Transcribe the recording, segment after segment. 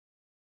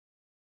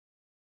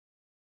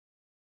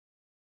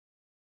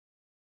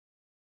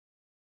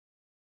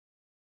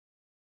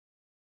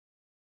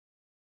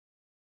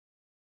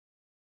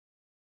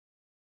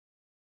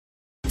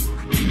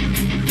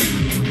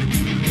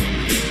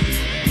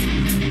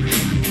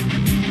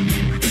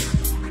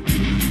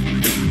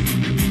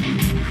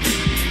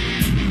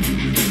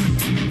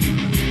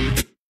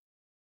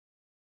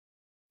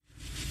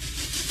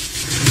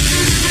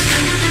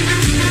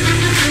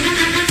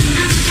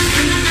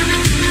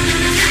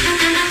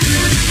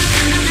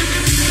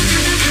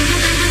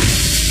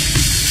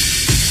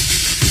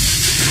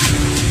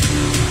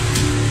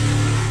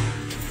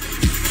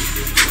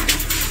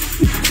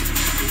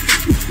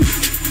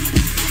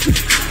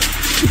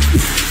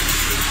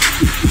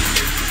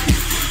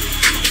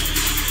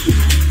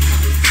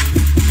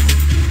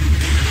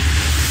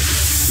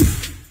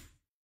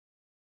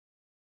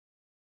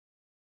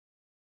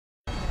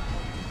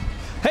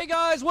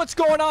guys, what's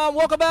going on?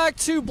 Welcome back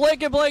to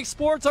Blake and Blake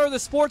Sports, or the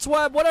Sports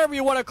Web, whatever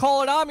you want to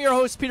call it. I'm your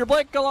host, Peter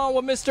Blake, along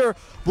with Mr.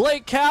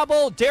 Blake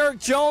Cabell. Derek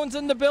Jones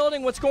in the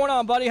building. What's going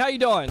on, buddy? How you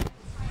doing?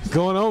 What's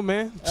going on,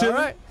 man? Chilling.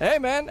 All right. Hey,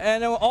 man.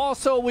 And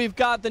also, we've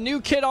got the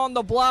new kid on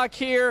the block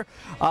here.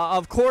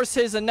 Of course,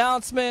 his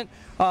announcement,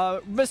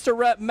 Mr.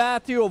 Rep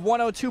Matthew of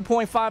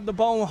 102.5 The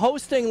Bone,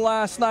 hosting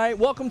last night.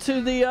 Welcome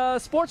to the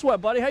Sports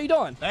Web, buddy. How you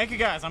doing? Thank you,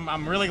 guys.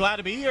 I'm really glad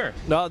to be here.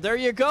 No, there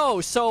you go.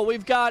 So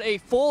we've got a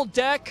full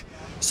deck.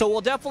 So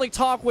we'll definitely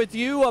talk with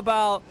you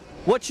about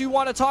what you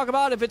want to talk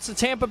about. If it's the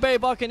Tampa Bay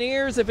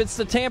Buccaneers, if it's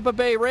the Tampa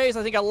Bay Rays.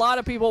 I think a lot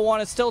of people want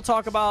to still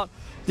talk about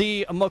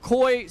the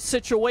McCoy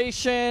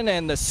situation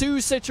and the Sue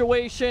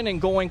situation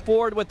and going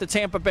forward with the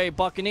Tampa Bay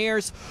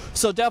Buccaneers.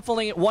 So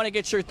definitely want to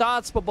get your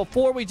thoughts. But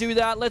before we do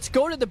that, let's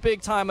go to the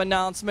big time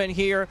announcement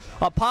here.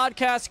 A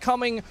podcast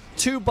coming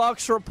to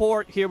Bucs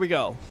Report. Here we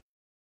go.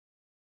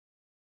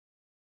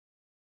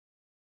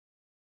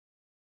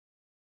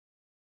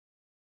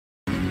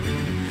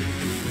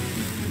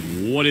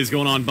 What is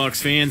going on,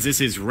 Bucs fans? This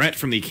is Rhett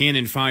from the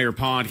Cannon Fire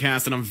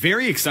Podcast, and I'm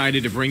very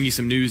excited to bring you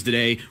some news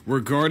today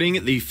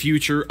regarding the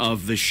future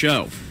of the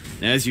show.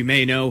 As you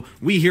may know,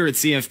 we here at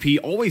CFP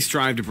always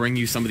strive to bring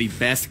you some of the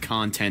best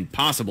content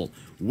possible.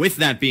 With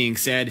that being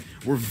said,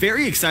 we're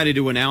very excited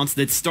to announce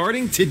that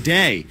starting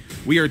today,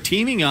 we are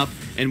teaming up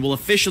and will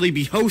officially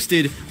be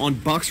hosted on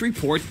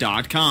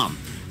BucsReport.com.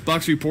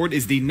 Bucs Report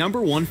is the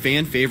 #1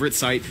 fan favorite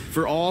site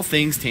for all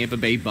things Tampa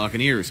Bay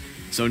Buccaneers.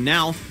 So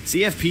now,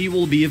 CFP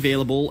will be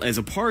available as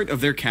a part of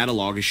their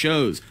catalog of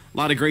shows. A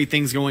lot of great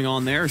things going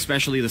on there,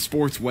 especially the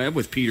Sports Web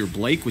with Peter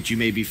Blake, which you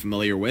may be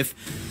familiar with.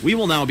 We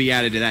will now be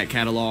added to that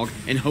catalog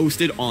and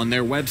hosted on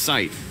their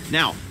website.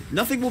 Now,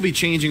 nothing will be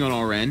changing on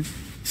our end.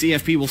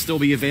 CFP will still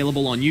be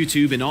available on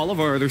YouTube and all of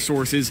our other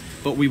sources,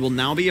 but we will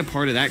now be a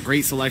part of that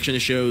great selection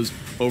of shows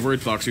over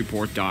at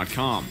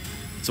BucsReport.com.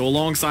 So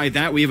alongside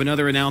that, we have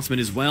another announcement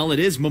as well. It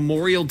is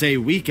Memorial Day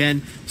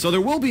weekend, so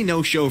there will be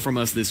no show from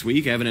us this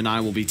week. Evan and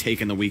I will be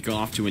taking the week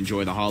off to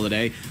enjoy the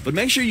holiday. But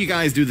make sure you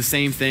guys do the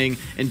same thing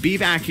and be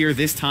back here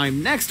this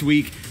time next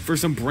week for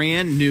some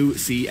brand new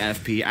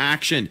CFP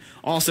action.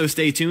 Also,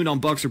 stay tuned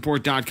on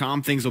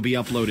BucsReport.com. Things will be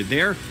uploaded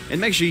there,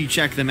 and make sure you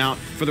check them out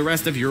for the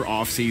rest of your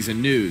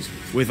off-season news.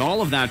 With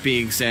all of that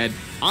being said,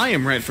 I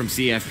am Rhett from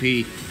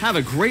CFP. Have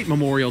a great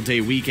Memorial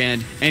Day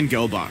weekend, and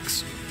go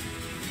Bucs.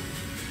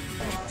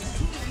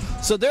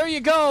 So there you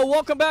go.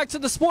 Welcome back to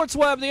the Sports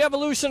Web, the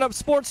evolution of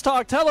sports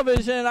talk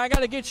television. I got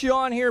to get you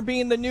on here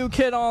being the new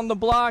kid on the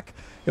block.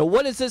 You know,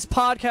 what is this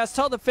podcast?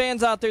 Tell the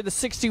fans out there, the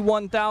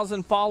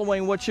 61,000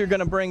 following, what you're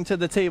going to bring to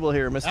the table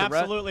here, Mr.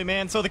 Brett. Absolutely,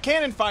 man. So the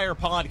Cannon Fire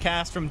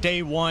Podcast from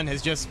day one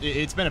has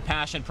it's been a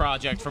passion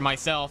project for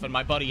myself and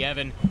my buddy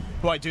Evan,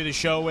 who I do the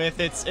show with.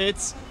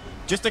 It's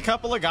just a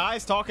couple of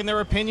guys talking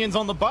their opinions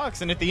on the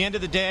Bucs, and at the end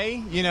of the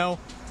day, you know,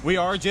 we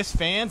are just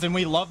fans, and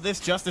we love this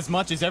just as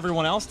much as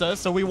everyone else does,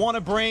 so we want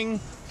to bring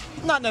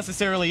not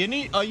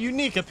necessarily a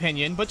unique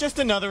opinion, but just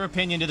another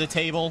opinion to the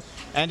table,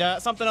 and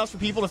something else for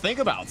people to think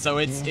about. So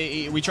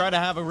we try to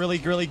have a really,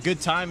 really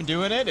good time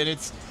doing it, and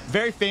it's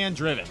very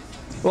fan-driven.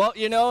 Well,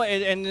 you know,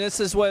 and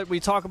this is what we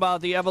talk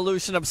about, the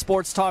evolution of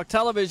sports talk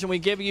television. We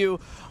give you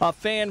a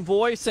fan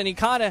voice, and he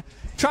kind of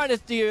trying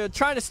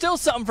to steal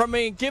something from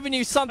me, giving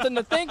you something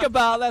to think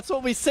about. That's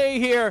what we say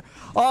here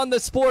on the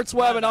Sports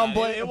Web, and on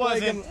Blake. It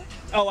wasn't.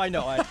 Oh, I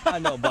know,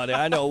 buddy.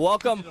 I know.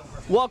 Welcome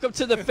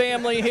to the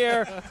family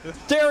here.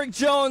 Derek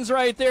Jones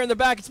right there in the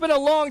back. It's been a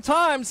long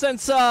time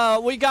since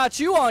we got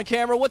you on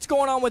camera. What's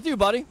going on with you,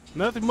 buddy?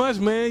 Nothing much,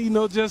 man. You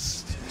know,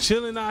 just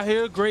chilling out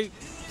here. Great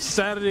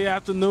Saturday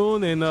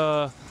afternoon, and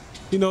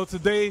you know,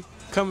 today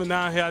coming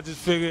down here, I just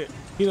figured,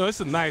 you know, it's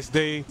a nice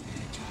day.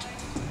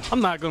 I'm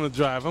not gonna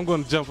drive. I'm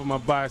gonna jump on my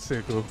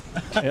bicycle.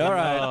 All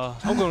right.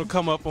 I'm gonna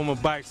come up on my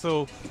bike.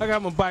 So I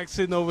got my bike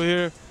sitting over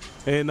here,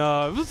 and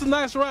it was a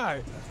nice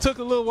ride. Took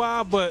a little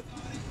while, but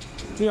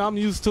you know, I'm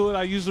used to it.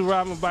 I usually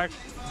ride my bike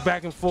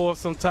back and forth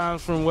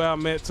sometimes from where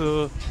I'm at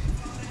to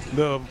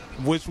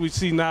which we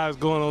see now is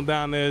going on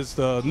down there is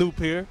the new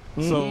pier.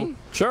 So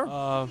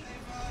sure.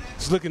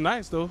 It's looking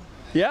nice though.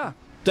 Yeah.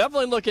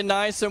 Definitely looking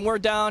nice, and we're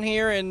down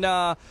here in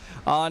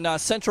on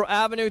Central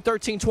Avenue,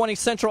 1320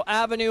 Central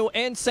Avenue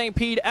in St.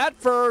 Pete at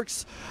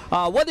Ferg's.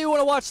 Whether you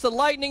want to watch the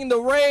Lightning, the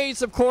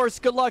Rays, of course,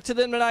 good luck to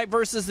them tonight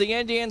versus the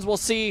Indians. We'll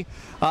see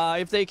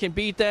if they can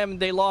beat them.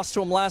 They lost to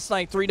them last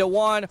night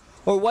 3-1.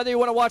 Or whether you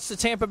want to watch the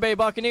Tampa Bay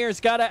Buccaneers,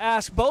 got to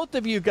ask both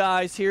of you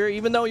guys here,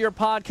 even though your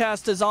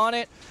podcast is on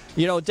it,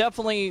 you know,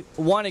 definitely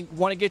want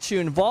to get you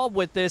involved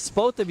with this,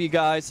 both of you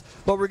guys.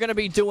 But we're going to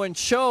be doing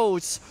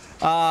shows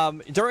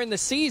during the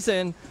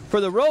season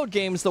for the road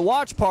games, the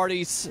watch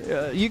parties.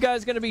 You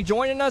guys going to be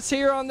joining us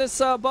here on this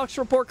Bucs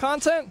Report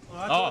content?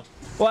 Oh.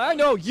 Well, I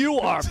know you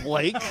are,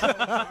 Blake.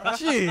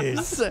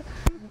 Jeez.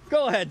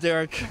 Go ahead,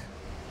 Derek.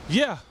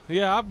 Yeah,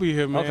 I'll be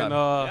here, man.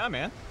 Okay. Yeah,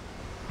 man.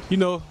 You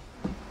know,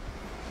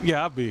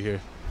 yeah, I'll be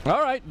here.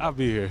 All right. I'll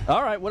be here.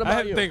 All right. What I about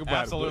had to you? think about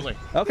Absolutely.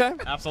 Okay.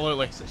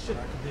 Absolutely.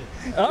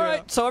 All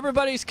right, so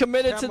everybody's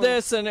committed to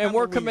this, and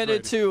we're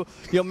committed to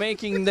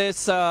making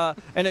this an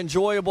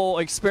enjoyable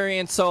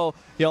experience. So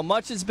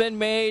much has been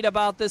made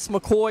about this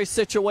McCoy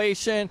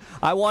situation.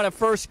 I want to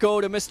first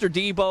go to Mr.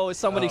 Debo, as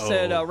somebody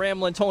said,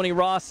 Ramblin' Tony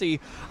Rossi.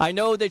 I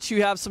know that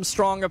you have some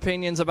strong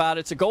opinions about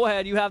it, so go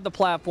ahead. You have the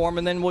platform,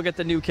 and then we'll get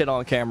the new kid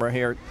on camera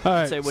here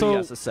and say what he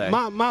has to say.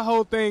 My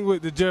whole thing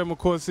with the Jerry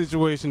McCoy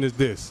situation is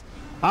this.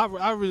 I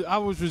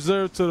was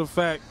reserved to the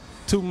fact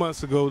 2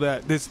 months ago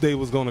that this day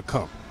was going to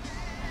come.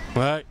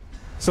 All right?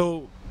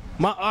 So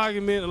my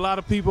argument, a lot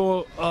of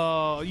people,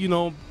 on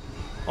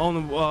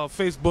the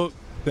Facebook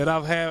that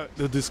I've had,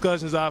 the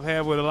discussions I've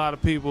had with a lot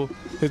of people,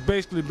 has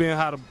basically been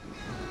how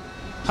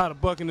the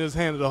Buccaneers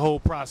handled the whole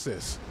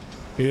process.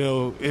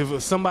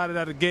 If somebody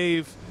that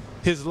gave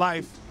his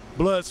life,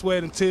 blood,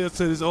 sweat, and tears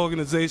to this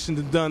organization,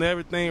 and done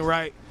everything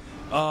right,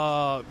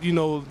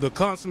 the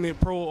consummate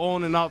pro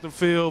on and off the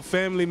field,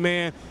 family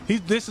man.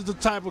 This is the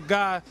type of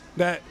guy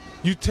that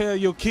you tell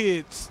your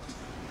kids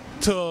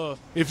to,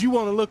 if you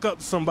want to look up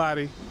to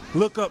somebody,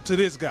 look up to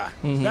this guy.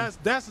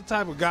 That's the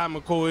type of guy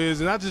McCoy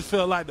is, and I just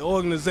feel like the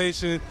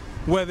organization,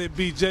 whether it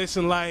be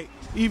Jason Light,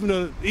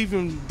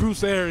 even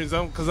Bruce Arians,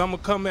 because I'm gonna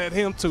come at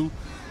him too.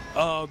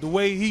 The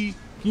way he,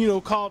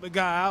 called the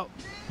guy out.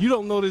 You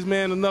don't know this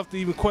man enough to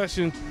even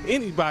question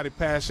anybody's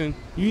passion.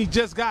 He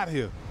just got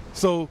here,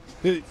 so.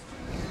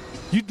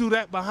 You do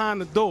that behind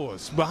the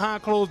doors,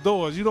 behind closed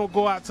doors. You don't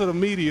go out to the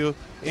media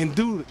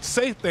and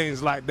say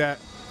things like that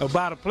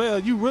about a player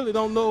you really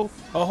don't know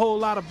a whole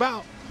lot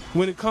about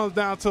when it comes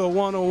down to a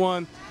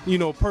one-on-one,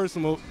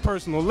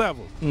 personal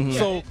level.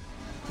 So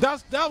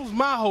that was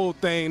my whole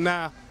thing.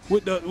 Now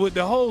with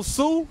the whole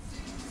Sue,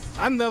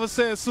 I never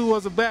said Sue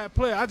was a bad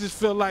player. I just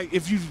feel like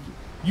if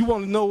you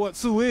want to know what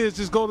Sue is,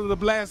 just go to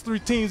the last 3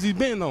 teams he's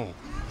been on.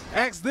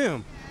 Ask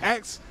them.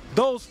 Ask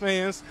those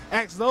fans,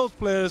 ask those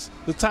players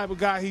the type of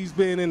guy he's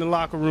been in the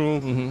locker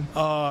room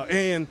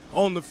and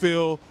on the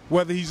field,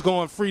 whether he's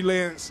going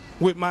freelance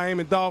with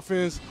Miami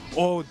Dolphins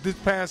or this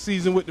past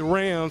season with the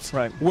Rams,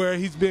 where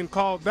he's been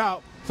called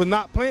out for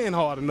not playing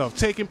hard enough,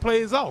 taking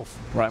plays off.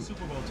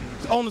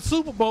 On the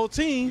Super Bowl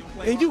team,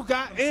 and you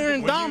got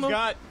Aaron Donald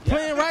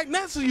playing right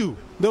next to you,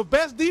 the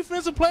best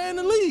defensive player in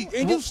the league,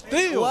 and you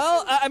still.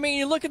 Well, I mean,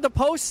 you look at the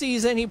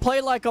postseason, he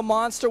played like a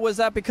monster. Was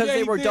that because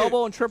they were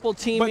double and triple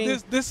teaming?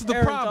 But this is the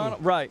Aaron problem.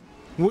 Donald? Right.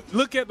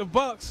 Look at the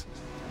Bucs.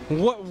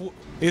 What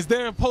is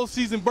there a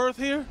postseason berth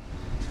here?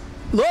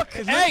 Look,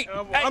 look,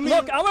 I'm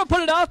going to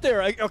put it out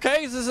there,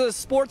 okay? This is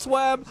Sports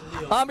Web.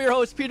 I'm your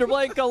host, Peter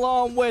Blake,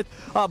 along with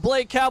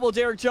Blake Cabell,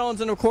 Derek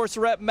Jones, and, of course,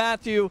 Rep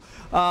Matthew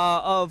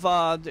of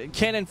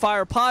Cannon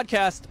Fire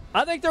Podcast.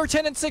 I think they're a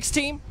 10-6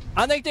 team.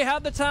 I think they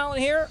have the talent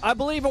here. I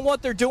believe in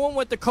what they're doing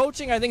with the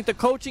coaching. I think the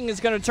coaching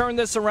is going to turn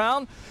this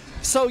around.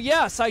 So,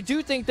 yes, I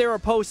do think they're a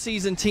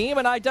postseason team,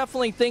 and I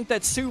definitely think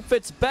that Sue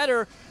fits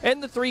better in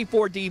the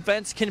 3-4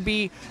 defense, can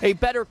be a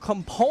better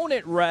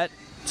component, Rhett,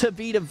 to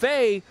Vita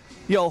Vea.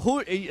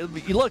 Look,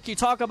 you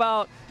talk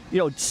about,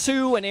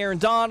 Sue and Aaron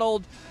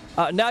Donald.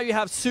 Now you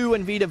have Sue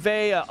and Vita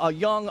Vea, a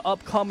young,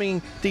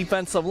 upcoming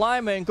defensive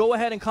lineman. Go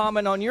ahead and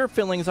comment on your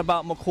feelings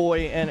about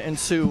McCoy and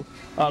Sue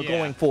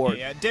going forward.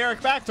 Yeah,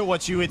 Derek, back to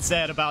what you had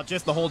said about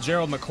just the whole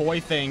Gerald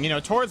McCoy thing.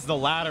 Towards the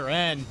latter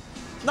end,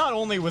 not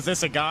only was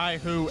this a guy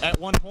who at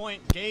one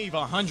point gave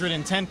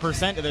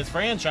 110% to this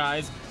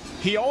franchise,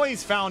 he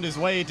always found his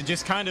way to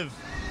just kind of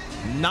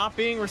not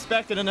being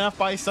respected enough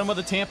by some of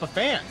the Tampa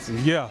fans.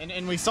 Yeah.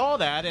 And we saw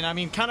that, and I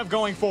mean, kind of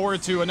going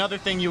forward to another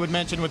thing you would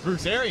mention with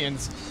Bruce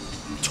Arians,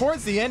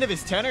 towards the end of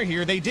his tenure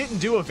here, they didn't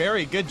do a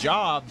very good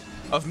job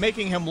of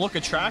making him look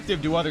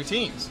attractive to other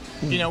teams.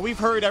 We've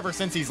heard ever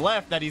since he's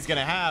left that he's going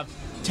to have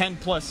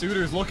 10+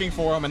 suitors looking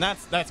for him, and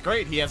that's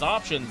great. He has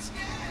options.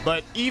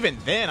 But even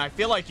then, I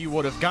feel like you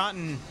would have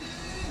gotten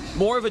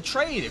more of a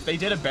trade if they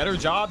did a better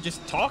job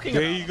just talking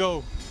about it. There you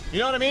go. You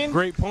know what I mean?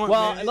 Great point.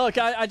 Well, man. look,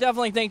 I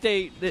definitely think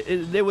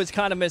it was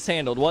kind of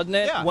mishandled, wasn't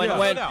it? Yeah,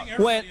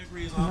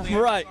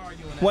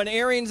 When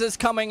Arians is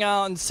coming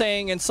out and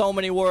saying in so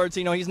many words,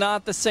 he's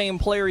not the same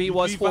player he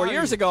was 4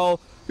 years ago.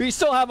 You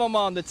still have him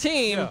on the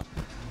team.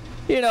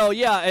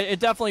 Yeah. It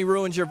definitely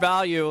ruins your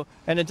value,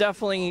 and it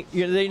definitely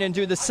they didn't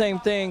do the same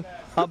thing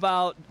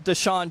about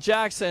Deshaun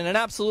Jackson, and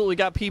absolutely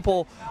got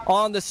people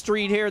on the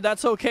street here.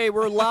 That's okay.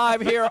 We're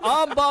live here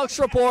on Bucks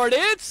Report.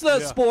 It's the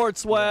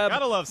Sports Web.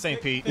 Gotta love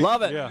St. Pete.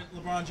 Love it. Yeah.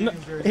 LeBron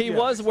James He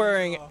was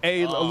wearing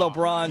a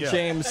LeBron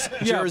James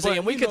jersey, but,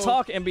 and we could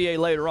talk NBA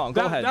later on.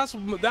 Go ahead.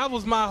 That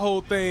was my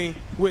whole thing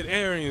with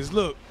Arians.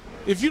 Look,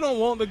 if you don't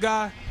want the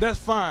guy, that's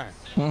fine.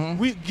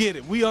 We get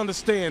it. We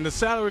understand. The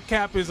salary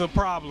cap is a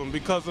problem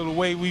because of the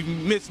way we've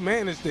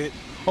mismanaged it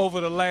over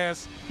the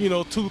last,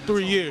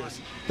 2-3 years.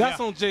 That's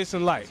on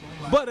Jason Light.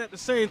 But at the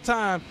same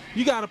time,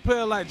 you got a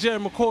player like Jerry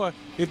McCoy.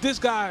 If this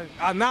guy,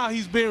 now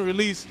he's been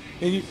released,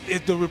 and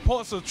if the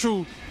reports are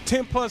true,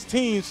 10+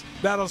 teams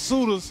that are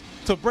suitors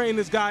to bring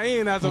this guy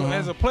in as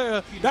a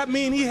player, that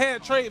means he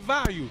had trade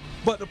value.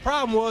 But the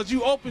problem was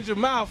you opened your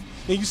mouth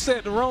and you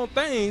said the wrong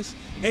things,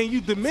 and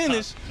you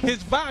diminish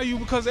his value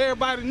because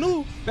everybody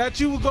knew that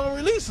you were gonna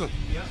release him.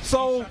 Yep.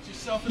 So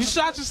you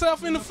shot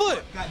yourself in the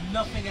foot. Got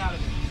nothing out of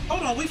it.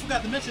 Hold on, we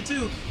forgot to mention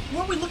too.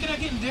 Weren't we looking at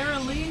getting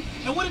Darren Lee?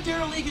 And what did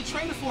Darren Lee get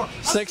traded for?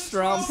 A Sixth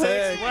round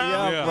pick.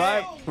 Yeah, Yeah.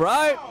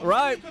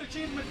 right. We could have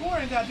changed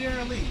McCoy and got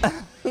Darren Lee.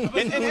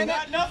 and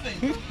got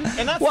nothing.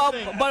 And that's Well,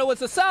 the thing. but it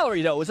was a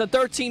salary though. It was a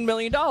 $13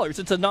 million.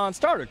 It's a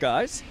non-starter,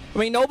 guys. I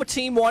mean, no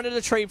team wanted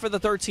to trade for the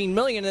 $13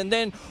 million, and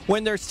then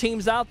when there's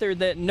teams out there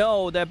that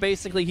know that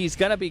basically he's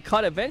going to be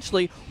cut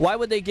eventually, why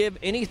would they give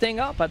anything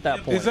up at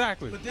that point?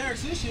 Exactly. But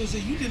Derek's issue is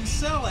that you didn't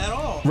sell at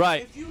all.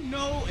 Right. If you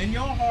know in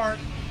your heart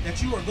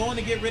that you are going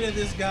to get rid of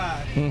this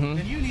guy,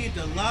 then you need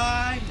to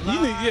lie.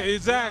 Yeah,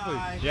 exactly.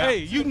 Yeah. Hey,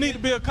 you need to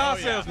be a car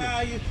salesman.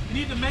 Value. You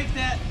need to make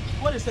that.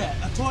 What is that?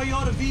 A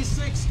Toyota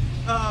V6.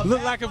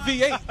 Look like a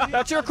V8.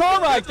 That's your car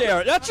right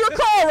there. That's your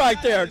car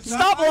right there.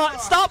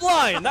 Stop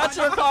lying. That's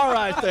your car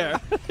right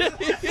there.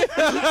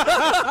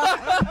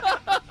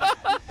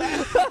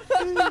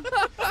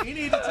 You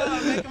need to tell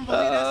him, make him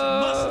believe that's a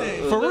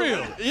Mustang. For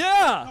real.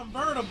 Yeah.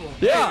 Convertible.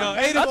 Yeah,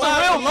 Hey, that's a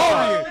 85 real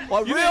car.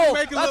 DeLorean. You didn't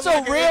make it That's look a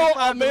like an real 85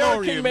 DeLorean,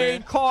 American-made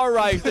man. car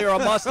right there, a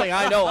Mustang.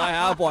 I know, I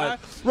have one.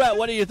 Rhett,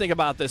 what do you think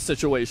about this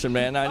situation,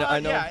 man? I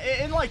know. Yeah,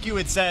 and like you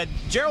had said,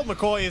 Gerald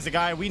McCoy is a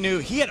guy we knew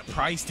he had a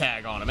price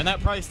tag on him, and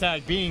that price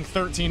tag being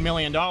 $13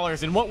 million.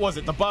 And what was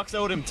it? The Bucks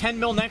owed him $10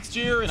 million next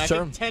year, and I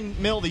Sure. think $10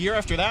 million the year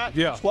after that.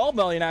 Yeah. 12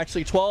 million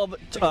actually,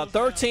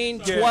 13,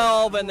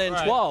 12, and then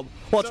Right. 12.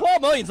 Well,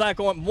 12 million's not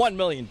going 1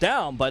 million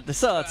down, but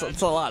it's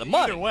a lot of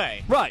money. Either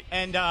way. Right.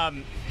 And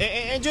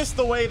just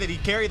the way that he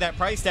carried that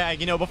price tag,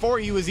 you know, before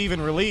he was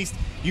even released,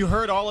 you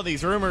heard all of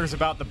these rumors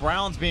about the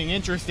Browns being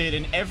interested,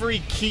 and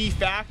every key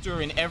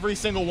factor in every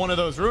single one of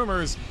those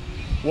rumors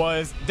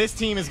was this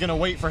team is going to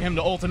wait for him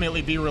to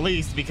ultimately be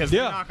released because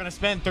they're not going to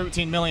spend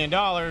 $13 million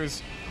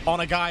on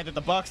a guy that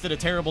the Bucks did a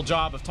terrible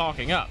job of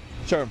talking up.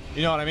 Sure.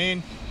 You know what I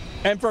mean?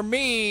 And for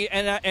me,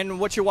 and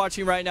what you're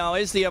watching right now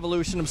is the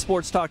evolution of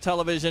sports talk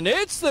television.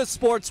 It's the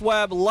Sports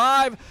Web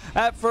live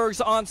at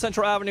Ferg's on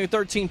Central Avenue,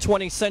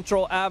 1320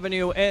 Central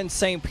Avenue in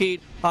St.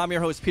 Pete. I'm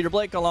your host, Peter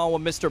Blake, along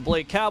with Mr.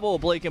 Blake Cabell,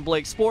 Blake and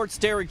Blake Sports.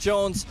 Derek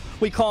Jones,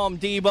 we call him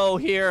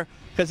Debo here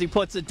because he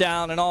puts it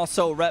down, and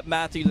also Rhett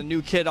Matthew, the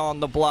new kid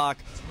on the block.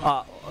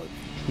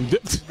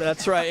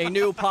 That's right, a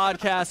new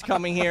podcast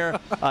coming here,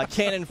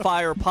 Cannon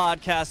Fire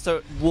podcast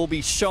that will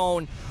be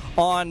shown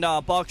on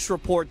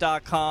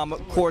BucksReport.com.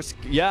 Of course,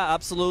 yeah,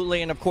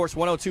 absolutely. And, of course,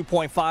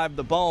 102.5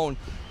 The Bone,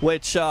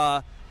 which,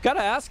 got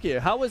to ask you,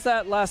 how was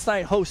that last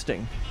night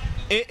hosting?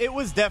 It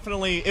was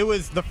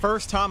the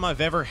first time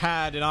I've ever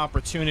had an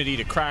opportunity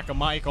to crack a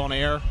mic on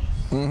air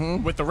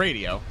with the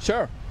radio.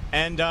 Sure.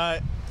 And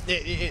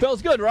it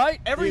feels good,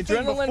 right?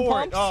 everything the adrenaline before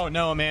pumps? Oh,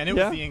 no, man. It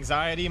was the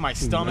anxiety, my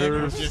stomach. It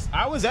was just,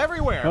 I was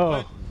everywhere.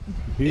 Oh.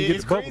 But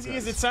as crazy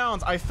as it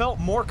sounds, I felt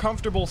more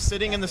comfortable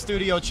sitting in the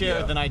studio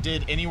chair than I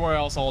did anywhere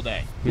else all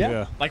day.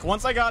 Yeah. Like,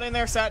 once I got in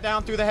there, sat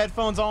down, threw the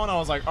headphones on, I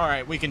was like, all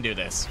right, we can do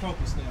this.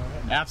 Focus now,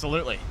 right?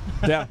 Absolutely.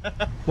 Yeah.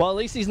 Well, at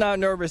least he's not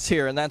nervous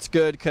here, and that's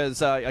good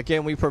because,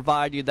 again, we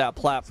provide you that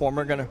platform.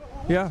 We're going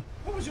to,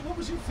 What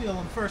was you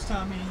feeling the first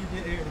time me and you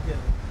did air together?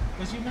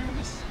 Was you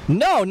nervous?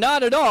 No,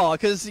 not at all,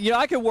 because,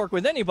 I can work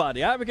with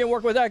anybody. I can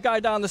work with that guy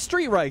down the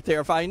street right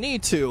there if I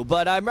need to.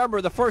 But I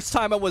remember the first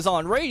time I was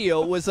on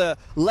radio, it was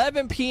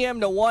 11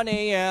 p.m. to 1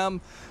 a.m.,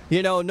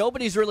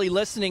 nobody's really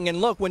listening. And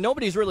look, when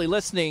nobody's really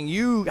listening,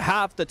 you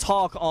have to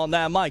talk on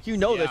that mic. You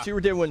know that you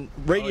were doing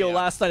radio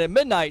last night at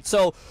midnight.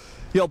 So,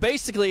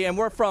 basically, and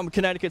we're from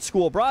Connecticut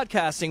School of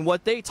Broadcasting,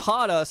 what they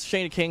taught us,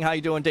 Shana King, how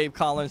you doing? Dave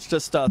Collins,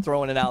 just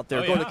throwing it out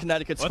there. Go to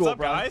Connecticut School of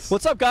Broadcasting.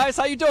 What's up, guys?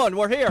 How you doing?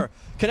 We're here.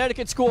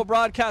 Connecticut School of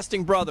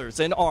Broadcasting brothers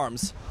in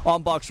arms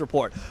on Bucks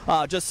Report.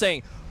 Just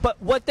saying. But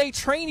what they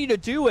train you to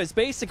do is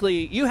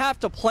basically you have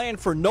to plan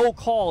for no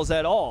calls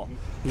at all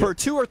for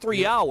 2 or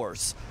 3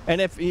 hours.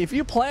 And if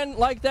you plan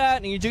like that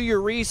and you do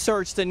your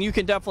research, then you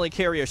can definitely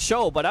carry a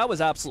show. But I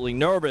was absolutely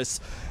nervous,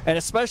 and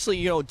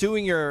especially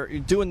doing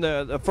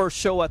the first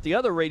show at the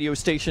other radio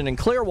station in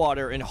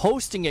Clearwater and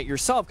hosting it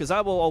yourself, because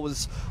I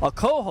was a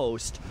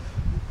co-host.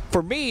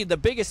 For me, the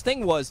biggest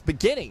thing was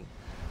beginning.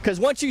 Because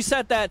once you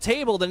set that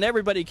table, then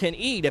everybody can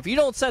eat. If you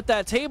don't set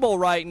that table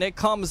right and it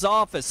comes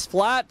off as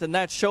flat, then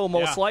that show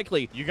most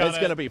likely is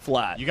going to be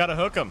flat. You got to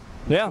hook them.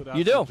 Yeah,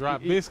 you do.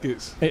 Drop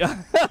biscuits. Yeah.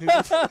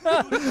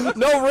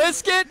 No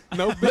biscuit,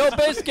 no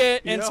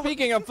biscuit. And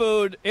speaking of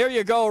food, here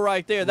you go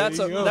right there. That's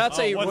a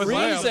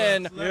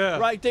reason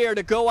right there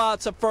to go out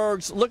to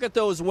Ferg's. Look at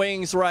those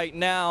wings right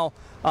now.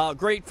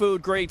 Great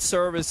food, great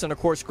service, and of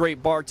course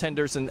great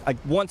bartenders. And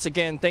once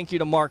again, thank you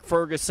to Mark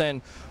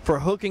Ferguson for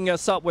hooking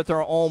us up with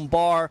our own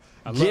bar,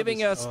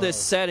 giving us this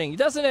setting.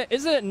 Isn't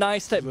it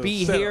nice to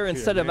be here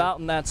instead of out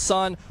in that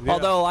sun? Yeah.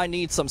 Although I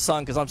need some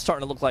sun because I'm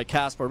starting to look like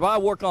Casper. But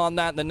I'll work on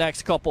that in the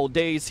next couple of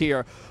days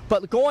here.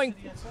 But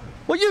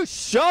will you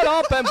shut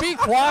up and be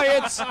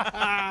quiet?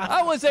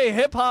 I was a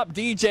hip-hop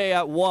DJ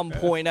at one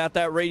point at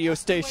that radio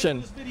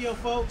station. This video,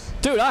 folks.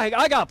 Dude,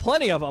 I got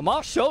plenty of them.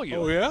 I'll show you.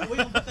 Oh, yeah?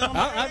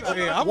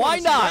 Why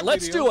not?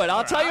 Let's do it.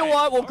 I'll tell you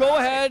what. We'll go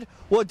ahead.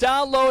 We'll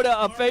download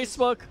a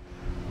Facebook.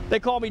 They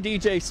called me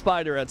DJ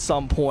Spider at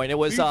some point. It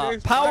was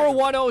DJ Power Spider.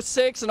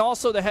 106 and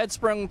also the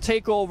Headspring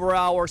Takeover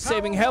Hour,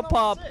 saving hip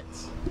hop.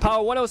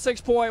 Power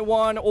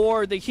 106.1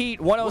 or the Heat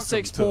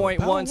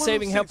 106.1,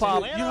 saving hip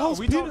hop. Are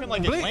we talking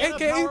like Atlanta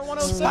Power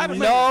 107?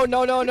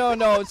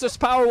 No. It's just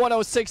Power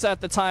 106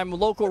 at the time,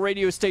 local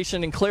radio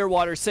station in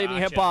Clearwater, saving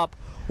Gotcha. hip hop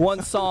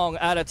one song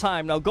at a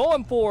time. Now,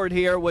 going forward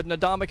here with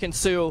Ndamukong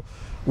Suh,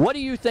 what do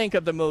you think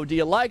of the move? Do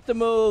you like the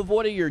move?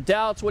 What are your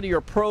doubts? What are your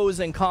pros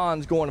and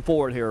cons going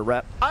forward here,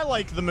 Rep? I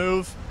like the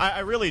move. I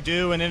really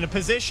do. And in a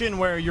position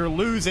where you're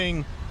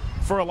losing,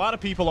 for a lot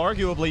of people,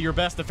 arguably your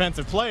best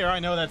defensive player, I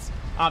know that's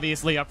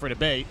obviously up for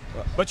debate,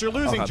 but you're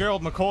losing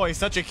Gerald McCoy,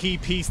 such a key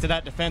piece to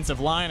that defensive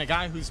line, a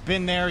guy who's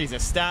been there, he's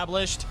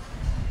established.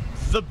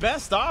 The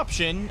best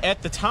option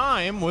at the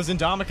time was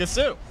Ndamukong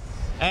Suh.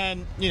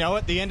 And, you know,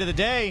 at the end of the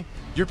day,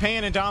 you're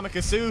paying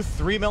Ndamukong Suh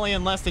 $3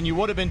 million less than you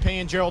would have been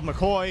paying Gerald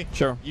McCoy.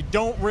 Sure. You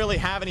don't really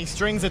have any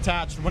strings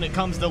attached when it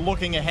comes to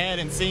looking ahead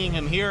and seeing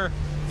him here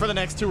for the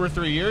next 2 or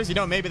 3 years. You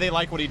know, maybe they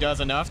like what he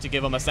does enough to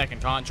give him a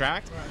second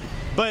contract.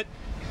 But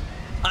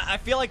I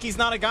feel like he's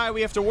not a guy we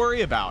have to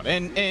worry about.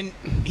 And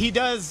he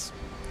does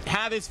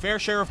have his fair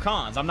share of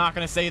cons. I'm not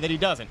going to say that he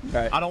doesn't.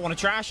 Right. I don't want to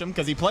trash him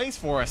because he plays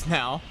for us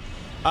now.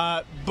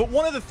 But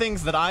one of the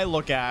things that I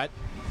look at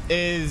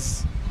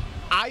is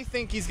I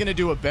think he's going to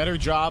do a better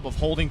job of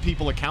holding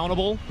people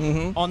accountable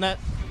on that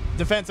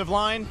defensive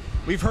line.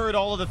 We've heard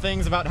all of the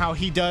things about how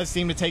he does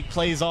seem to take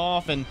plays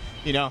off and,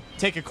 you know,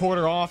 take a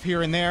quarter off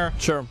here and there.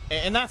 Sure.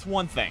 And that's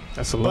one thing.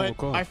 That's a level But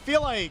call. I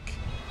feel like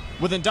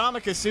with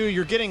Ndamukong Suh,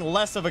 you're getting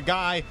less of a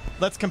guy.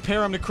 Let's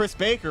compare him to Chris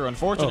Baker,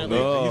 unfortunately.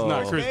 Oh, he's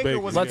not Chris Baker.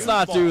 was a Let's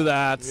not do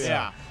that.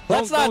 Yeah.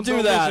 Let's not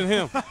do that. Don't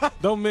mention him.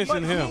 Don't mention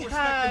But him.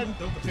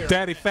 he had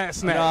Daddy Fat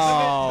Snacks.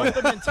 No.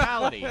 the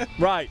mentality.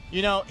 Right.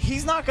 You know,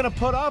 he's not going to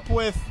put up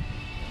with.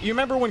 You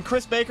remember when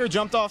Chris Baker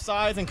jumped off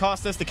sides and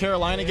cost us the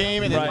Carolina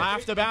game and then Right.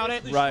 laughed about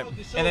it? Right.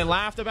 And then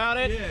laughed about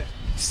it? Yeah.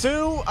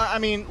 Suh, I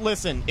mean,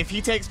 listen, if he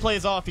takes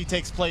plays off, he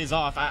takes plays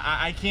off.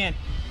 I can't.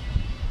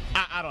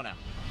 I don't know.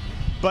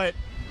 But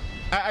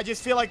I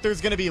just feel like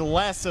there's going to be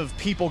less of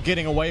people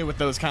getting away with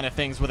those kind of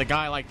things with a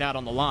guy like that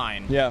on the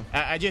line. Yeah.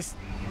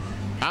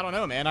 I don't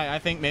know, man. I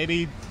think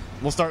maybe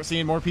we'll start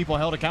seeing more people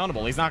held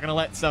accountable. He's not going to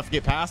let stuff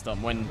get past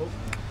him when.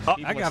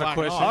 people I are got a slacking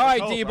question. off. All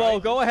right, Let's hope, Debo,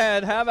 right? go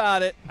ahead. Have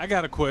at it. I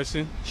got a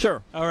question.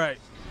 Sure. All right.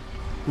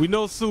 We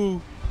know Suh,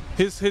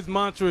 his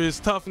mantra is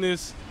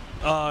toughness,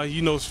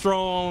 you know,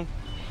 strong,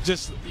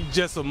 just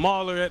a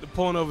mauler at the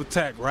point of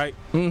attack, right?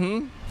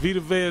 Mm-hmm. Vita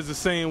Vea is the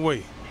same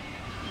way.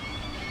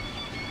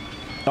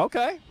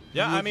 Okay.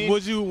 Yeah, I mean,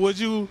 would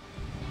you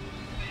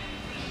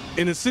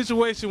in a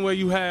situation where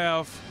you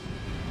have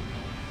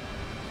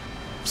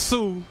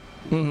Suh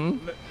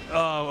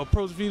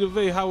approach Vita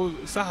Vea, how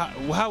would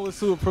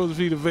Suh approach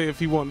Vita Vea if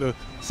he wanted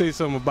to say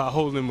something about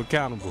holding him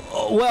accountable?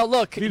 Well,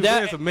 look, Vita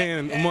Vea's a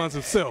man amongst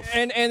himself.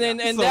 and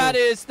So- that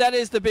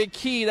is the big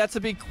key. That's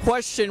a big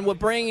question with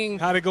bringing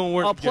How they gonna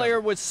work a together? player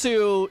with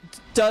Suh.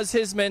 Does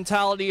his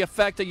mentality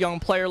affect a young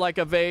player like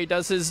a Vea?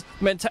 Does his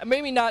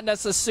maybe not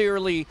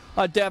necessarily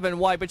a Devin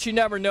White, but you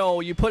never know.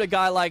 You put a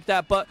guy like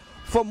that, but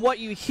from what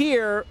you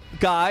hear,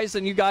 guys,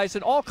 and you guys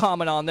can all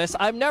comment on this,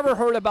 I've never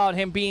heard about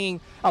him being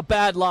a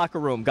bad locker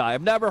room guy.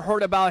 I've never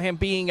heard about him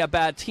being a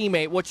bad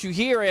teammate. What you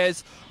hear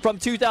is from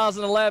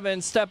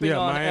 2011 stepping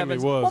on Miami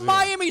Evans. was, well, yeah.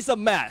 Miami's a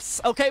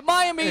mess. Okay,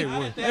 Miami.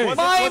 Hey,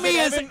 Miami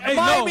was is it Evan? Hey,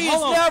 no, Miami is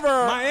hold on. never.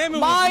 Miami was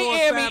more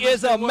Miami is a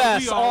established than what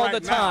mess we are all right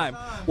the now. time.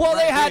 Well,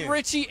 they Right had then.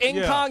 Richie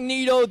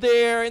Incognito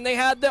there, and they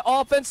had the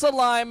offensive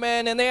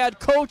linemen, and they had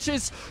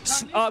coaches,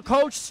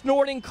 coach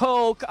snorting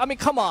coke. I mean,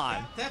 come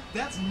on.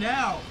 That's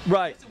now.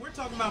 Right. We're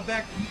talking about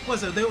back.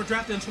 Was it? They were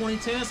drafted in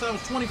 2010, so that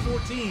was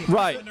 2014.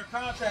 Right. When their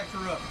contracts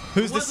were up.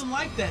 Who's it this- wasn't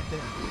like that then.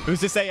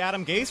 Who's to say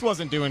Adam Gase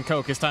wasn't doing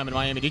coke his time in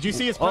Miami? Did you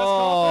see his press Oh.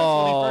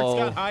 conference when he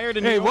first got hired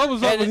in New Hey, York? what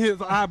was up And with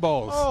his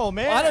eyeballs? Oh,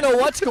 man. I don't know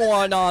what's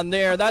going on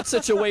there. That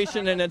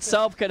situation in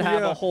itself could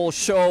have Yeah. a whole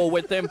show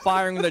with them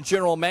firing the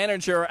general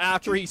manager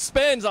after he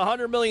spends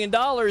 $100 million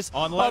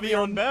On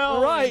Le'Veon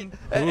Bell. Right.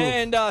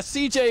 And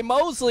C.J.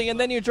 Mosley, and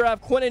then you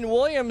draft Quinnen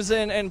Williams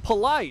and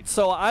Polite.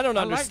 So I don't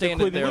I like the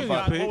understand it Quinnen there. Williams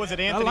But pick. What was it,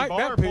 I Anthony like Barr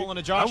that pick. pulling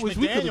a Josh I wish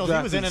we could've McDaniels?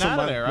 He was in and drafted out of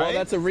somebody. there, right? Well,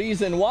 that's a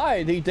reason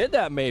why he did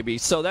that, maybe.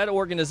 So that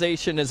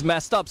organization is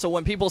messed up. So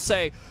when people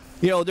say,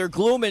 you know, they're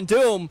gloom and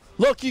doom,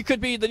 look, you could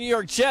be the New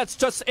York Jets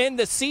just end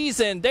the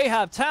season. They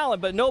have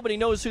talent, but nobody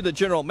knows who the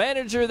general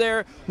manager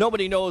there.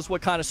 Nobody knows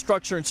what kind of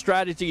structure and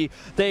strategy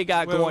they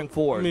got Well, going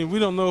forward. I mean, we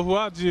don't know who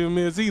our GM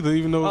is either,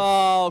 even though.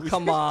 Oh,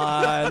 come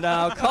on.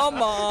 Now,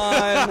 come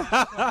on.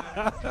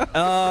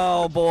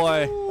 Oh,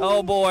 boy.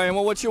 Oh, boy. And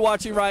what you're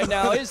watching right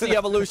now is the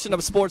evolution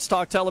of Sports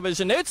Talk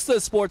Television. It's the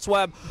Sports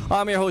Web.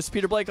 I'm your host,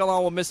 Peter Blake,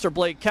 along with Mr.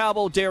 Blake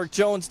Cabell, Derek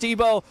Jones,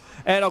 Debo,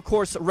 and, of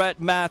course, Rhett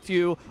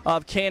Matthew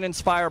of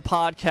Cannon's Fire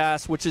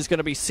Podcast, which is going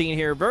to be seen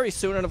here very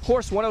soon. And, of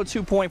course,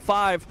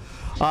 102.5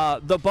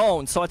 the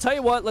Bone. So I tell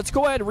you what, let's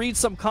go ahead and read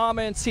some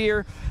comments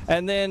here,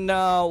 and then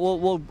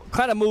we'll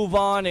kind of move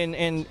on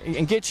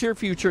and get your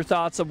future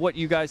thoughts of what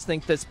you guys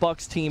think this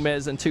Bucks team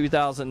is in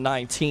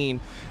 2019,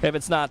 if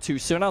it's not too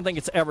soon. I don't think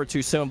it's ever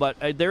too soon, but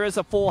there is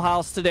a full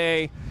house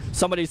today.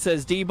 Somebody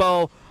says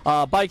Debo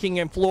biking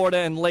in Florida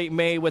in late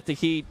May with the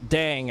heat.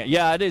 Dang.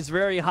 Yeah, it is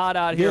very hot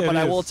out here, but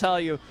I will tell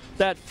you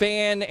that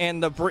fan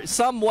and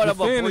somewhat of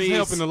a breeze. The fan is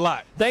helping a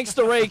lot. Thanks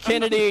to Ray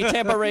Kennedy,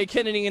 Tampa Ray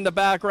Kennedy in the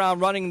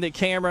background, running the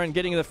camera and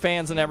getting the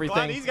fans and everything.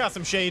 Glad he's got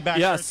some shade back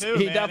yes, there, too,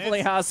 he man.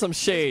 definitely has some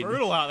shade. It's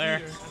brutal out there. I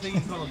think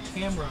you call him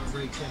Camera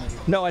Ray Kennedy.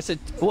 No, I said,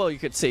 well, you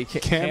could say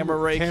Tampa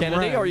Ray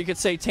Kennedy, or you could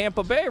say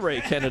Tampa Bay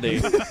Ray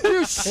Kennedy.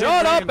 You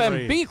shut up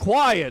and be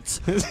quiet.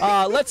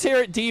 Let's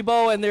hear it,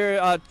 Debo, and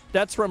there.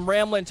 That's from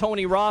Ramblin'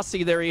 Tony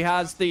Rossi there. He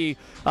has the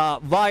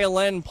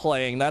violin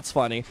playing. That's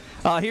funny.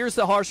 Here's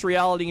the harsh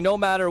reality. No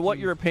matter what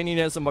your opinion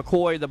is of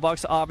McCoy, the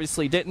Bucks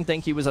obviously didn't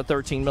think he was a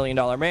 $13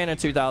 million man in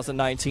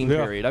 2019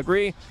 period.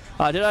 Agree?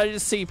 Did I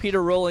just see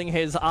Peter rolling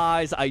his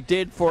eyes? I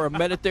did for a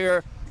minute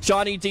there.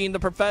 Johnny Dean, the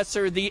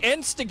professor, the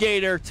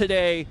instigator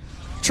today,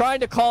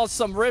 trying to cause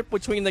some rip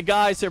between the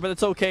guys here, but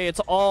it's okay.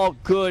 It's all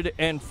good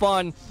and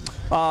fun.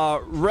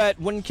 Rhett,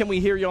 when can we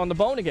hear you on the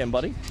Bone again,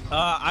 buddy?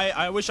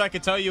 I wish I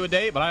could tell you a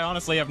date, but I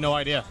honestly have no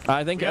idea.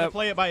 I think we gotta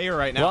play it by ear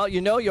right now. Well,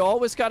 you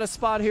always got a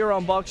spot here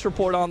on Bucks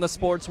Report on the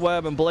Sports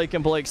Web and Blake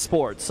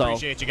Sports. So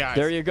appreciate you guys.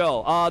 There you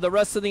go. The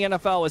rest of the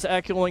NFL is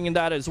echoing in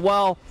that as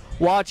well.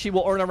 Watch, he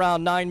will earn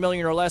around $9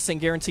 million or less in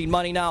guaranteed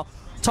money. Now,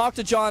 talk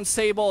to John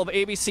Sable of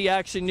ABC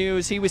Action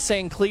News. He was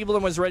saying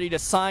Cleveland was ready to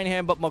sign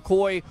him, but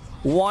McCoy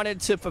wanted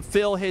to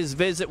fulfill his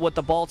visit with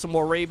the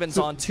Baltimore Ravens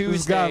on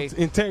Tuesday. This guy's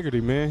integrity,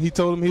 man. He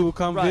told him he would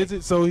come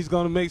visit, so he's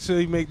going to make sure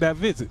he make that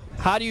visit.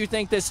 How do you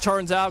think this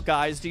turns out,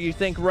 guys? Do you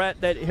think, Rhett,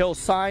 that he'll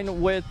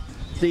sign with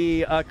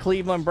the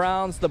Cleveland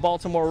Browns, the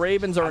Baltimore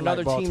Ravens, or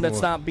another team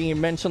that's not being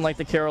mentioned like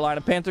the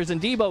Carolina Panthers?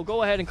 And Debo,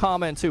 go ahead and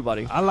comment too,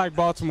 buddy. I like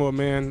Baltimore,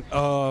 man.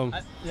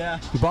 Yeah.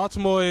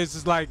 Baltimore is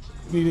just like,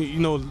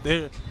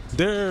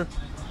 they're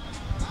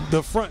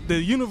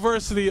the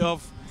university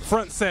of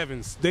front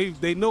sevens.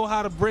 They know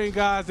how to bring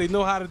guys. They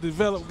know how to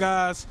develop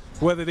guys,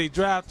 whether they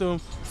draft them,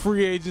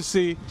 free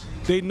agency.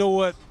 They know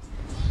what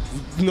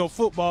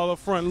football up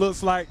front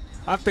looks like.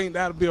 I think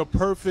that'll be a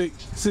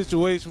perfect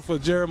situation for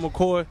Gerald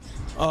McCoy.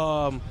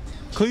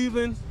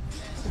 Cleveland,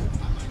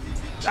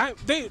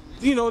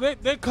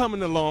 they're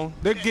coming along.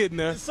 They're getting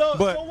there. So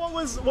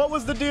what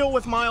was the deal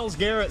with Myles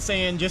Garrett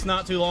saying just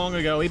not too long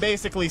ago? He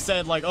basically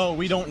said, like, oh,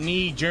 we don't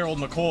need Gerald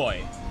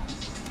McCoy.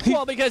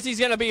 Well, because he's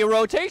going to be a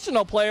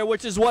rotational player,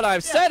 which is what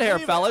I've said here,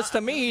 fellas. To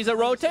me, he's a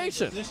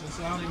rotation.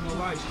 So I don't even know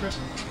why he's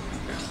tripping.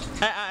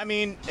 I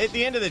mean, at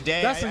the end of the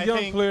day, that's a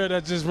young player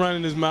that's just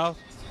running his mouth.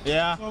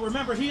 Yeah. Well,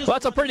 remember, he is. Well,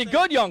 that's a pretty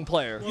good young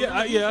player. Well,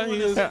 yeah, he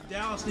is.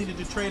 Dallas needed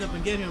to trade up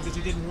and get him because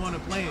he didn't want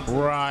to play him.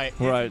 Right.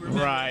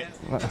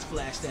 Let's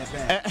flash that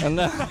back. And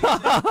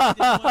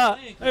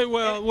Hey,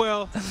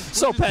 well.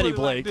 So petty,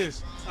 Blake.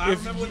 I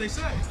remember what they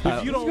said.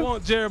 If you don't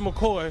want Gerald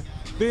McCoy,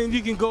 then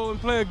you can go and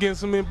play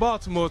against him in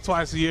Baltimore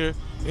twice a year,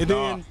 and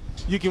then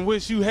you can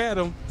wish you had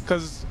him,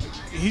 because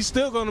he's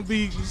still gonna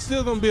be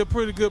a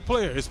pretty good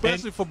player,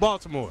 especially for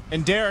Baltimore.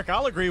 And Derek,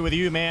 I'll agree with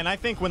you, man. I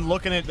think when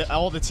looking at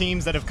all the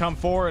teams that have come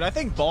forward, I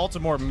think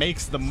Baltimore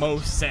makes the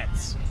most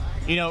sense.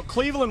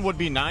 Cleveland would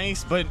be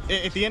nice, but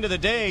at the end of the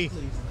day,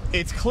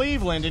 it's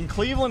Cleveland, and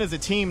Cleveland is a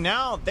team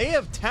now. They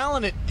have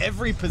talent at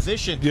every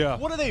position. Yeah.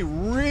 What do they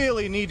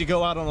really need to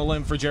go out on a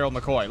limb for Gerald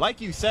McCoy? Like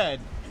you said,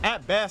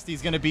 at best,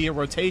 he's going to be a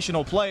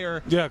rotational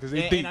player. Yeah, because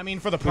and I mean,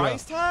 for the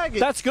price tag,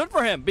 that's good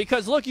for him,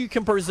 because look, you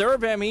can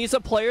preserve him. He's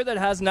a player that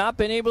has not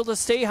been able to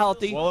stay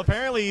healthy. Well,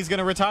 apparently he's going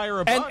to retire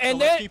a buck, so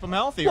let's keep him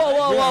healthy.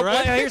 Well,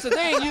 here's the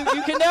thing: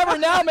 you can never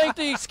now make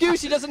the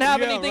excuse he doesn't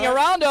have anything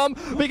around him,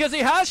 because he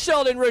has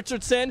Sheldon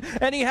Richardson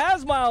and he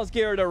has Myles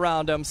Garrett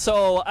around him.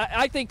 So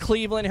I think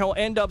Cleveland, he'll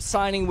end up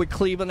signing with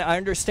Cleveland. I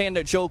understand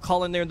that Joe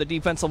Cullen there, the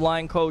defensive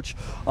line coach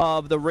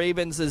of the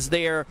Ravens, is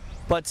there.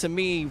 But to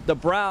me,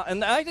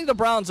 I think the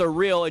Browns are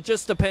real. It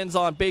just depends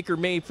on Baker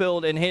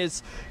Mayfield and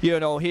his. He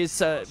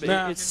wants a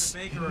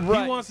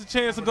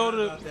chance to go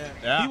to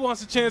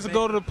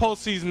the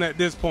postseason at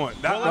this point.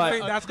 I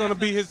think that's going to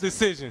be his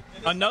decision.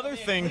 Another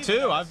thing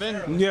too, I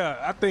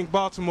think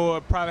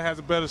Baltimore probably has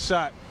a better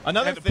shot at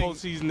the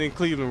postseason than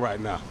Cleveland right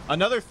now.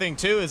 Another thing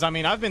too is,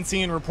 I've been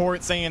seeing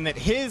reports saying that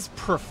his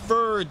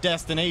preferred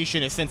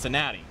destination is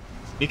Cincinnati.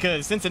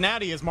 Because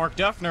Cincinnati has Mark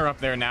Duffner up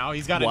there now.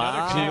 He's got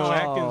another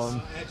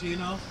connection.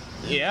 Geno?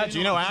 Yeah,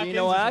 Geno Atkins.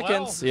 Geno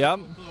Atkins, yep.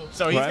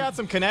 So he's got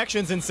some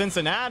connections in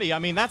Cincinnati. I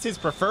mean, that's his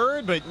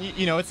preferred, but,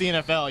 it's the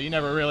NFL. You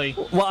never really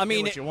get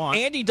what you want.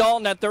 Andy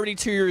Dalton at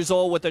 32 years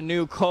old with a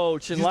new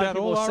coach. And a lot of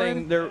people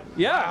saying they're,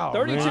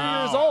 32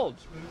 years old.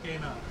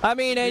 I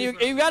mean, and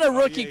you got a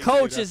rookie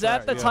coach. Is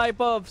that the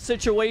type of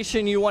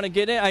situation you want to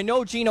get in? I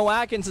know Geno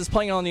Atkins is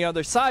playing on the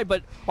other side,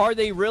 but are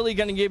they really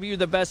going to give you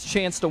the best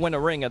chance to win a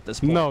ring at this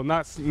point? No,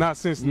 not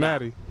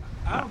Cincinnati. No.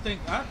 I don't think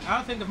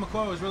if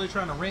McCoy was really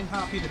trying to ring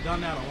hop, he'd have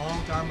done that a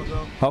long time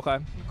ago. Okay.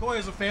 McCoy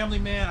is a family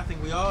man. I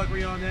think we all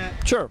agree on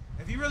that. Sure.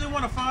 If you really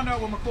want to find out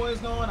where McCoy is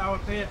going, I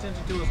would pay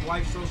attention to his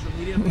wife's social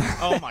media.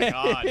 Oh my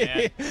God,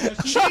 man.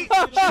 She's She's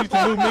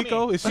the new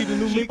Miko? Is she the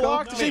new Miko?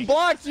 blocked She me.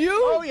 blocked you?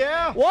 Oh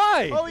yeah.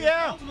 Why? Oh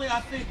yeah. Ultimately,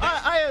 I think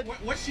I had-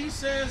 what she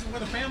says, where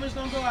the family's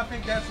gonna go, I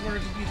think that's where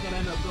he's gonna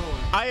end up going.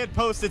 I had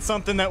posted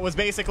something that was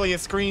basically a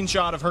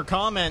screenshot of her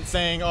comment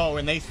saying, "Oh,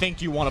 and they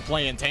think you want to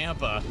play in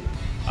Tampa,"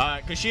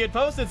 because she had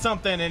posted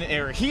something,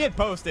 or he had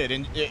posted,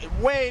 and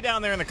way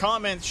down there in the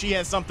comments, she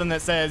has something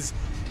that says,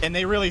 "And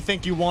they really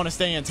think you want to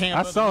stay in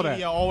Tampa." I saw the that.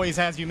 media always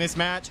has you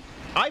mismatch.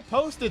 I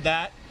posted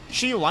that.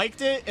 She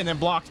liked it and then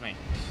blocked me.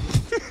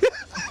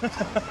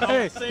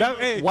 Hey,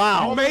 hey,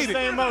 Wow. You made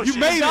Same it. motion. You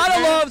made You it.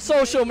 gotta man. love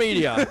social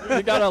media.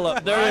 You gotta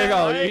love. There you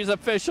go. Right. He's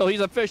official.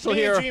 He's official Me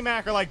here. and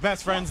G-Mac are like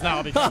best friends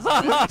now because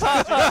of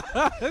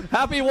it.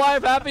 Happy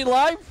wife, happy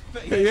life.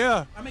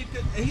 Yeah. I mean,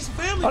 he's a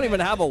family. I don't even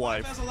man. have a His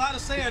wife. Has a lot to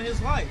say in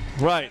his life.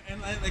 Right.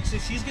 And like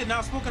she's getting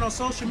outspoken on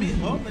social media.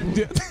 Well, then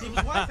keep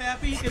his wife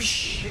happy.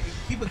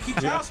 He can keep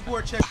child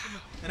support checks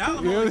and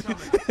alimony coming.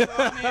 So,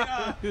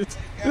 I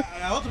mean,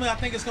 ultimately, I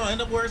think it's going to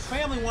end up where his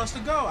family wants to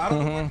go. I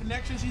don't know what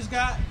connections he's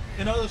got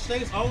in other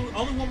states. Only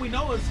one we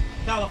know is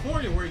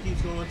California, where he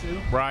keeps going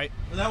to. Right.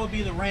 And that would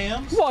be the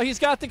Rams. Well, he's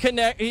got the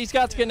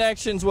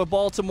connections with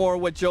Baltimore,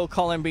 with Joe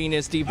Cullen being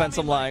his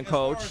defensive line As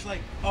far coach. as, like,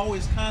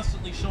 always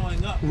constantly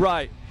showing up.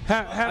 Right.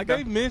 Have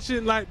they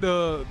mentioned like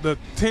the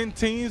 10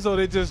 teams, or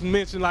they just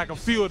mentioned like a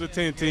few of the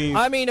 10 teams?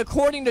 I mean,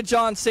 according to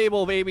John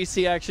Sable of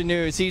ABC Action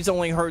News, he's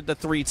only heard the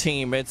 3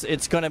 team.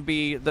 It's going to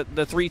be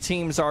the 3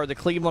 teams are the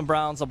Cleveland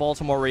Browns, the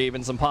Baltimore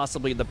Ravens, and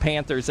possibly the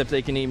Panthers if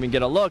they can even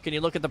get a look. And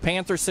you look at the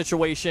Panthers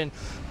situation,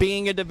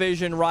 being a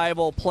division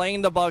rival,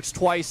 playing the Bucs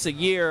twice a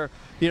year.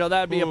 You know,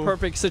 that would be a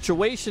perfect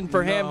situation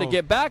for him to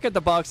get back at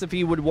the Bucs if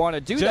he would want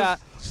to do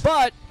that.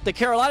 But the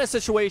Carolina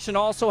situation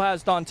also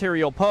has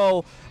Dontario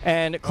Poe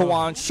and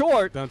Kawan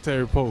Short.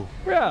 Dontario Poe.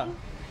 Yeah.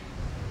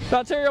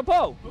 Dontario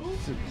Poe.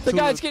 The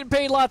guy's getting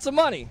paid lots of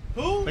money.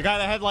 Who? The guy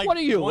that had like What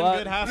are you? one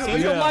good half Are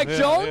season. you Yeah, Mike yeah,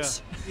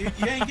 Jones? You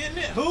ain't getting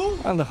it? Who?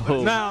 I don't know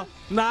who. Now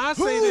I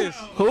say this.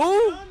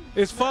 Who?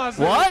 As far as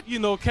What?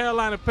 the,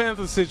 Carolina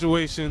Panthers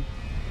situation,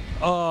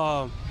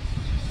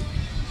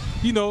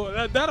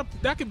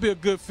 that could be a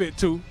good fit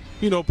too.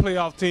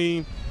 Playoff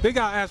team. They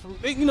got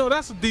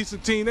that's a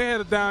decent team. They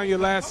had a down year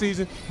last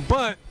season,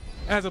 but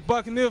as a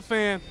Buccaneer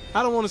fan,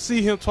 I don't want to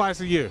see him twice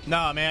a year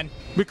Nah, man.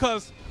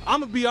 because I'm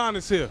gonna be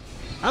honest here.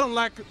 I don't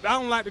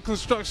like the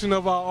construction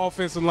of our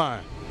offensive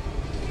line.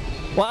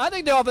 Well, I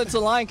think the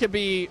offensive line could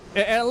be,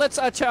 and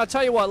I'll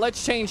tell you what,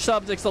 let's change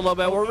subjects a little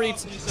bit. We'll read.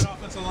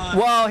 Offensive line.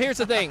 Well, here's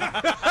the thing.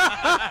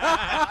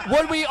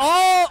 Would we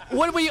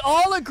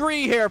all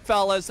agree here,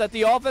 fellas, that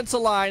the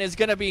offensive line is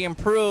going to be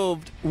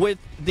improved with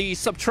the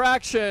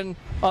subtraction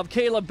of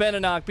Caleb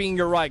Benenoch being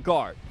your right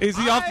guard? Is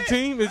he off the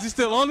team? Is he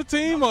still on the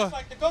team or It's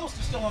like the Ghost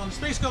is still on. The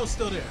Space Ghost is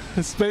still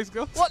there. Space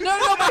Ghost? Well,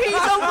 no, but he's a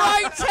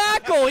right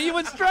tackle. He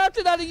was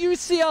drafted out of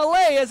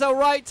UCLA as a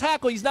right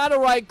tackle. He's not a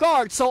right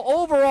guard. So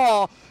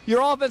overall,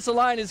 your offensive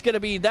line is going to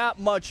be that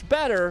much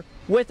better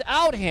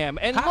without him.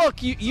 And look,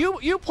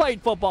 you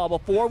played football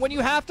before. When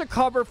you have to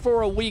cover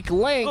for a weak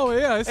link, Oh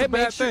yeah, it's a it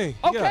bad makes you- thing.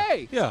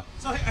 Okay. Yeah.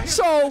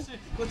 So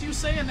what you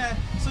saying that?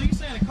 So you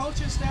saying the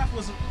coaching staff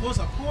was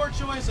a poor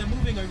choice in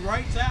moving a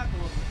right tackle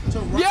to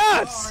right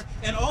Yes! guard,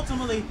 and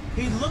ultimately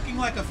he's looking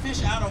like a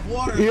fish out of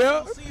water Yeah.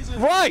 all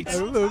season. Right.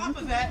 And on top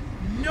of that,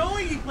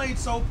 knowing he played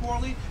so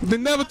poorly, They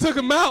never took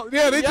him out.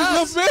 Yeah, they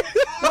Yes. just looked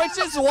bad. Which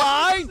is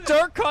why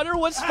Dirk Cutter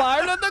was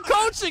fired at the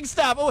coaching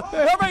staff.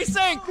 Everybody's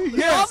saying the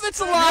Yes.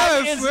 offensive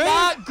line Yes, is man.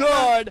 not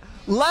good.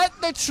 Let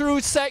the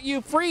truth set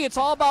you free. It's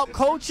all about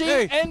coaching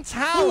and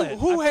talent.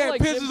 Who I feel had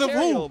like pictures Jim of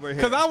Carrey who? over here.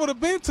 Because I would have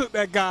been took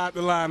that guy out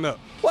the lineup.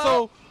 Well-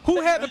 So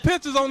who had the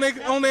pictures on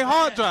their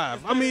hard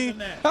drive? I mean,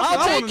 that's what I'll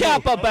I take wanna know.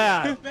 Kappa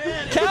back.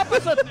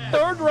 Kappa's a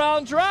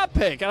third-round draft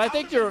pick, and I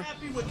think you're.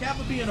 happy with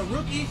Kappa being a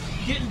rookie,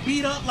 getting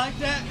beat up like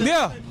that.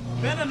 Yeah.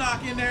 Benenoch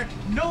in there,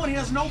 knowing he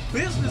has no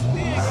business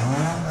being.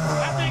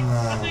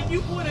 I think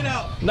you pointed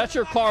out. That's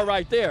your car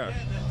right there.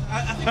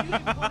 I think you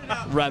pointed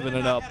out. Revving it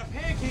Benenoch up. Had a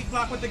pancake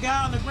block with the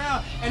guy on the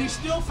ground, and he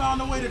still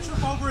found a way to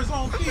trip over his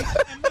own feet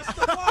and miss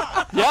the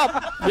block.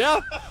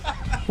 Yep.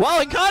 Well,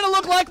 he kind of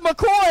looked like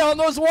McCoy on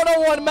those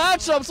one-on-one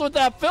matchups with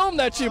that film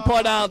that you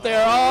put out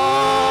there.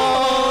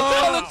 Oh,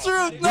 tell the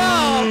truth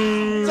now.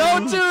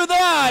 Don't do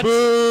that.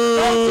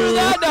 Don't do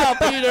that now,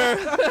 Peter.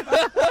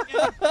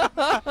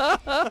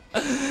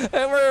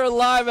 And we're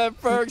live at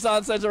Fergs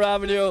on Central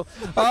Avenue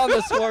on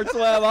the Sports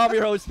Web. I'm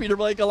your host, Peter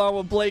Blake, along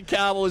with Blake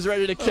Cowell, who's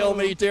ready to kill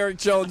me, Derek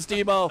Jones,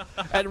 Debo,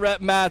 and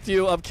Rhett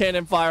Matthew of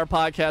Cannon Fire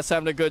Podcast,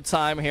 having a good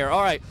time here.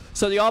 All right,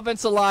 so the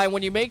offensive line,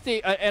 when you make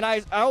the and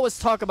I always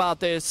talk about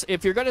this,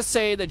 if you're going to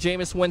say that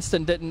Jameis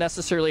Winston didn't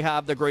necessarily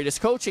have the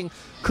greatest coaching,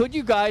 could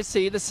you guys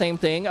say the same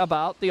thing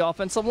about the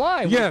offensive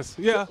line? Yes,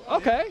 yeah.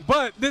 Okay.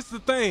 But this is the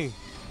thing.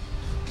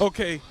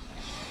 Okay.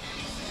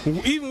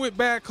 Even with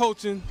bad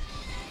coaching,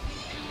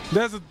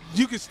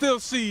 you can still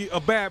see a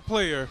bad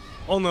player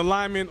on the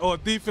lineman or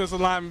defensive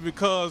lineman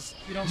because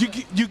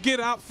you get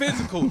out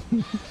physical.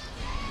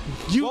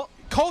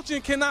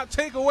 coaching cannot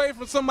take away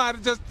from somebody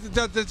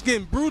just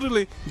getting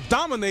brutally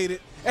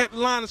dominated at the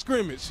line of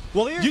scrimmage.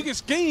 Well, you can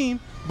scheme,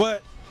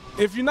 but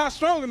if you're not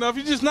strong enough,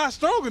 you're just not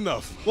strong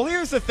enough. Well,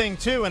 here's the thing,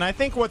 too, and I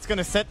think what's going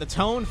to set the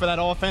tone for that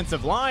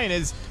offensive line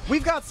is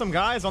we've got some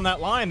guys on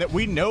that line that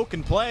we know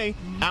can play.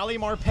 Ali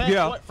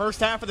Marpet, first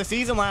half of the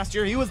season last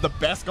year, he was the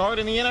best guard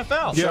in the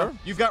NFL. Sure.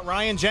 You've got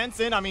Ryan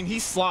Jensen. I mean,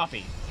 he's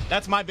sloppy.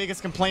 That's my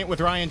biggest complaint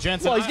with Ryan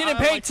Jensen. Well, he's getting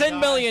paid $10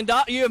 million.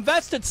 You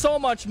invested so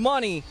much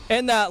money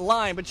in that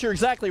line, but you're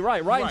exactly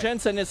right. Ryan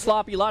Jensen is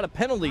sloppy. A lot of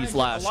penalties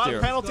last year. A lot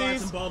of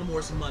penalties. In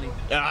Baltimore some money.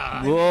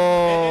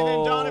 Whoa. And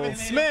then Donovan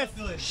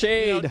Smith.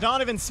 Shade.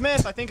 Donovan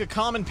Smith, I think a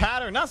common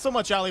pattern, not so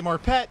much Ali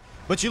Marpet,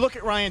 but you look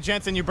at Ryan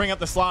Jensen, you bring up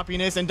the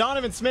sloppiness, and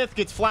Donovan Smith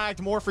gets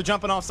flagged more for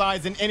jumping off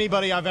sides than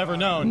anybody I've ever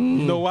known.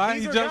 You know why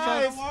These he are jumps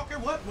guys- off? Walker,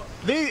 what?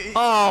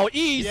 Oh,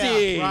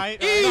 easy. Yeah,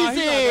 right.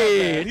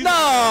 Easy. No, he's not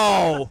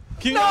that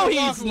bad. No,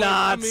 he's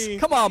not. I mean,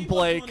 Come on, He wasn't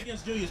going Blake.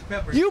 against Julius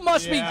Peppers. You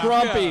must be Yeah.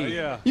 grumpy.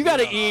 Yeah. You got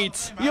to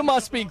eat. You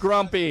must be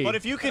grumpy. But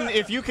if you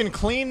can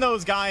clean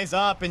those guys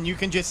up and you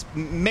can just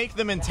make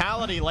the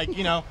mentality like,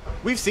 you know,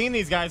 we've seen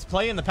these guys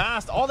play in the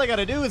past. All they got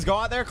to do is go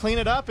out there, clean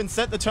it up, and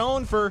set the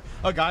tone for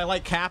a guy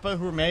like Kappa,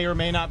 who may or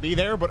may not be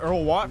there. But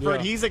Earl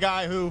Watford, he's a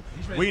guy who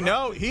we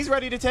know he's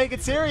ready to take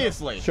it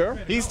seriously. Sure.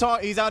 He's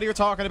out here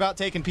talking about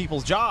taking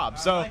people's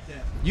jobs. So like that.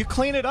 you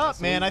clean it up,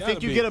 man. I you think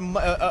gotta you be.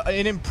 get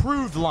an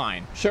improved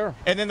line. Sure.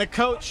 And then the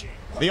coach,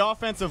 the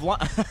offensive line.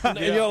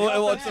 You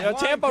know, offensive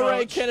Tampa line Ray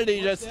coach.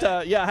 Kennedy just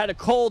had a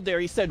cold there.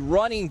 He said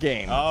running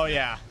game. Oh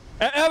yeah.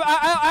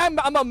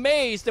 I'm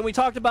amazed, and we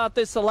talked about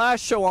this the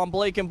last show on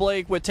Blake and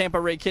Blake with Tampa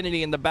Ray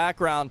Kennedy in the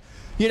background.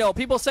 You know,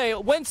 people say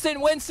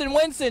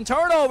Winston,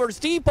 turnovers,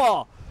 deep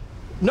ball.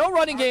 No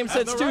running game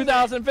since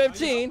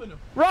 2015.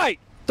 Right.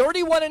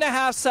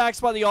 31.5 sacks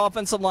by the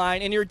offensive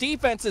line, and your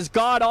defense is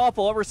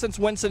god-awful ever since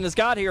Winston has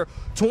got here.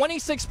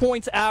 26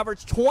 points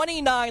average,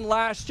 29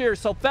 last year.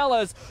 So,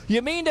 fellas,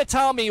 you mean to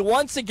tell me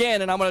once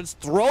again, and I'm going to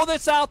throw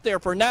this out there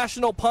for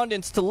national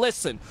pundits to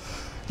listen,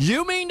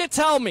 you mean to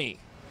tell me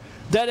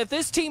that if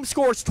this team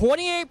scores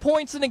 28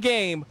 points in a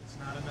game,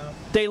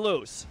 they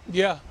lose?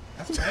 Yeah.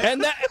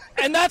 And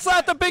that's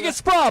not the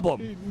biggest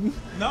problem.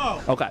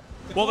 No. Okay.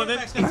 Well, then,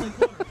 Quarterback's not playing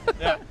quarterback.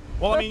 yeah.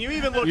 Well, I mean, you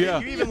even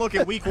look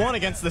at Week 1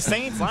 against the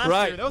Saints last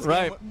Right, year. That was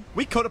right.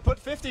 we could have put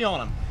 50 on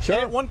them. Sure.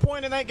 And at one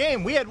point in that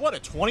game, we had a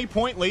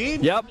 20-point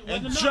lead. Yep.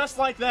 And just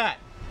like that,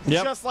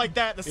 Yep. just like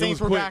that, the Saints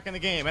was were quick. back in the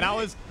game. And I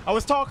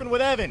was talking with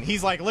Evan.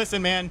 He's like,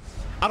 "Listen, man,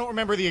 I don't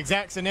remember the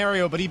exact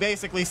scenario, but he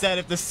basically said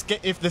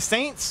if the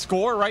Saints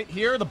score right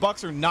here, the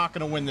Bucs are not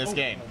going to win this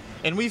game."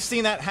 And we've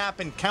seen that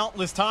happen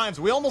countless times.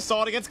 We almost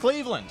saw it against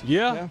Cleveland.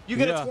 Yeah. You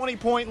get a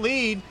 20-point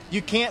lead,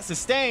 you can't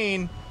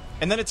sustain,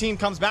 and then a team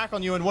comes back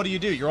on you, and what do?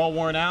 You're all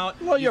worn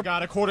out. Well, You've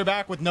got a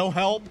quarterback with no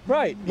help.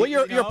 Right. Well, You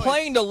you're know,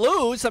 playing to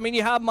lose. I mean,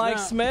 you have Mike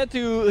Yeah. Smith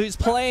who's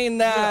playing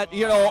that,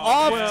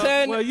 off Well,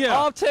 10 well, yeah.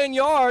 off 10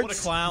 yards What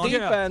a clown.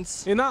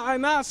 defense. And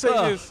I say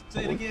Ugh. this.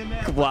 Say it again,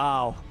 man.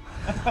 Wow.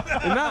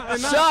 And I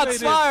say Shots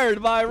this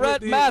fired by with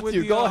Rhett the- Matthew. with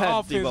the, Go ahead,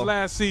 offense Debo.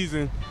 last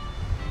season.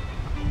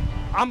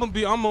 I'm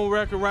on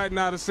record right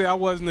now to say I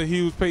wasn't a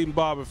huge Peyton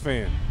Barber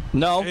fan.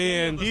 No.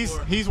 And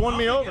He's won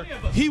me over.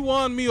 he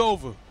won me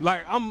over.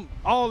 Like, I'm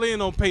all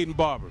in on Peyton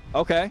Barber.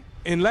 Okay.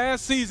 And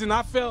last season,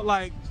 I felt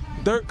like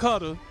Dirk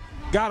Cutter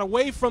got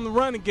away from the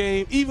running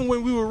game even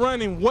when we were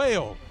running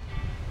well.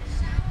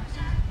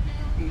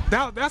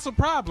 That's a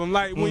problem.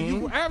 Like, when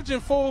you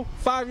averaging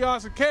 4-5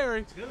 yards a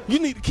carry, you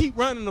need to keep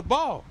running the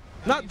ball,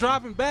 not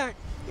dropping back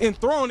and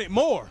throwing it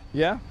more.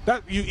 Yeah.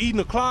 That you eating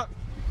the clock.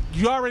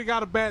 You already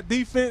got a bad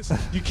defense.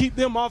 You keep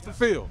them off the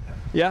field.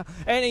 Yeah.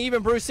 And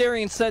even Bruce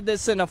Arians said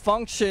this in a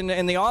function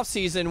in the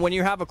offseason, when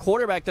you have a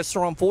quarterback that's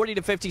throwing 40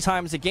 to 50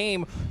 times a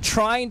game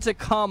trying to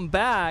come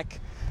back,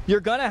 you're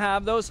going to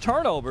have those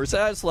turnovers.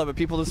 I just love it.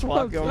 People just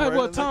walk over.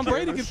 Well, Tom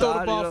Brady can throw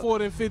the ball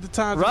 40 and 50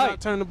 times and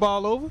not turn the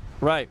ball over.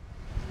 Right.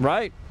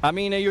 Right. I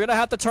mean, you're going to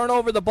have to turn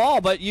over the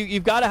ball, but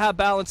you've got to have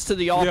balance to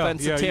the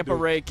offense. yeah, you Tampa do.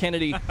 Ray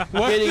Kennedy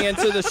getting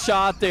into the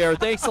shot there.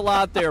 Thanks a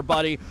lot there,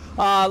 buddy.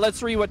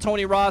 Let's read what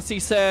Tony Rossi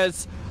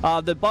says.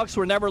 The Bucs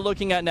were never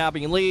looking at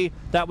nabbing Lee.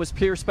 That was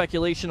pure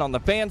speculation on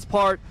the fans'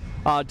 part.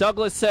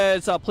 Douglas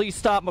says, please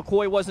stop.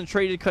 McCoy wasn't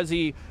traded because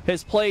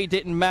his play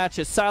didn't match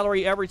his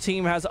salary. Every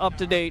team has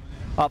up-to-date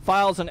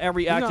files on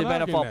every active not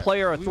arguing NFL that.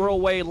 player. A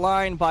throwaway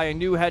line by a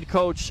new head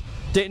coach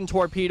didn't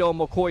torpedo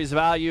McCoy's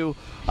value.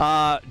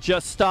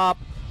 Just stop.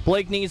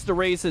 Blake needs to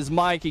raise his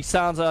mic. He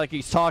sounds like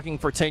he's talking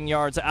for 10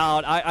 yards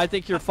out. I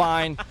think you're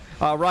fine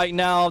right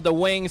now. The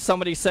wings,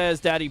 somebody says,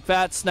 Daddy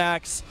Fat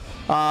Snacks.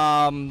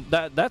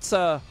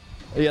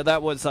 That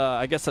was,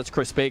 I guess that's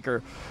Chris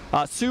Baker.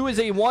 Sue is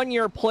a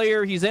one-year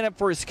player. He's in it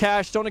for his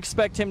cash. Don't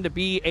expect him to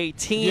be a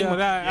team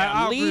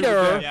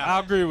leader. I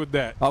agree with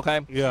that.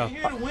 Okay. Yeah.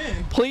 Here to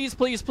win. Please,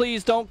 please,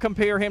 please don't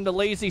compare him to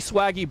lazy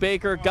swaggy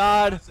Baker.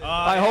 God,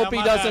 I hope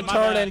he doesn't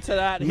turn into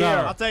that here.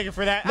 I'll take it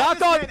for that.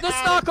 Knock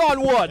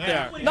on wood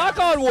there. Knock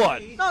on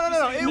wood.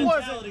 No. It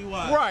wasn't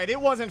Mentality-wise. right. It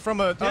wasn't from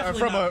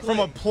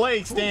a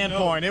play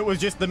standpoint. It was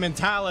just the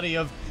mentality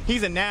of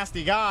he's a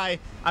nasty guy.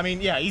 I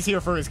mean, yeah, he's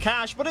here for his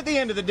cash, but at the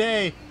end of the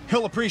day,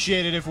 he'll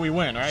appreciate it if we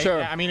win, right?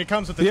 Sure. I mean, it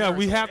comes with the Yeah,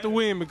 territory. we have to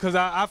win because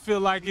I feel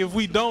like if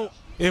we don't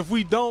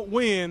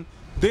win,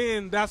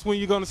 then that's when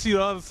you're going to see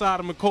the other side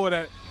of McCoy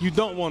that you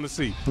don't want to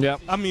see.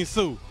 Yep. I mean,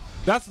 Sue.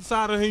 That's the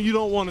side of him you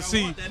don't want to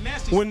see that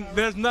nasty when side.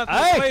 there's nothing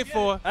Hey, to play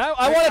for. I want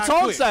a That guy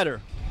tone quit.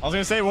 setter. I was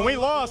gonna say when we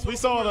lost, we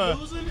saw You're the.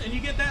 losing and you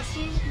get that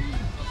suit.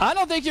 I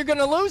don't think you're going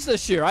to lose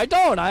this year. I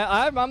don't.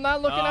 I'm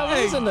not looking at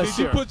Hey, losing this did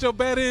you year. put your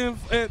bet in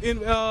at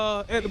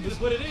the Just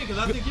put it in because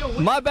I think you'll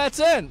win. My bet's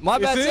in. My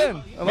bet's in?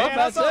 in. My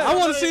bet's in. I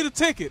want to see the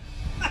ticket.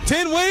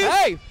 10 wins?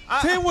 Hey,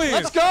 10 wins.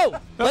 let's go.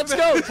 Let's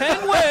go.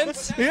 10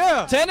 wins.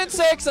 Yeah.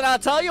 10-6, and I'll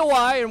tell you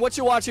why. And what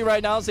you're watching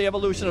right now is the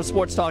evolution of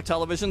Sports Talk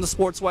Television, the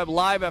Sports Web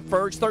live at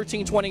Ferg's,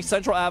 1320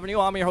 Central Avenue.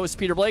 I'm your host,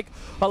 Peter Blake,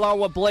 along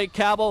with Blake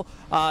Cabell,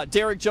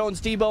 Derek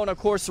Jones, D-Bone, and of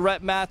course,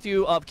 Rhett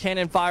Matthew of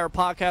Cannon Fire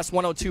Podcast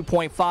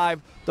 102.5.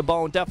 The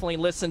Bone, definitely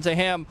listen to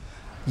him.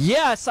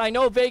 Yes, I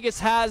know Vegas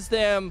has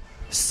them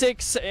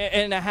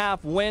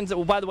 6.5 wins.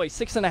 Well, by the way,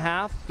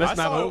 6.5. That's I not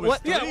saw it over. was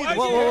Yeah, three.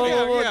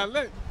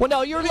 yeah. Well,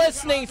 no, you're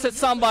listening to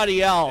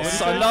somebody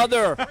else,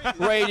 another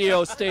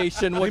radio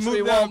station, which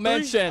we won't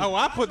mention. Oh,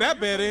 I put that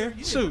bet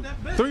in. Shoot.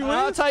 3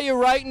 I'll wins? tell you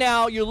right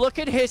now, you look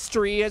at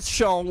history, it's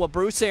shown with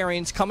Bruce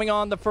Arians coming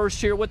on the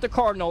first year with the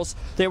Cardinals.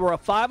 They were a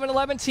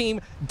 5-11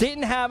 team,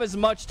 didn't have as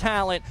much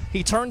talent.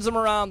 He turns them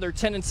around. They're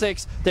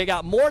 10-6. They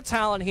got more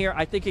talent here.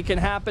 I think it can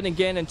happen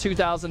again in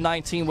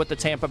 2019 with the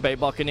Tampa Bay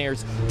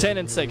Buccaneers.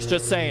 10-6,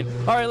 just saying.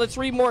 All right, let's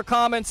read more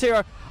comments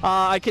here.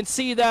 I can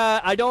see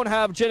that I don't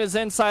have Jenna's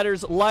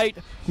Insiders. Light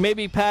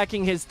maybe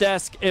packing his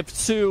desk if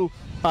Sue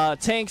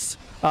tanks.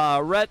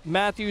 Rhett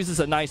Matthews is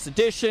a nice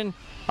addition.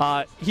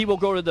 He will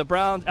go to the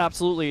Browns.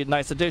 Absolutely a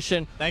nice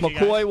addition. Thank you,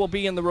 McCoy guys. will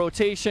be in the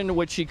rotation,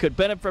 which he could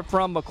benefit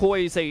from.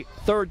 McCoy is a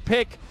third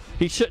pick.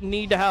 He shouldn't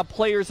need to have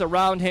players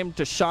around him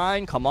to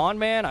shine. Come on,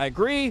 man. I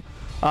agree.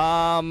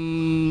 I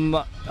don't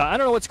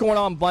know what's going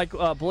on,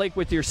 Blake,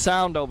 with your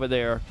sound over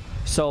there.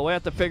 So we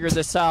have to figure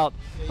this out.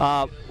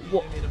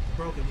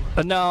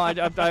 No,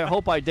 I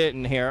hope I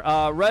didn't here.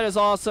 Red is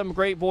awesome.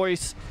 Great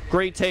voice.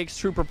 Great takes.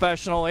 True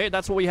professional. Hey,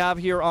 that's what we have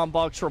here on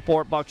Bucks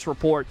Report,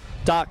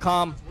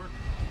 bucksreport.com.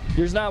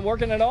 Yours not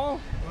working at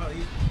all?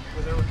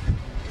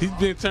 He's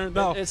been turned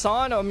off. It's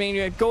on. I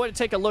mean, go ahead and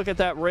take a look at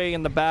that Ray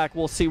in the back.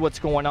 We'll see what's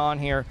going on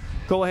here.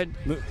 Go ahead.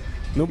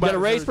 Nobody Got a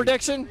Rays heard you.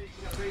 prediction?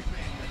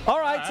 All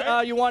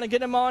right. You want to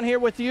get him on here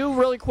with you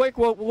really quick?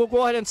 We'll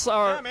go ahead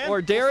and man. or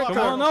Derek. We'll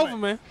Come start or- on over,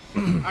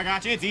 man. I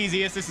got you. It's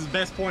easiest. This is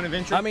best point of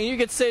entry. I mean, you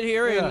could sit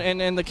here Yeah.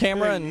 and in the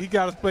camera. He And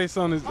got his place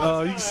on his. You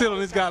can sit on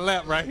this guy's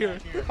lap right here.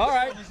 all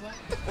right.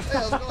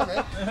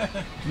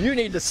 You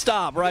need to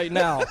stop right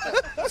now.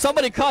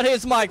 Somebody cut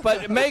his mic,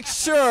 but make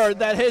sure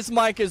that his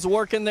mic is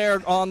working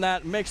there on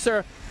that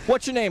mixer.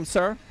 What's your name,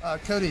 sir?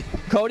 Cody.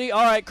 Cody.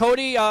 All right,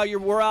 Cody,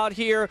 we're out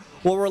here.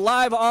 Well, we're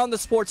live on the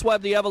Sports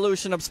Web, the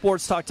evolution of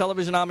Sports Talk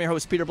Television. I'm your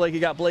host, Peter Blake. You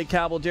got Blake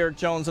Cabell, Derek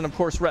Jones, and, of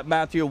course, Rhett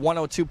Matthew,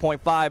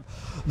 102.5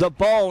 The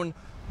Bone.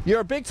 You're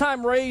a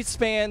big-time Rays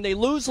fan. They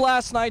lose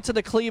last night to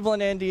the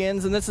Cleveland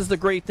Indians, and this is the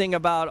great thing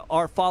about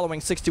our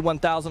following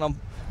 61,000 on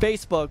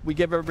Facebook. We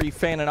give every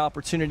fan an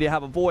opportunity to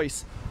have a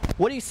voice.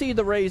 What do you see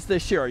the Rays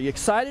this year? Are you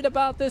excited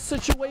about this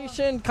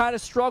situation? Kind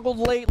of struggled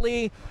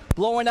lately,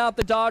 blowing out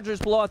the Dodgers,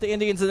 blow out the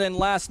Indians, and then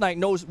last night,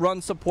 no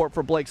run support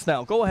for Blake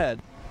Snell. Go ahead.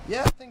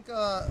 Yeah, I think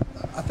that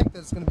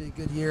it's going to be a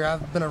good year.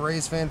 I've been a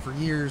Rays fan for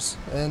years,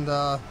 and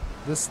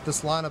this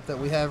lineup that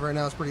we have right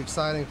now is pretty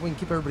exciting. If we can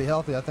keep everybody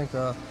healthy, I think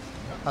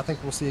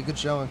we'll see a good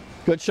showing.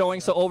 Good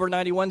showing, so over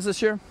 90 wins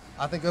this year?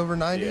 I think over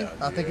 90.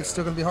 I think it's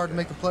still going to be hard to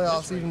make the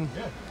playoffs even.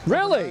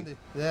 Really? over 90.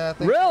 Yeah, I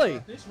think.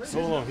 Really?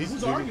 Hold on.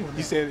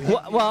 He said.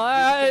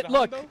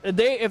 Look,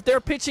 if their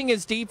pitching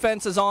is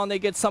defense is on, they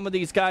get some of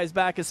these guys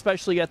back,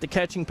 especially at the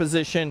catching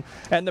position,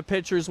 and the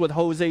pitchers with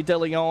Jose De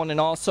Leon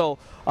and also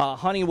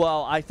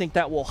Honeywell. I think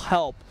that will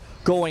help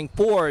going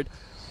forward.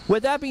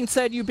 With that being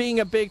said, you being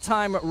a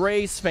big-time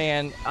Rays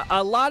fan,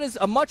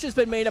 much has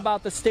been made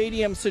about the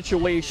stadium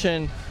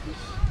situation.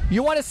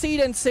 You want to see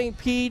it in St.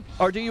 Pete,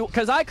 or do you?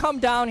 Because I come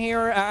down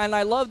here and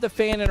I love the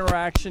fan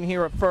interaction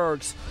here at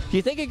Ferg's. Do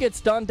you think it gets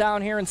done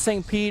down here in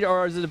St. Pete,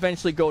 or does it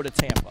eventually go to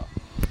Tampa?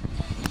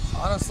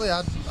 Honestly,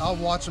 I'll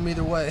watch them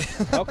either way.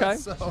 Okay.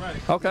 So,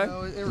 Okay. You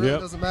know, it really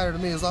doesn't matter to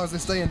me as long as they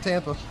stay in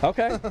Tampa.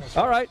 Okay.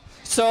 All right.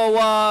 So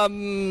what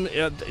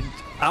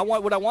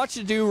I want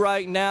you to do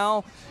right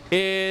now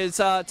is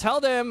tell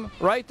them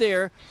right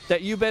there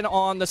that you've been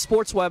on the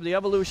Sports Web, the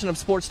evolution of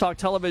Sports Talk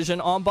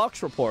Television, on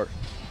Bucks Report.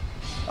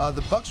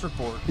 The Bucks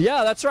Report.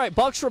 Yeah, that's right.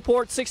 Bucks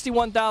Report,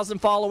 61,000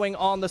 following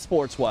on the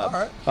Sports Web. All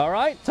right. All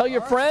right. Tell your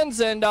friends,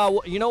 and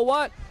you know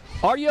what?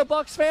 Are you a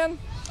Bucks fan?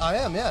 I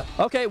am, yeah.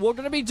 Okay, we're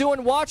going to be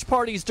doing watch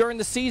parties during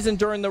the season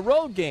during the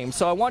road games.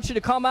 So I want you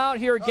to come out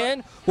here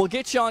again. We'll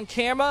get you on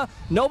camera.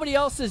 Nobody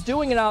else is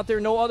doing it out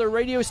there. No other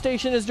radio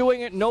station is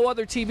doing it. No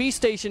other TV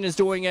station is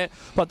doing it.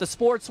 But the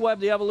Sports Web,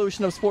 the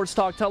evolution of sports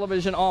talk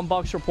television on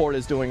Bucks Report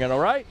is doing it, all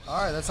right?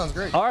 All right, that sounds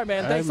great. All right,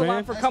 man. Thanks a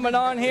lot for coming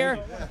on here.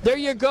 There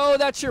you go.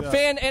 That's your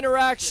fan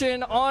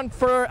interaction on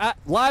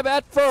live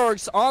at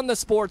Fergs on the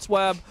Sports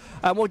Web.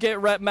 And we'll get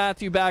Rhett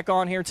Matthew back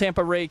on here.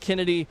 Tampa Ray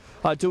Kennedy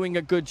doing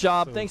a good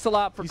job. So thanks a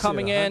lot for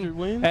coming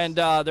in. And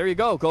there you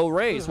go. Go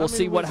Rays. We'll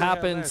see what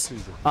happens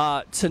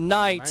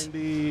tonight.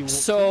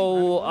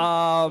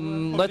 So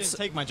let's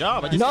take my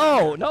job.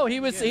 No, he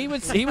was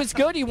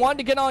good. He wanted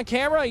to get on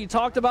camera. He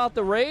talked about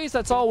the Rays.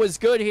 That's always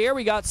good here.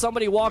 We got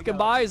somebody walking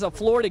by as a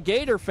Florida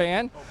Gator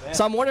fan.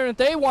 So I'm wondering if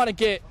they want to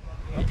get.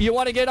 You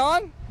want to get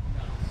on?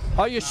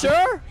 Are you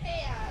sure?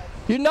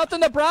 You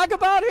nothing to brag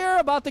about here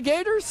about the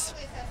Gators?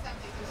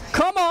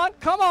 Come on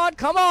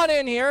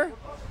in here.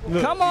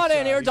 Come on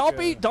in here. Don't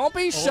be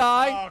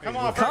shy. Come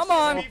on. Come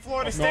on. Beat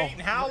Florida State in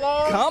how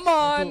long? Come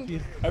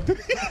on.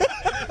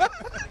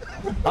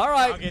 All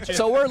right.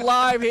 So we're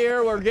live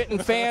here. We're getting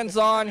fans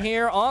on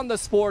here on the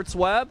Sports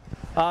Web.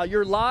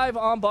 You're live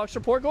on Bucks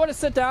Report. Go ahead and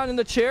sit down in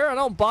the chair. I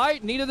don't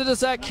bite. Neither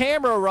does that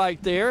camera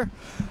right there.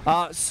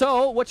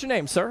 So what's your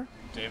name, sir?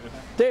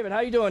 David, how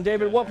you doing?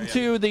 David, welcome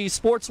to the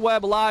Sports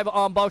Web live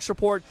on Bucks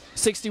Report.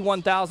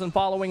 61,000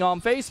 following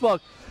on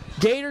Facebook.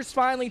 Gators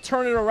finally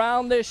turning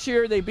around this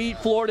year. They beat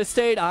Florida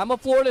State. I'm a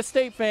Florida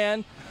State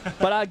fan,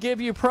 but I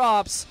give you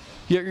props.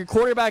 Your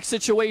quarterback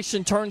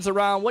situation turns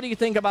around. What do you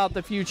think about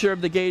the future of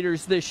the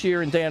Gators this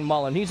year and Dan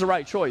Mullen? He's the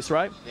right choice,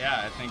 right?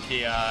 Yeah, I think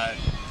he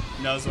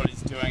knows what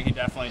he's doing. He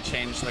definitely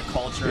changed the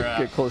culture.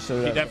 Get closer to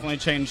that. He definitely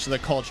changed the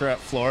culture at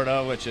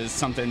Florida, which is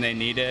something they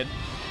needed.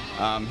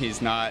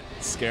 He's not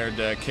scared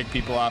to kick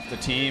people off the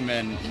team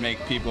and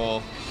make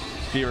people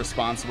be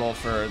responsible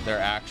for their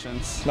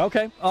actions.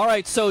 Okay. All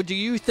right. So do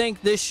you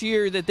think this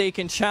year that they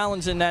can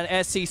challenge in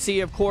that SEC?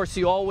 Of course,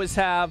 you always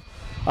have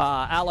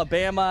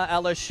Alabama,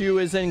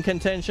 LSU is in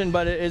contention,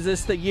 but is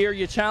this the year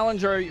you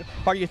challenge, or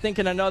are you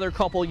thinking another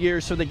couple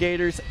years for the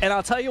Gators? And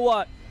I'll tell you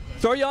what,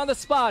 throw you on the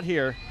spot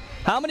here.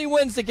 How many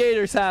wins the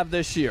Gators have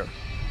this year?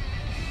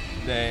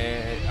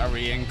 Are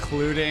we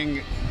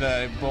including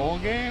the bowl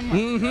game?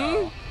 Mm-hmm.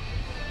 No.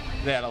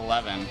 They had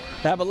 11.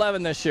 They have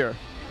 11 this year.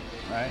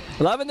 Right.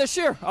 11 this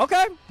year.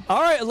 Okay.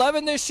 All right,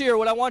 11 this year.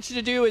 What I want you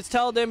to do is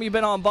tell them you've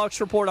been on Bucks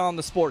Report on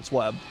the Sports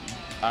Web.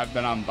 I've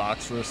been on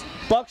Bucks Report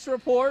on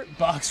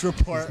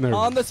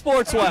the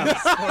Sports Web.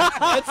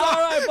 It's all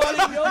right,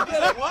 buddy. You'll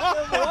get it. What?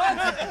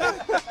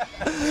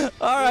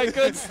 All right,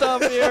 good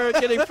stuff here.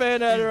 Getting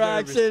fan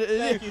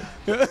interaction.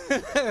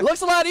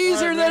 Looks a lot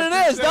easier than it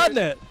is, doesn't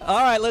it?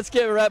 All right, let's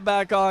get Rhett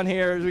back on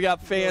here. We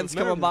got fans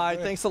coming by.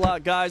 Thanks a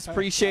lot, guys.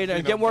 Appreciate it.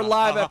 Again, we're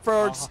live at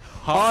Ferg's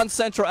on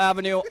Central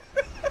Avenue.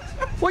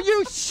 Will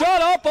you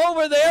shut up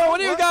over there? What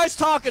are you guys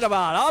talking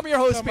about? I'm your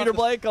host, Peter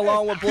Blake,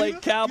 along with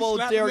Blake Cabell,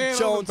 Derek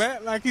Jones.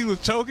 Like he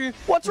was choking.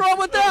 What's wrong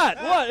with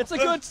that? What? It's a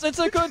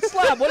good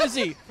slap. What is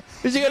he?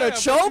 Is he gonna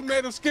choke? He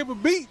made him skip a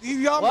beat.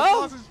 He almost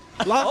lost his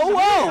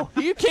wow!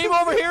 You came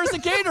over here as a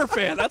Gator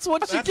fan. That's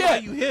what you get. Why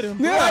you hit him.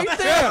 Right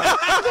there.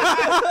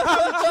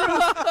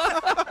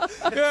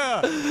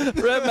 Yeah.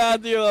 Rhett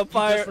Matthew on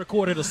fire. Just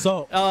recorded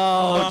assault.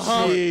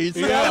 Oh, jeez.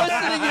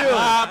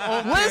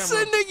 Yeah.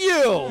 Listen to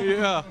you.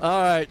 Yeah.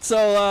 All right.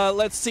 So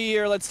let's see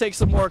here. Let's take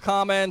some more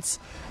comments,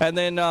 and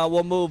then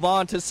we'll move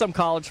on to some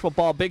college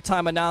football.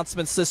 Big-time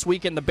announcements this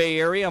week in the Bay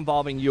Area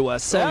involving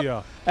USF. Oh,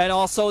 yeah. And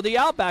also the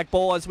Outback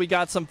Bowl, as we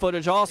got some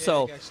footage also.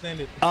 Yeah, it got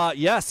extended.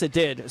 Yes, it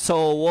did.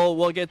 So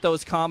we'll get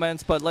those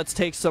comments, but let's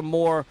take some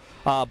more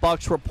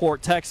Bucks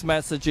Report text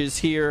messages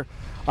here.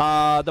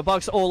 The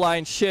Bucks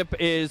O-line ship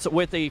is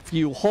with a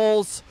few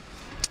holes.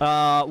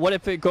 What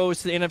if it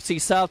goes to the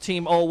NFC South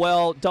team? Oh,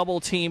 well, double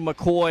team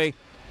McCoy,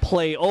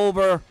 play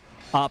over.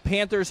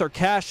 Panthers are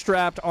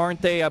cash-strapped,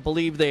 aren't they? I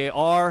believe they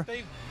are.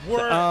 They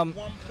were at one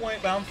point,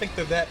 but I don't think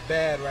they're that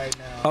bad right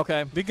now.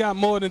 Okay. They got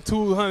more than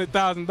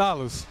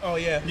 $200,000. Oh,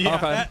 yeah.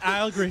 Okay.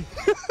 I agree.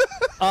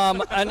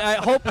 And I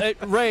hope,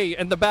 Ray,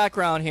 in the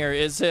background here,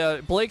 is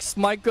Blake's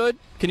mic good?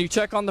 Can you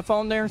check on the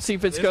phone there and see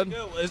if it's good?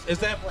 Is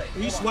that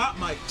you swap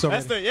mic?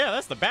 That's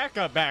the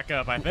backup, I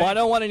think. Well, I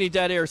don't want any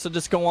dead air, so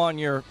just go on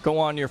your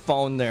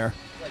phone there.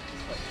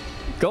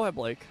 Go ahead,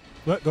 Blake.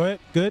 What? Go ahead.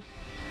 Good.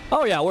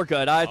 Oh, yeah, we're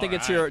good. I think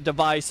it's your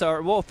device,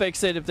 or we'll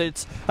fix it if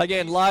it's,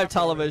 again, live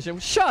television.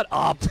 Shut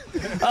up.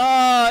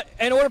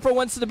 In order for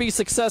Winston to be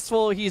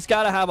successful, he's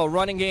got to have a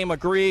running game,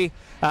 agree.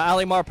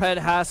 Ali Marpet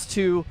has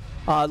to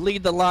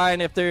lead the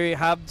line if they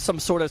have some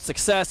sort of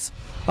success.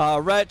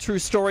 Rhett, true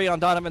story on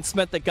Donovan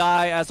Smith. The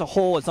guy as a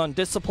whole is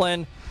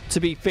undisciplined. To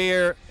be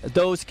fair,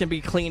 those can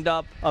be cleaned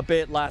up a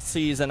bit last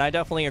season. I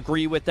definitely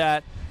agree with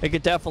that. It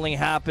could definitely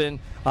happen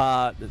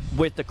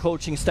with the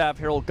coaching staff,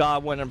 Harold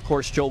Godwin, and, of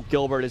course, Joe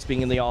Gilbert as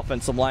being in the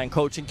offensive line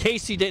coach. In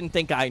case you didn't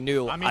think I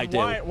knew, I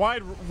did.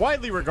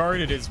 Widely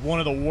regarded as one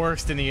of the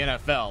worst in the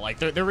NFL. Like,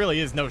 there really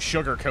is no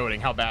sugarcoating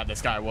how bad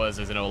this guy was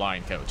as an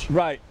O-line coach.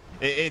 Right.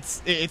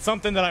 It's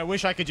something that I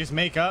wish I could just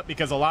make up,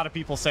 because a lot of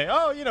people say,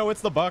 oh, you know,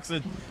 it's the Bucks.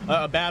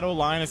 A bad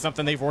O-line is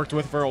something they've worked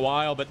with for a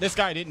while, but this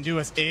guy didn't do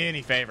us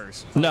any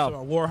favors. No.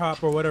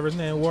 Warhop or whatever his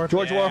name was.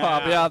 George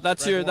Warhop, yeah,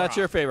 that's Warhop.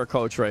 your favorite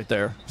coach right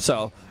there.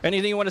 So,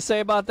 anything you want to say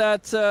about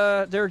that,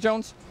 Derek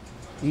Jones?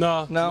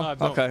 No. No? I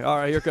don't. Okay, all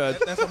right, you're good.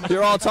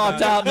 You're all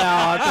talked out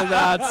now after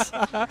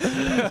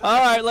that. All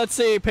right, let's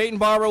see. Peyton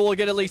Barber will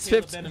get at least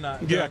 15.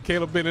 Yeah,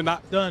 Caleb Bennett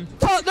not Done.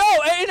 Oh,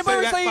 no, and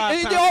Say that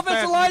 5 the times offensive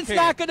fast as line's you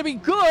not can. going to be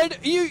good.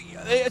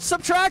 It's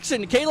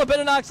subtraction. Caleb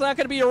Benenock's not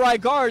going to be your right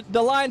guard.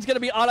 The line's going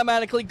to be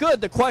automatically good.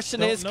 The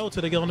question is, No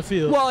till they get on the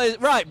field. well,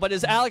 right, but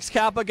is Alex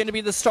Kappa going to be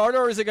the starter,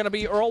 or is it going to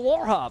be Earl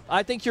Warhop?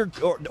 I think you're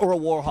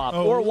Earl Warhop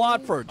or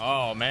Watford.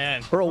 Oh,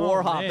 man. Earl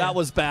Warhop, man. that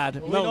was bad.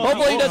 know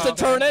Hopefully he Warhop. doesn't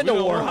turn into We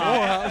know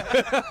Warhop.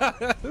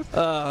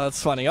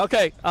 That's funny.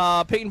 Okay,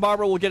 Peyton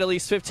Barber will get at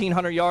least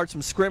 1,500 yards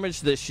from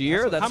scrimmage this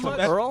year. That's from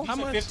Earl. How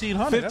much?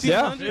 1,500. 1,500?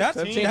 Yeah. That's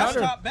 1,500.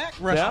 top back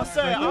rush.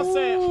 Yeah.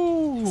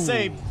 I'll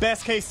say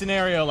best case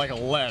scenario like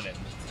 11.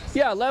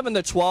 Yeah, 11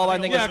 to 12, I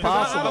think Yeah, is 'cause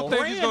I possible. don't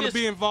think he's going Brand to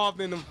be is-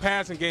 involved in the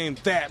passing game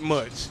that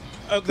much.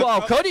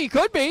 Well, could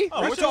be.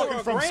 Oh, we're talking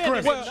from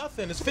scrimmage.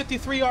 Nothing. It's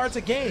 53 yards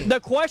a game. The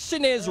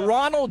question is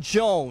Ronald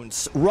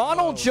Jones.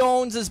 Ronald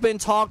Jones has been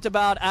talked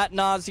about ad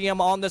nauseum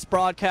on this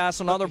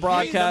broadcast, on other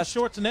broadcasts.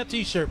 Shorts and that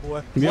T-shirt,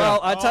 boy. Well,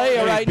 I tell you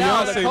Hey, right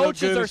now, the Beyonce look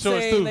coaches good are in shorts,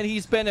 saying too. that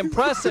he's been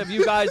impressive.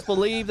 You guys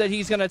believe that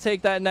he's going to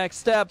take that next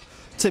step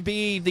to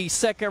be the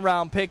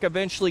second-round pick,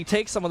 eventually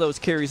take some of those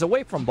carries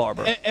away from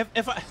Barber.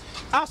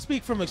 I'll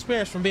speak from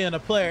experience from being a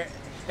player.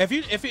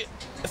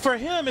 For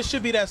him, it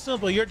should be that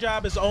simple. Your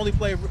job is to only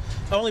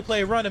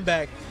play running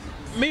back.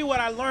 Me, what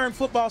I learned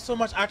football so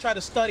much, I try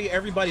to study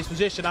everybody's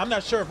position. I'm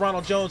not sure if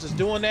Ronald Jones is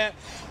doing that,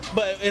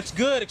 but it's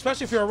good,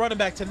 especially if you're a running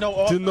back, to know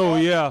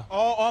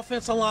all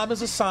offensive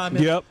linemen's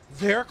assignments, Yep.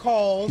 their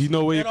calls. You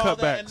know where your and all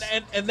that.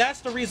 cutbacks. And that's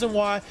the reason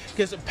why,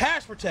 because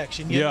pass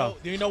protection, you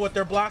know what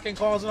their blocking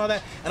calls and all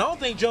that. And I don't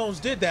think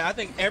Jones did that. I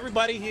think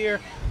everybody here,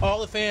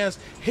 all the fans,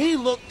 he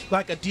looked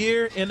like a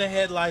deer in the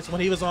headlights when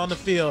he was on the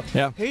field.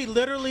 Yeah. He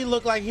literally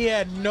looked like he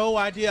had no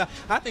idea.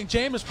 I think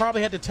Jameis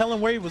probably had to tell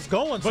him where he was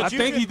going. I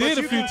think he did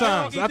a few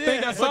times. I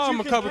think I saw But him you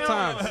a can couple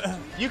count- times.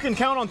 You can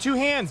count on two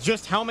hands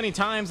just how many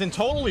times in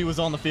total he was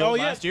on the field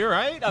last year,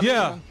 right? I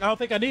Yeah. I don't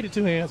think I needed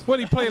two hands. What,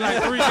 he played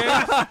like 3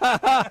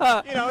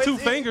 games? You know, 2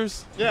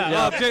 fingers.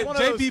 Yeah. It's one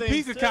of those JPP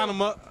things, could too. count them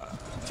up.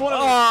 It's one of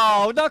those-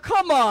 Oh, now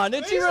come on.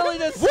 Did you really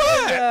just say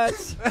that?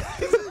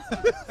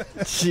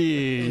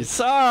 Jeez.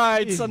 All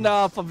right, it's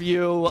enough of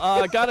you.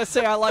 Gotta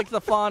say, I like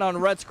the font on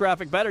Rhett's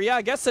graphic better. Yeah,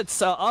 I guess it's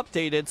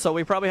updated, so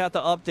we probably have to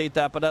update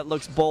that, but that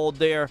looks bold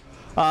there.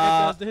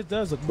 It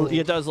does look bold.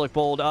 It does look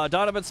bold.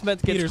 Donovan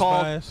Smith gets Peter's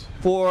called bias.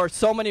 for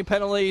so many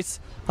penalties.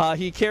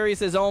 He carries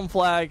his own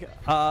flag.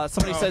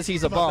 Somebody says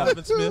he's a bum.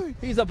 Donovan Smith.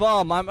 He's a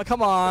bum.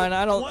 Come on.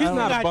 I don't. One I don't- thing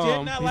not a I bum.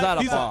 did not He's like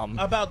not a bum.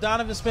 about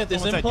Donovan Smith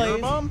is Someone in said you're a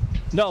plays. bum?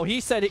 No, he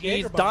said he's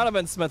Jaeger bomb.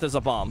 Donovan Smith is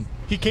a bum.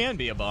 He can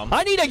be a bum.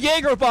 I need a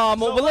Jaeger bomb.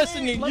 So We're let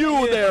listening me- to let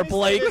you me- there, let me say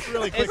Blake. this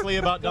really quickly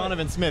about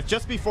Donovan Smith,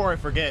 just before I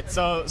forget.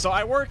 So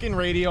I work in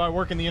radio, I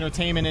work in the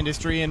entertainment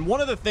industry, and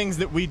one of the things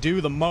that we do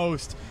the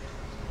most,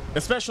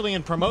 especially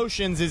in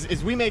promotions,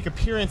 is we make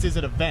appearances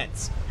at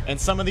events. And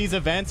some of these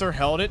events are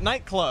held at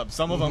nightclubs.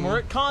 Some of them are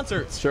at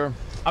concerts. Sure.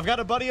 I've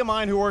got a buddy of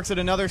mine who works at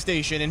another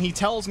station, and he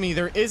tells me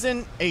there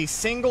isn't a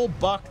single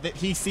Buck that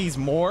he sees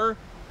more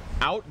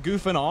out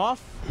goofing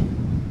off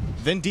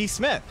than D.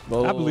 Smith.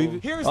 I believe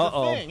it. Here's the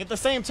thing. At the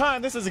same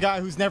time, this is a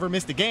guy who's never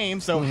missed a game,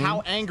 so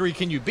how angry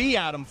can you be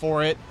at him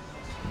for it?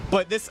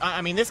 But this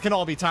can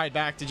all be tied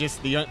back to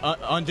just the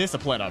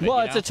undiscipline of it. Well,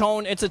 you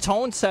know? it's a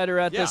tone setter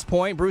at this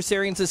point. Bruce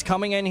Arians is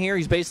coming in here.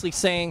 He's basically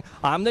saying,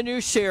 I'm the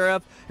new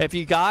sheriff. If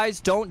you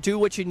guys don't do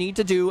what you need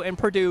to do and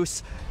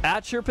produce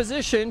at your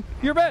position,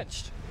 you're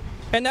benched.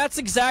 And that's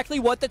exactly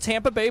what the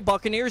Tampa Bay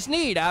Buccaneers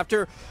need.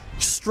 After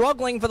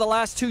struggling for the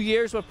last 2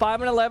 years with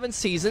 5-11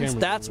 seasons,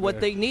 that's what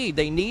they need.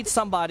 They need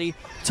somebody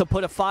to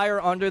put a fire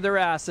under their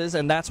asses,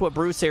 and that's what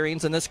Bruce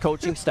Arians and this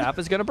coaching staff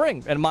is going to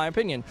bring, in my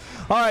opinion.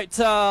 All right,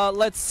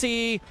 let's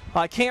see.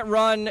 Can't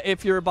run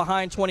if you're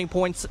behind 20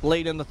 points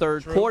late in the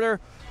third quarter.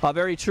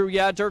 Very true.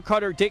 Yeah, Dirk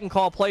Cutter didn't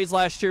call plays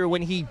last year.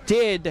 When he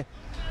did,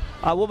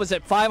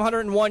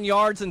 501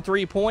 yards and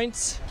 3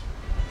 points?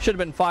 Should have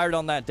been fired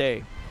on that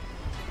day.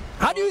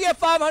 How do you get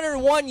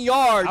 501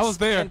 yards I was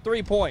there. and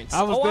 3 points?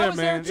 I was there,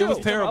 man. too. It was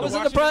terrible. I was in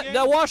Washington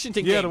the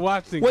Washington game. Yeah, the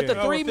Washington with game.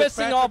 the 3 with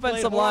missing Fitzpatrick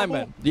offensive played horrible.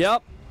 linemen.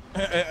 Yep.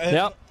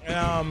 Yep.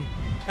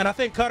 And I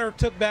think Cutter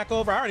took back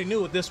over. I already knew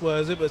what this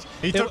was.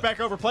 He took back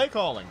over play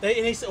calling.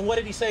 And he said, what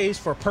did he say? It's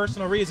for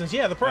personal reasons.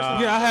 Yeah, the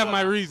personal. Yeah, I have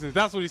my reasons.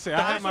 That's what he said.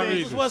 I have my reasons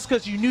reasons. was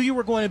because you knew you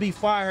were going to be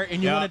fired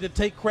and you Yeah. wanted to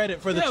take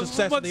credit for the Yeah,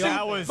 success but of the see,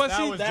 offense. but That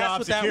see, was that's job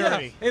what that was.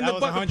 security. And That the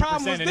was problem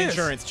 100% was an this.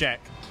 insurance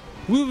check.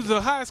 We was the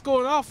highest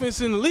scoring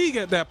offense in the league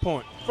at that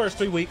point. First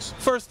 3 weeks.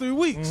 First 3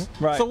 weeks.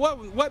 Right. So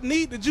what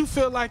need did you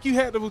feel like you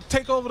had to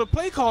take over the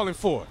play calling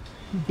for?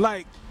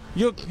 Like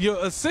your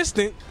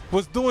assistant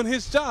was doing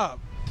his job.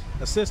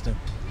 Assistant.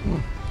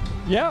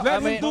 Yeah,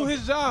 Let him do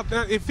his job.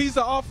 If he's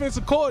the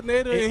offensive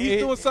coordinator and he's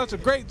doing such a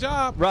great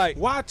job, right?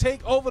 Why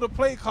take over the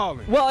play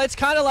calling? Well, it's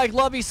kind of like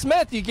Lovie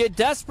Smith. You get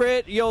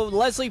desperate.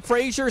 Leslie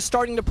Frazier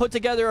starting to put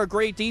together a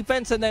great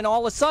defense, and then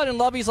all of a sudden,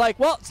 Lovie's like,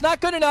 well, it's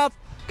not good enough.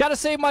 Got to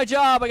save my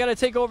job. I got to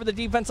take over the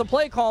defensive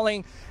play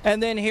calling.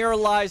 And then here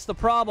lies the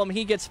problem.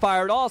 He gets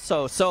fired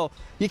also. So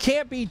you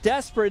can't be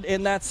desperate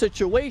in that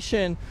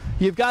situation.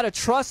 You've got to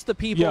trust the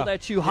people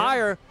that you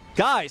hire.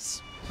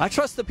 Guys, I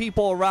trust the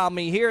people around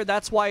me here.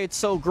 That's why it's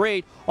so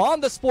great. On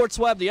the Sports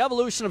Web, the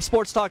evolution of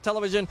sports talk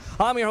television,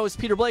 I'm your host,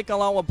 Peter Blake,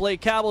 along with Blake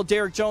Cabell,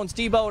 Derek Jones,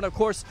 Debo, and, of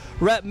course,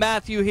 Rhett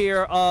Matthew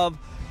here of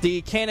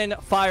the Cannon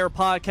Fire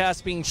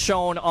podcast being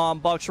shown on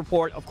Bucks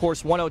Report, of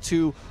course,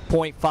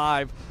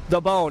 102.5 The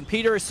Bone.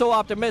 Peter is so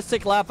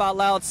optimistic, laugh out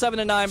loud,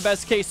 7-9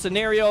 best case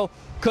scenario,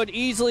 could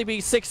easily be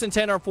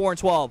 6-10 or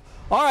 4-12.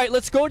 All right,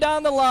 let's go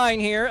down the line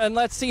here, and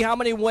let's see how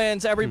many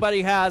wins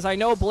everybody has. I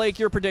know, Blake,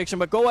 your prediction,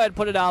 but go ahead and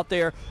put it out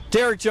there.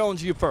 Derek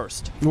Jones, you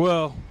first.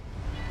 Well,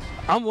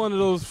 I'm one of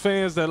those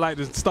fans that like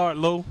to start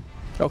low.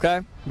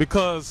 Okay.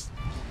 Because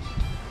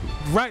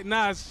right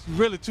now it's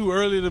really too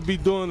early to be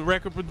doing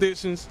record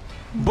predictions,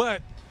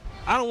 but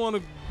I don't want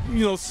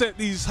to, set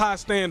these high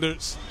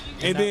standards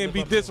and then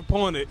be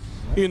disappointed,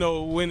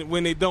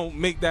 when they don't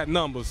make that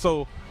number.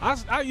 So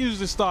I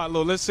usually start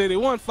low. Let's say they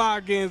won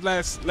 5 games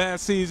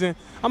last season.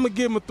 I'm gonna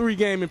give them a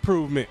 3-game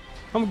improvement.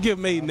 I'm gonna give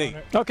them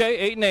 8-8.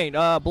 Okay,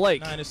 8-8.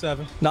 Blake.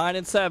 9-7.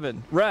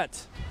 9-7.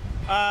 Rhett.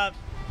 Kind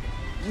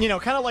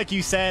of like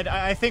you said,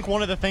 I think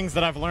one of the things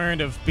that I've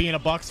learned of being a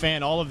Bucks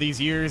fan all of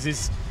these years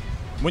is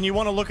when you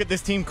want to look at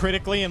this team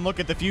critically and look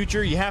at the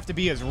future, you have to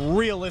be as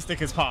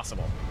realistic as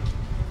possible.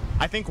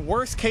 I think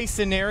worst case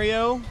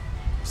scenario,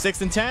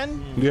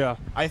 6-10. Yeah.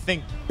 I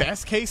think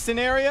best case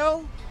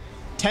scenario,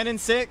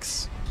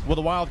 10-6 with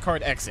a wild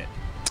card exit.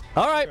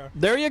 All right,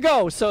 there you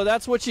go. So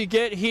that's what you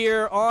get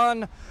here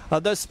on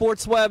the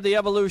Sports Web, the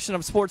evolution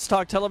of sports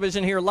talk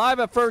television here live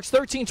at Ferks,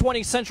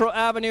 1320 Central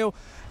Avenue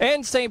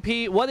in St.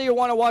 Pete. Whether you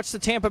want to watch the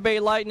Tampa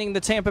Bay Lightning, the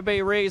Tampa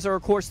Bay Rays, or,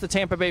 of course, the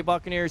Tampa Bay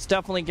Buccaneers,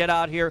 definitely get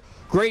out here.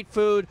 Great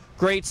food,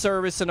 great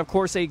service, and, of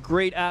course, a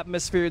great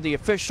atmosphere. The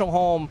official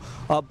home,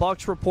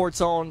 Bucks Report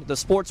Zone, the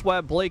Sports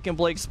Web, Blake and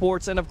Blake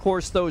Sports, and, of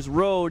course, those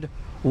road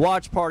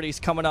watch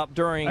parties coming up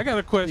during I got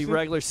a question. the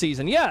regular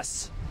season.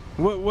 Yes.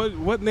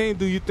 What name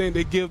do you think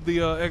they give the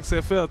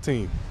XFL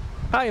team?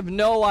 I have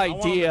no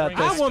idea at this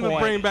I want to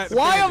point. bring back the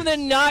Why Bandits. are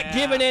they not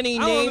giving any I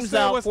don't names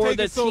understand out what's for the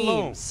taking so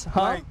long. teams?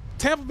 Huh? Like,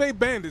 Tampa Bay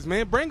Bandits,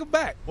 man, bring them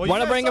back. Well,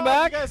 Want to bring them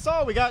back? You guys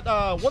saw we got,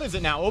 what is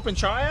it now, open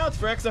tryouts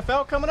for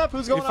XFL coming up?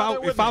 Who's going out there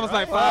with If I me, was right?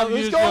 like 5 who's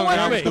years going young, with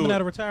I me? would Coming do out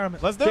it. of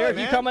retirement. Let's do Derek, it,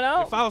 man. you coming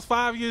out? If I was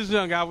 5 years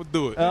young, I would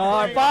do it.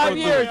 5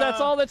 years. That's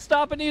all that's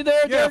stopping you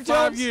there, Yeah, Derek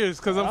 5 Jones? years,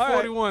 because I'm All right.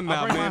 41 now,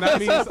 I'll bring man. my That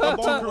means I'm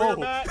football too career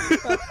old.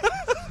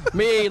 back.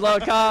 Me,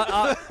 look,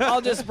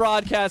 I'll just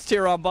broadcast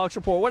here on Bucks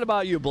Report. What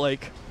about you,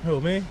 Blake? Who,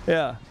 me?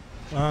 Yeah.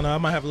 I don't know. I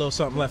might have a little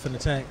something left in the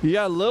tank. You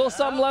got a little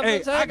something left Hey, in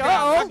the tank?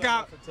 I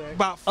got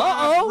about 5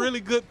 Uh-oh.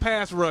 really good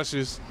pass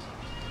rushes,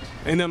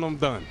 and then I'm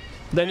done.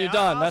 Then you're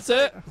done. That's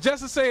it?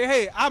 Just to say,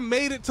 hey, I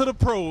made it to the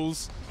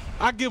pros.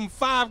 I give them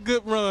 5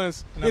 good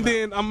runs, and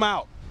then I'm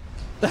out.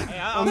 Hey,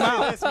 I'll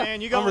tell you this, man.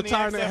 You go I'm in the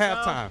retiring at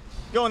XFL, halftime.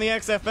 Go in the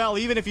XFL,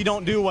 even if you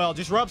don't do well,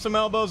 just rub some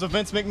elbows with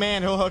Vince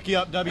McMahon. He'll hook you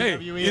up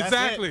WWE. Hey,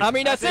 exactly. That's I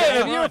mean, that's it.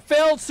 That's If you're a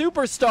failed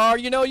superstar,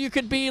 you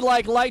could be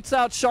like lights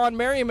out Sean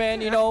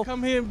Merriman,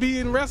 Come here and be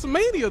in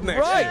WrestleMania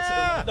next Right. year.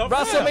 Yeah.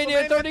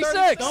 WrestleMania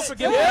 36. Don't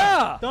forget,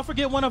 Yeah. Don't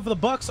forget one of the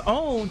Bucks'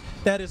 own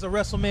that is a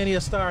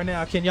WrestleMania star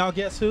now. Can y'all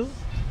guess who?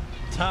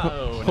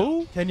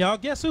 Who? Can y'all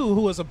guess who?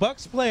 Who was a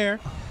Bucks player?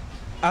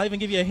 I'll even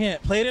give you a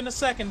hint. Played in the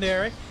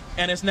secondary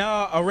and is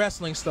now a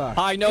wrestling star.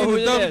 I know In who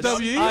the it is.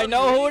 WWE? I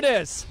know who it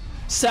is.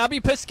 Sabby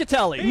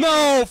Piscatelli.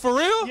 No, for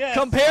real? Yes.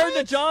 Compared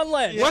to John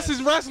Lynch. What's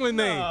his wrestling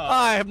name?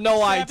 I have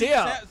no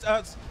idea.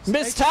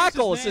 Miss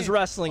Tackle is his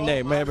wrestling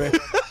name, maybe.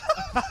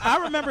 I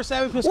remember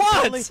Savvy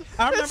Piscatelli. What?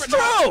 I remember. It's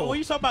true. When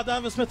you talk about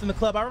Donovan Smith in the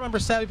club, I remember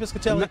Savvy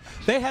Piscatelli.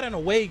 They had an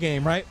away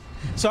game, right?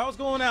 So I was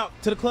going out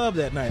to the club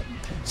that night.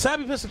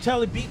 Savvy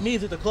Piscatelli beat me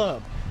to the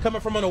club, coming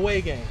from an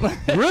away game.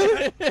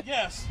 Really?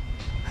 Yes.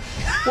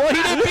 Well,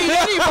 he didn't beat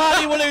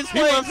anybody when he was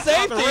playing must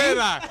have caught the red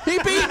eye. safety. He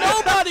beat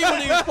nobody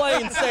when he was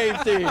playing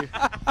safety.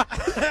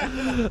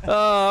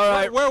 All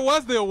right. Where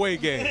was the away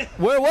game?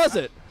 Where was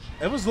it?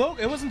 It was local.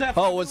 It wasn't that.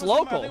 Oh, it was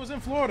local. I think it was in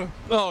Florida.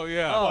 Oh,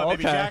 yeah. Oh,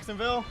 Maybe okay.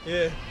 Jacksonville?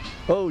 Yeah.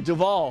 Oh,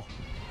 Duval.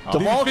 Did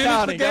Duval he finish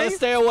County. the Gotta game?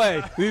 stay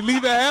away. Did he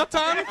leave at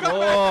halftime?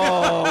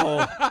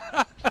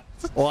 Oh.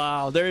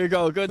 Wow, there you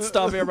go. Good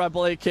stuff here by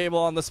Blake Cable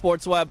on the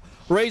Sports Web.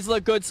 Rays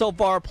look good so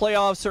far.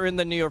 Playoffs are in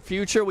the near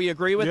future. We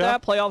agree with Yeah.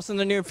 that? Playoffs in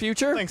the near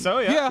future? I think so,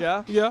 yeah.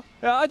 Yeah. Yeah.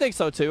 Yeah, I think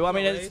so too. I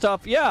mean, it's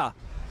tough. Yeah.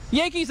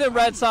 Yankees and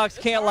Red Sox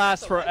can't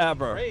last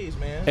forever. Rays,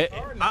 man. It-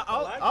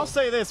 I'll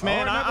say this,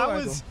 man.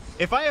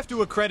 If I have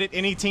to accredit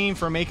any team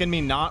for making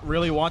me not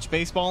really watch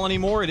baseball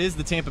anymore, it is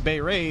the Tampa Bay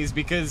Rays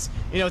because,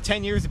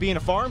 10 years of being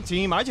a farm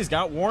team, I just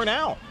got worn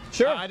out.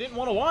 Sure. I didn't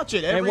want to watch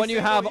it every And when you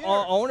single have year.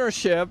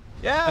 ownership,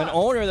 Yeah. an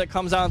owner that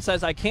comes out and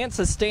says, I can't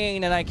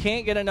sustain and I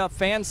can't get enough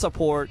fan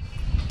support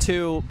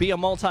to be a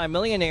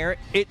multimillionaire,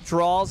 it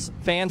draws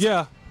fans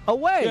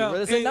away. Yeah,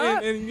 Is it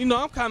not? And you know,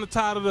 I'm kind of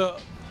tired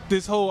of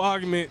this whole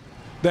argument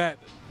that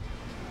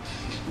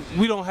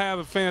we don't have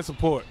a fan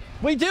support.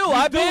 We do.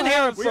 I've been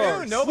here at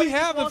first. We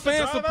have the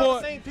fan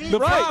support. The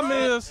problem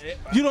is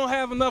you don't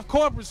have enough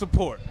corporate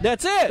support.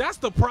 That's it. That's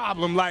the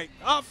problem. Like,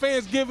 our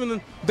fans giving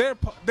their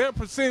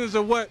percentage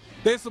of what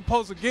they're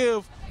supposed to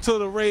give to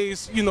the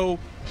Rays, you know,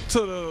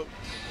 to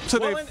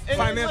their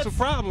financial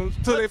problems,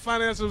 to their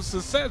financial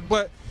success.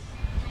 But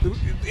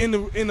in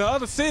the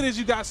other cities,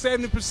 you got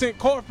 70%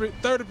 corporate,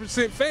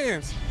 30%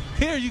 fans.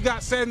 Here you got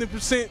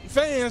 70%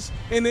 fans,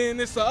 and then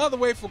it's the other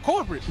way for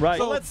corporate. Right.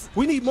 So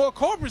we need more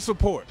corporate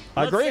support.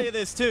 I agree. Let's say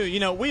this too. You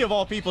know, we of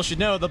all people should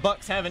know the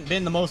Bucks haven't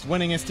been the most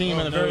winningest team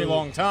in a very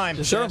long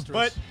time. Sure.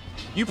 But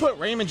you put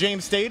Raymond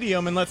James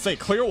Stadium in, let's say,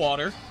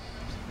 Clearwater,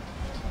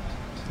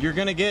 you're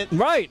gonna get a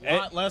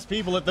lot less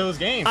people at those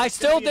games. I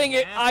still think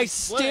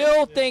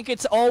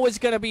it's always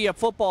going to be a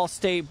football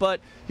state,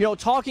 but you know,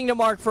 talking to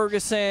Mark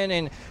Ferguson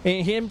and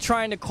him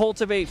trying to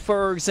cultivate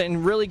Fergs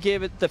and really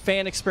give it the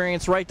fan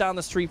experience right down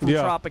the street from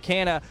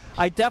Tropicana,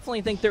 I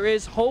definitely think there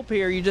is hope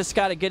here. You just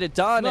got to get it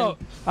done, and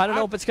I don't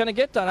know if it's going to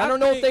get done. I don't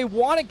know if they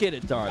want to get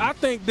it done. I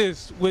think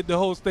this with the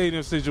whole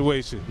stadium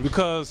situation,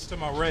 because to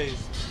my Rays.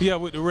 Yeah,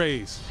 with the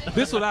Rays.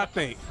 This is what I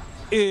think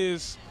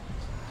is,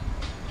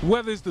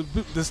 whether it's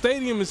the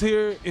stadium is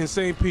here in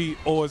St. Pete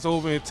or it's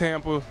over in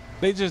Tampa,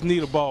 they just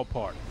need a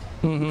ballpark.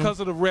 Because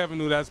of the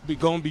revenue that's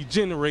going to be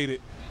generated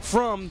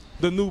from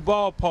the new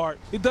ballpark.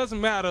 It doesn't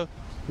matter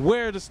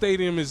where the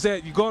stadium is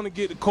at. You're going to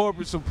get the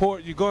corporate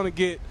support. You're going to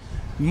get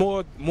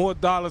more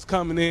dollars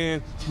coming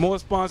in, more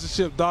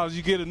sponsorship dollars.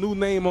 You get a new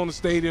name on the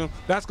stadium.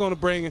 That's going to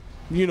bring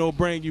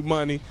you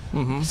money.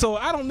 So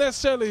I don't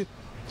necessarily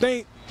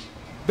think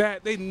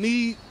that they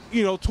need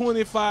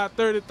 25,000,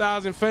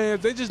 30,000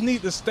 fans. They just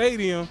need the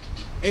stadium,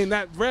 and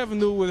that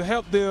revenue will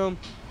help them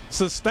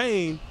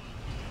sustain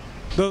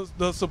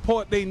the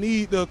support they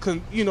need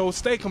to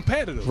stay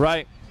competitive.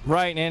 Right.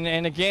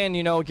 And again,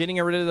 getting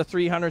rid of the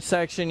 300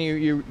 section,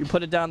 you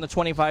put it down to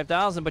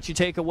 25,000, but you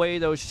take away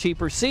those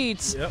cheaper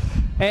seats,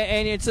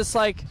 and it's just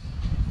like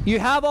you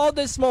have all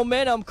this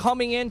momentum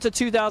coming into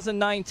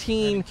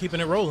 2019, and keeping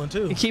it rolling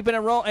too.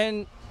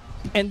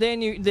 And then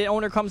the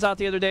owner comes out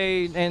the other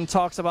day and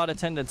talks about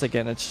attendance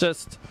again. I would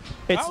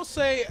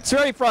say it's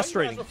very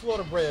frustrating. You guys are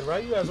Florida bred,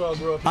 right? You guys all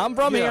grew up here. I'm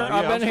from here.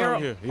 I've been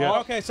here. Yeah.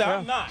 Oh, okay, so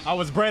I'm not. I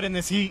was bred in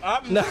this heat.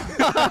 If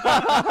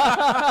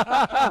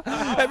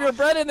you're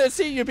bred in this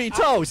heat, you'd be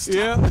toast.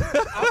 I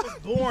was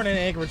born in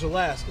Anchorage,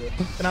 Alaska,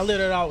 and I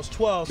lived there till I was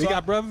 12. They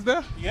got brothers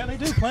there? Yeah, they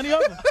do. Plenty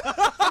of them.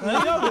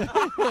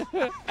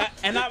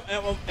 And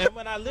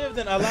when I lived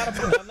in a lot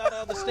of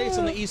other states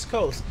on the East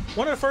Coast,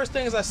 one of the first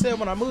things I said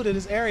when I moved to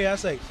this area, I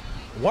say,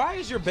 "Why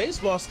is your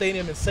baseball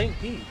stadium in St.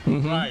 Pete?"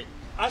 Right.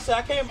 I said,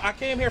 I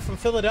came here from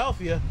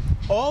Philadelphia.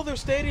 All their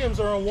stadiums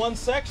are in one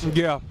section.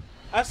 Yeah.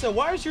 I said,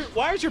 why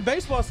is your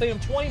baseball stadium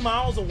 20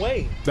 miles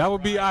away? That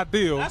would be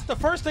ideal. That's the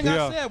first thing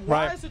I said.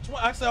 Why is it?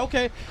 I said,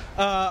 okay,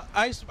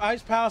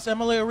 Ice Palace,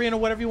 Emily Arena,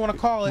 whatever you want to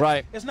call it.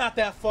 Right. It's not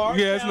that far.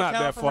 Yeah, it's not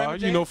that far.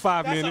 5 minutes.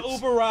 That's an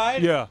Uber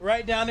ride. Yeah.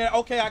 Right down there.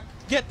 Okay, I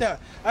get that.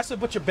 I said,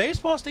 but your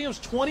baseball stadium's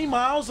 20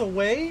 miles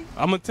away.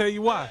 I'm gonna tell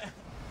you why.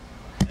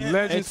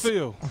 Legends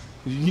Field,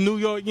 New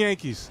York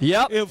Yankees.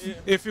 Yep.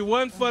 If it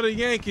wasn't for the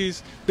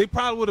Yankees, they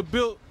probably would have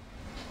built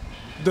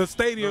the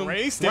stadium,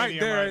 right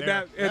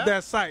there at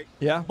that site.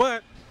 Yeah.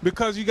 But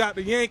because you got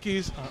the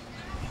Yankees,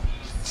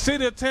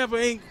 City of Tampa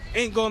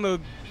ain't gonna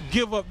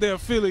give up their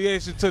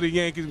affiliation to the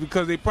Yankees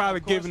because they probably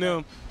giving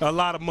them a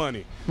lot of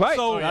money. Right.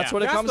 So that's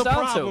what it comes the down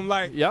problem. to.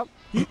 Like, yep.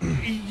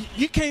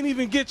 You can't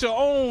even get your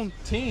own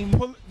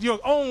team, your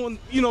own,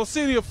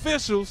 city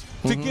officials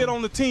to get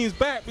on the team's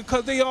back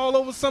because they all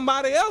over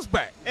somebody else's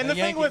back. And the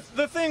thing with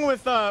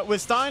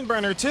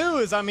Steinbrenner too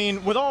is, I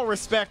mean, with all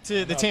respect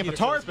to the Tampa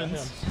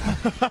Tarpons,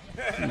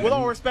 with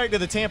all respect to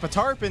the Tampa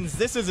Tarpons,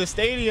 this is a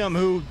stadium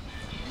who,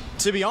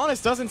 to be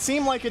honest, doesn't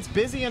seem like it's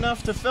busy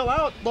enough to fill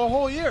out the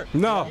whole year.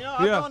 No.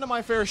 I've gone to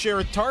my fair share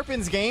of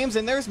Tarpons games,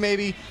 and there's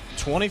maybe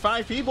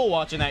 25 people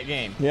watching that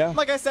game. Yeah.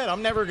 Like I said,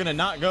 I'm never going to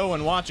not go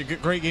and watch a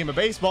great game of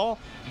baseball,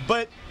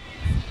 but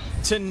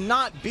to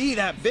not be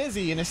that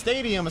busy in a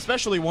stadium,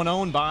 especially one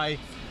owned by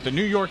the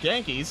New York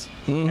Yankees,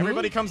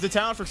 everybody comes to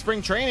town for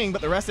spring training,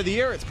 but the rest of the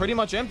year it's pretty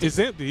much empty. It's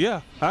empty,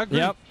 yeah. I agree.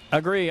 Yep.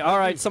 Agree. All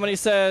right. Somebody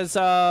says,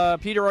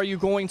 Peter, are you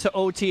going to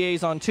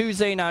OTAs on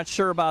Tuesday? Not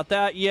sure about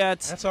that yet.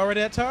 That's already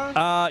that time?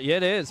 Yeah,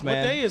 it is, man.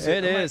 What day is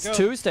it? It is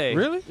Tuesday.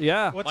 Really?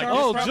 Yeah. What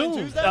time is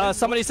June.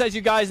 Somebody says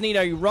you guys need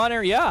a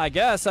runner. Yeah, I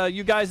guess.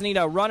 You guys need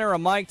a runner, a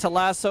mic to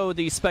lasso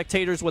the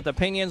spectators with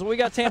opinions. We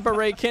got Tampa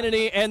Ray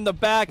Kennedy in the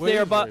back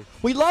there, but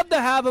we love to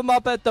have him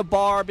up at the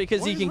bar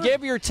because he can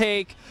give your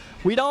take.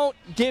 We don't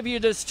give you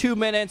just 2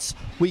 minutes.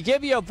 We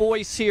give you a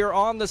voice here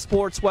on the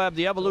Sports Web,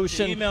 the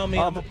evolution. Email me.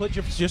 I'm going to put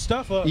your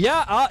stuff up.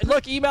 Yeah,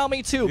 look, email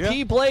me too.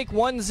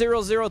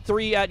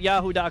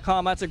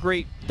 pblake1003@yahoo.com. That's a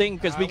great thing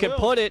because we can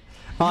put it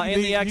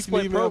in the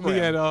XSplit program. Me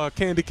at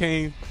Candy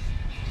Cane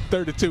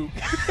 32.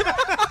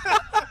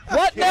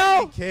 What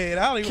now? Kid,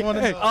 I don't even want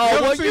to know. Oh,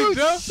 ever well, seen you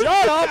Joe?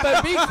 shut up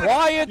and be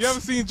quiet. You ever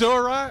seen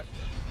Joyride?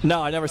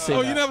 No, I never seen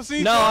Oh, that. you never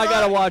seen No, I Joyride?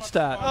 gotta watch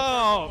that.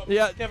 Oh,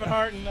 Yeah, Kevin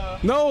Hart and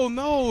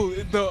no,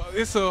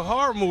 it's a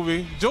horror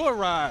movie,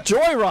 Joyride.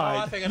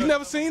 Joyride. You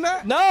never seen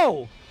that?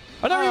 No,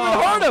 I never even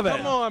heard of it.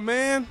 Come on,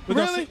 man. we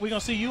Really?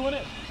 gonna see you in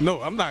it?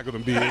 No, I'm not gonna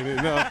be in it.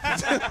 No.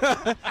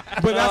 But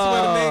that's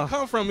where the name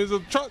come from. Is a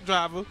truck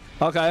driver,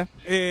 Okay.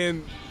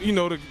 and you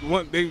know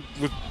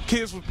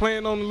kids was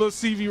playing on the little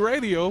CV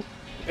radio,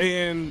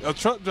 and a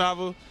truck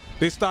driver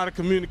they started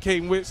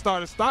communicating with,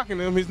 started stalking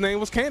him. His name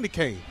was Candy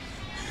Cane.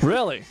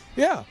 Really?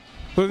 Yeah.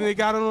 But then they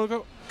got him on the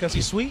go. Because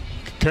he's sweet?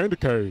 Candy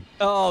Cane.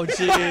 Oh,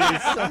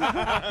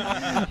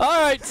 jeez.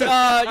 All right.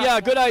 Yeah,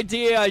 good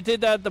idea. I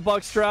did that at the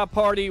Buckstrap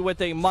party with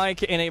a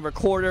mic and a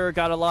recorder.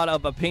 Got a lot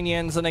of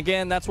opinions. And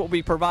again, that's what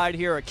we provide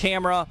here, a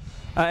camera.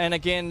 And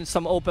again,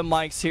 some open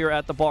mics here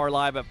at the bar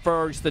live at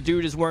Ferg's. The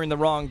dude is wearing the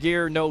wrong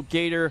gear. No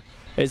Gator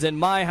is in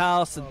my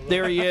house.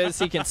 There he is.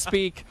 He can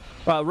speak.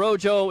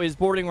 Rojo is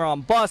boarding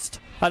around bust.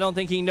 I don't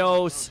think he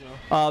knows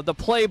the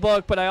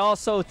playbook, but I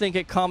also think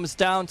it comes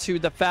down to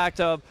the fact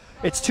of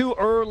it's too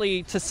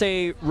early to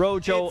say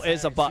Rojo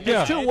is a bust.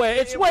 Yeah.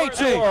 It's way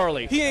too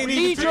early. He ain't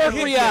even knee-jerk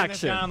hit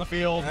reaction. Down the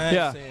field. I ain't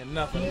Yeah. saying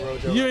nothing,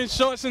 Rojo. You're in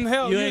shorts and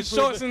hell. You're in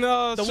shorts and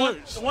the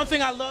shirts. one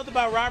thing I loved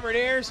about Robert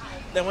Ayers,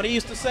 that what he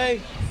used to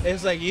say,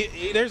 is like,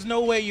 there's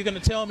no way you're going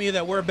to tell me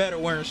that we're better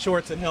wearing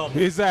shorts and helmets.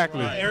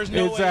 Exactly. There's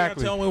no way you're going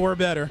to tell me we're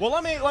better. Well,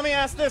 let me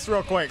ask this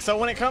real quick. So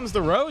when it comes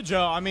to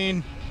Rojo, I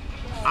mean,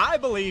 I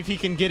believe he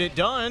can get it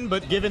done,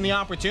 but given the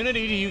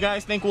opportunity, do you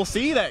guys think we'll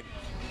see that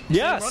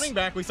Yes. running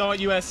back we saw at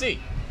USC?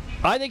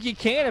 I think you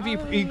can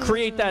if you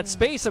create that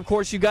space. Of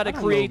course, you got to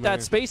create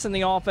that space in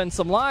the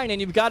offensive line, and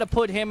you've got to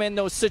put him in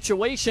those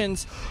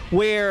situations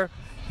where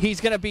he's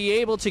going to be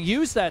able to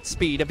use that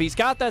speed. If he's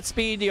got that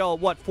speed,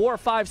 4 or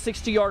 5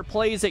 60-yard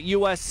plays at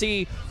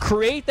USC,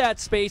 create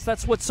that space.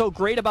 That's what's so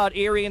great about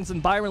Arians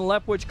and Byron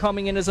Leftwich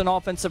coming in as an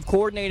offensive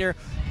coordinator.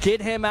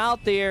 Get him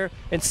out there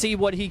and see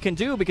what he can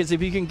do, because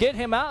if you can get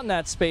him out in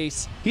that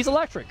space, he's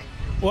electric.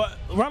 Well,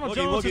 Ronald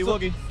Jones is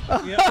Woogie.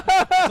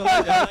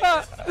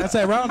 I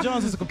say Ronald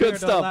Jones is compared Good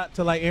to a stuff. lot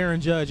to like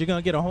Aaron Judge. You're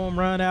gonna get a home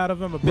run out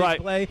of him, a big Right.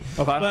 play.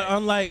 Okay.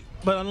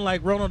 But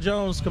unlike Ronald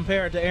Jones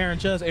compared to Aaron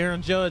Judge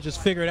has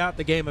figured out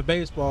the game of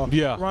baseball.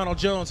 Yeah. Ronald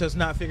Jones has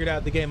not figured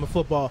out the game of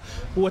football.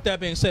 With that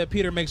being said,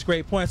 Peter makes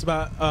great points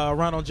about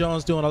Ronald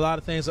Jones doing a lot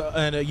of things in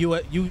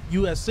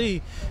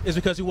USC is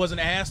because he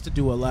wasn't asked to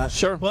do a lot,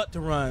 Sure. but to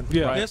run.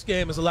 Yeah. Right. This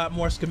game is a lot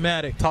more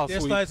schematic. Toss This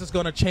sweep. slice is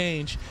going to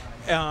change.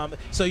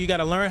 So you got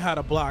to learn how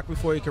to block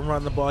before you can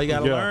run the ball. You got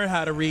to Yeah. learn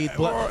how to read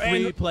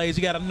plays.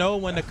 You got to know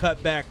when to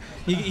cut back.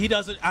 He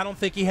doesn't. I don't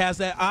think he has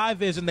that eye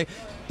vision.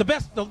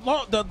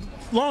 The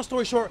long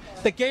story short,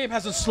 the game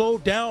hasn't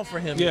slowed down for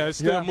him. Yeah, it's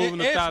still moving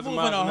 1,000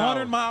 miles It's an moving 100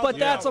 hour. miles. But an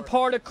that's a hour.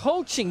 part of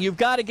coaching. You've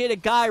got to get a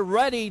guy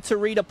ready to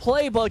read a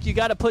playbook. You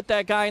got to put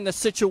that guy in the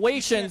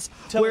situations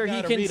Tell where a guy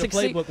he to can read a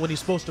succeed. playbook when he's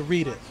supposed to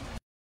read it.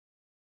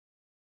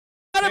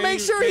 Got to make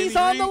sure he's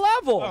on the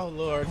level. Oh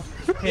Lord.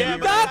 Yeah,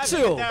 but got I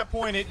think to. At that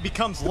point, it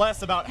becomes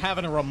less about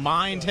having to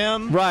remind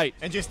him, Right.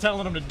 and just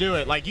telling him to do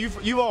it. Like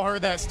you've all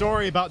heard that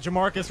story about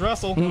Jamarcus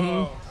Russell.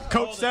 Mm-hmm.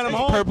 Coach sent him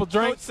home. Purple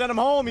drink. Coach sent him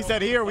home. He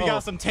said, "Here, we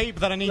got some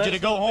tape that I need Let you to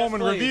us go know the home best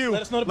and plays. review.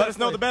 Let us know the best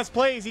best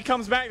plays." He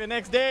comes back the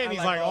next day and he's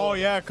like like, all "Oh of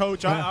yeah,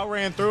 Coach, I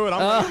ran through it.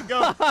 I'm ready to go.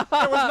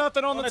 There was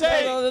nothing on the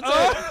tape." No, that's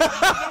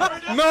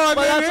it. No, I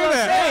But didn't that's hear what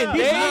that. I'm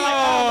saying.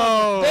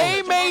 No.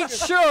 They made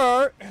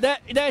sure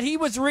that he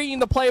was reading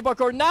the playbook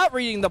or not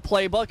reading the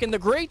playbook. And the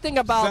great thing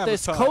about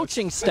this Sabotage.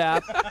 coaching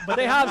staff,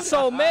 they have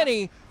so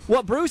many.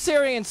 What Bruce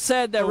Arians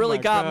said that really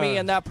my got me God.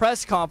 in that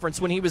press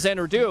conference when he was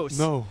introduced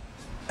No.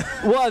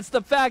 was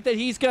the fact that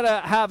he's going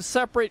to have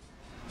separate,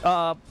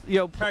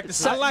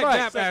 Practice. I like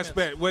right. that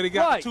aspect where they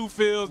got Right. 2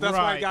 fields. That's why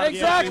Right. he got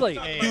Exactly.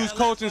 Use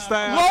coaching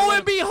style. Lo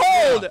and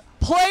behold,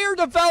 player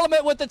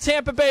development with the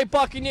Tampa Bay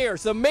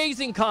Buccaneers.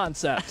 Amazing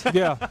concept.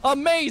 Yeah.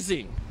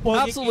 Amazing.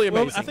 Absolutely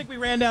amazing. I think we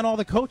ran down all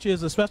the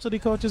coaches, the specialty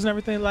coaches and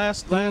everything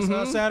last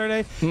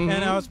Saturday, and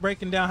I was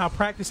breaking down how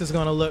practice is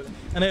going to look.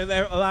 And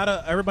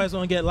everybody's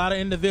going to get a lot of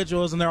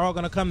individuals, and they're all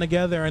going to come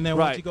together. And then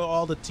Right. once you go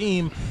all the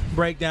team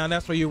breakdown,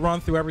 that's where you run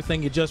through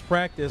everything you just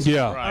practiced.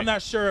 Yeah. I'm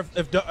not sure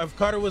if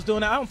Carter was doing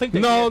that. I don't think they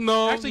No, did.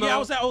 no, Actually, no. yeah, I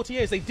was at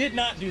OTAs. They did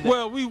not do that.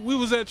 Well, we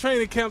was at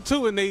training camp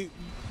too, and they,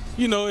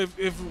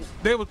 if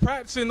they were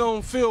practicing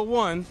on field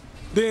 1,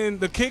 then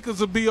the kickers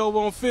would be over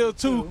on field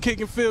 2,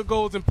 kicking field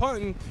goals and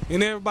punting,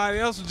 and everybody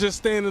else was just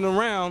standing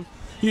around,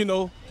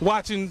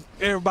 watching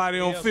everybody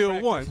on Yeah, field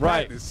practice. 1.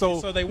 Right. Practice.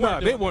 So they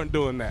weren't doing weren't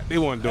doing that. They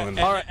weren't doing And,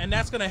 that. and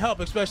that's going to help,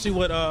 especially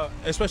with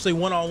especially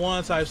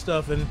one-on-one type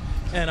stuff, and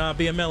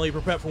being mentally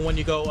prepared for when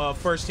you go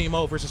first team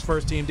O versus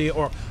first team D,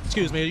 or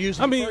excuse me,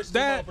 usually I mean, first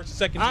team O versus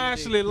second team I D.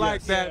 actually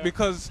like Yes. that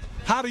because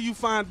how do you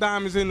find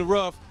diamonds in the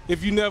rough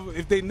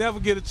if they never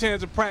get a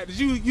chance to practice?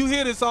 You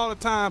hear this all the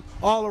time,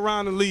 all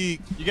around the league.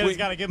 You guys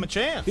got to give him a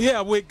chance.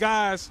 Yeah, with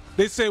guys,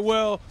 they say,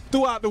 well,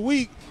 throughout the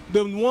week,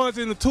 the ones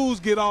in the twos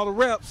get all the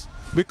reps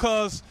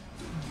because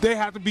they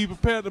have to be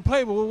prepared to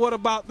play. But what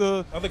about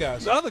the Other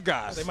guys. other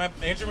guys? They might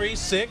injury,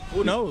 sick.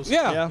 Who knows?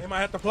 Yeah. They might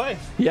have to play.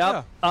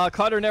 Yep.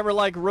 Cutter never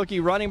liked rookie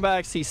running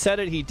backs. He said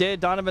it. He did.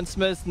 Donovan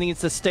Smith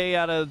needs to stay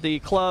out of the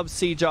club.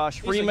 See Josh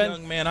He's a Freeman.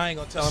 young man. I ain't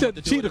gonna tell him Shut what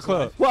to the do. Cheetah with his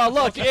Club. life. Well,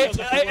 look, Shows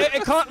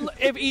up to work.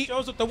 if he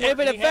Shows up to work if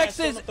it and he has affects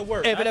shown his up to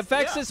work. if it I-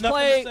 affects yeah, his nothing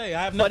to play, say.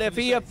 I have but nothing if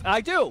to he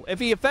say. if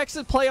he affects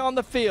his play on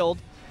the field,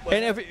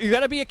 and if you're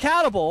gonna be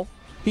accountable,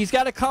 he's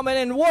got to come in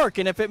and work.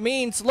 And if it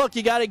means, look,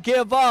 you got to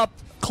give up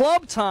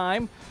club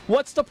time.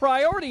 What's the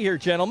priority here,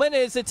 gentlemen?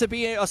 Is it to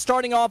be a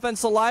starting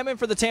offensive lineman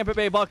for the Tampa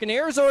Bay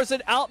Buccaneers, or is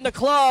it out in the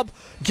club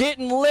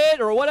getting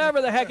lit or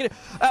whatever the heck it is?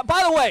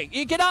 By the way,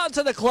 you get out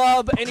into the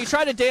club and you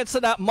try to dance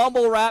to that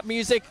mumble rap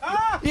music,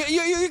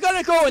 you're going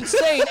to go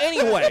insane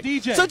anyway.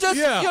 DJ. So just,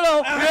 Yeah. you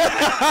know, true.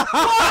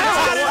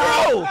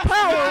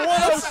 Power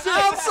 106.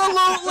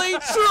 Absolutely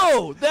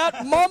true.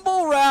 That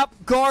mumble rap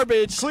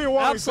garbage.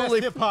 Clearwater's best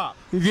absolutely. hip hop.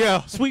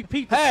 Yeah. Sweet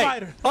Pete the Hey,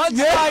 Spider.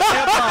 unsigned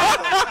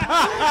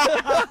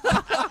hip-hop.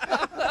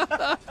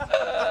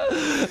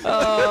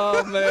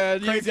 Oh man,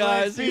 you Crazy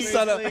guys, Legs you Pete.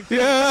 son of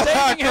Yeah.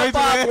 taking hip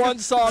hop one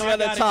song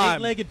at a time.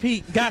 Eight-legged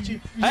Pete. Got you.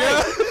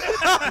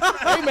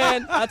 Hey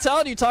man, I'm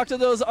telling you, talk to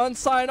those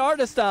unsigned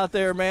artists out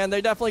there, man.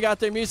 They definitely got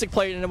their music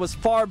played, and it was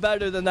far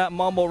better than that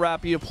mumble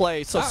rap you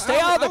play. So stay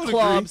out of the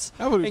clubs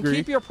and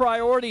keep your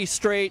priorities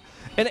straight.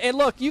 And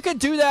look, you can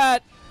do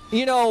that,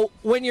 you know,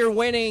 when you're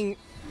winning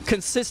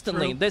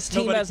consistently. True. This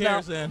team Nobody has now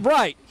cares then.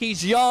 right.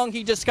 He's young.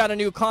 He just got a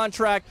new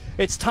contract.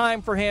 It's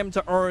time for him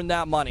to earn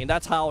that money.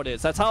 That's how it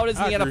is. That's how it is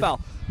in I the agree. NFL.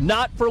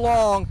 Not for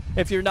long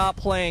if you're not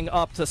playing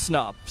up to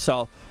snuff.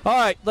 So, all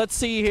right, let's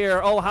see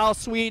here. Oh, how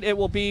sweet it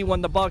will be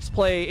when the Bucks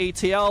play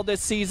ATL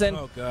this season.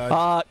 Oh,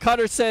 God.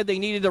 Cutter said they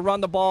needed to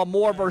run the ball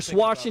more versus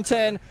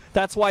Washington.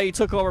 That's why he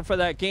took over for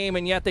that game,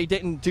 and yet they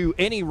didn't do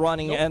any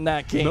running in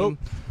that game,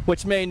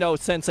 which made no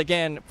sense.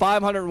 Again,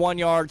 501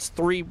 yards,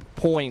 3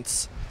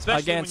 points.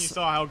 Especially when you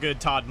saw how good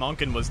Todd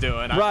Monken was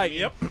doing. Right.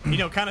 I mean, you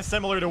know, kind of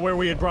similar to where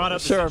we had brought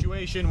up Sure. the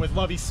situation with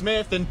Lovie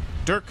Smith and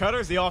Dirk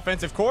Cutter's the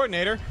offensive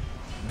coordinator.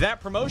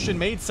 That promotion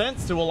made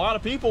sense to a lot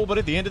of people, but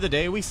at the end of the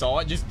day, we saw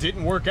it just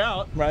didn't work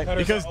out. Right.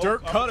 Because Cutter's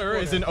Dirk an Cutter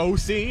is an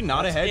OC,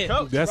 not a head it.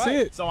 coach. That's Right.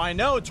 it. So I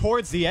know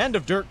towards the end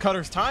of Dirk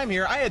Cutter's time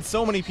here, I had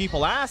so many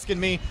people asking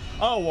me,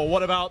 oh, well,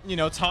 what about, you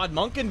know, Todd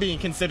Monken being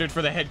considered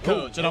for the head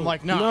coach? And I'm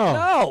like, no.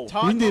 No.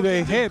 Todd We need Monken a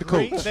did head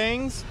great coach.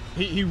 things.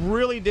 He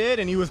really did,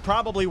 and he was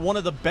probably one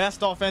of the best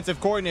offensive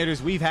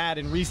coordinators we've had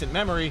in recent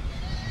memory.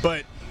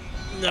 But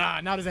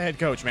not as a head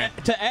coach, man.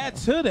 To add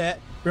to that,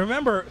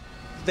 remember,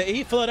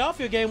 the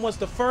Philadelphia game was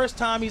the first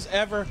time he's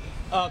ever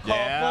called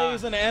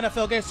plays in the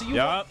NFL game. So you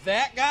want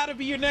that guy to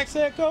be your next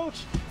head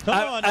coach? Come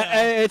on now.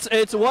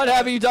 It's what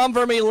have you done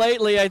for me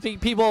lately? I think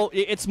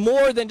it's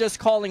more than just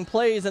calling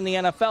plays in the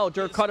NFL.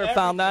 Dirk Cutter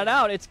found that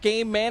out. It's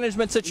game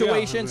management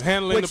situations,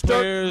 handling which the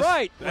players,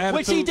 right, attitude.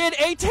 which he did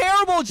a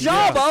terrible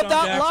job of. Sean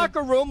That Jackson.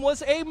 locker room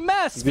was a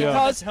mess His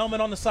because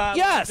helmet on the side.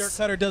 Yes. Dirk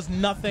Cutter does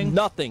nothing.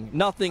 nothing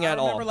at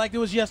I remember all. like it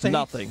was yesterday.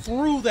 Nothing. He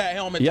threw that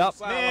helmet Yep. to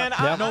the sideline. Man,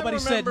 I Nobody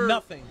said remember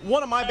nothing.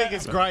 One of my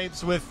biggest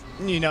gripes with,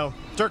 you know,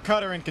 Dirk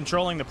Cutter and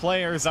controlling the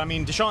players, I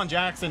mean, Deshaun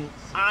Jackson,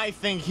 I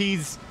think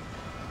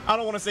I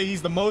don't want to say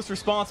he's the most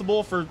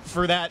responsible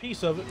for that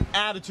Piece of it.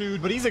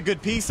 attitude, but he's a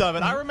good piece of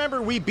it. I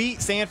remember we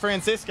beat San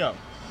Francisco.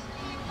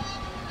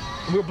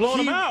 We were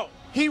blowing him out.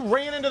 He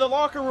ran into the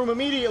locker room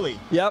immediately,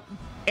 Yep.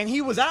 and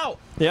he was out.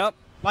 Yep.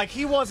 Like,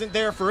 he wasn't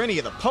there for any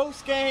of the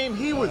post game.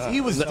 He was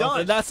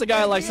done. That's the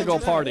guy who likes to go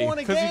party.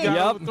 Because he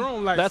got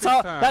overthrown like That's 6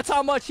 how. times. That's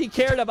how much he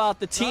cared about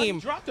the He team.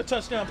 dropped a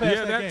touchdown pass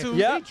Yeah, that game. too.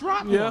 Yeah. He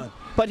dropped Yeah. one.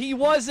 But he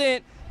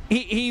wasn't.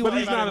 He But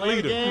was he's not a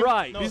leader.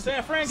 right. No,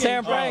 San Fran game.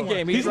 San Fran dropped game.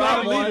 one. He He's not a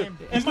dropped one. leader.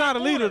 He's not a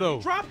leader, though.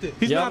 He dropped it.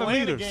 He's Yeah. not a Atlanta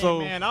leader. game, So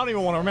man, I don't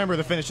even want to remember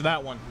the finish of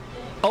that one.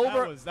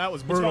 Over. That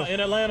was It's brutal. in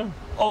Atlanta.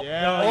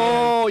 Yeah.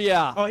 Oh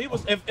yeah. Oh, he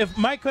was. If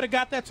Mike could have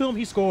got that to him,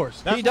 he scores.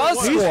 That's He what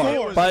does it was. score,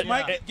 It was- but- If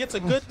Mike gets a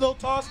good little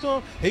toss to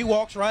him, he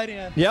walks right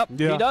in. Yep,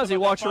 Yeah. he does. He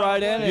walks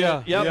right in. And,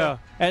 Yeah, yep. yeah.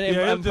 And, Yeah, it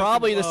and was just,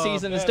 probably the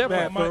season is bad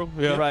different. throw.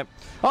 Yeah. Right.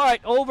 All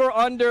right. Over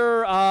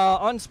under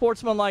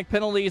unsportsmanlike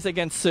penalties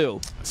against Sue.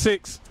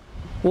 6.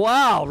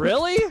 Wow.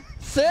 Really?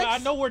 6? I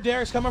know where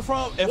Derek's coming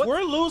from. If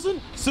we're losing,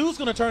 Sue's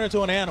going to turn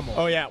into an animal.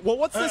 Oh, yeah. Well,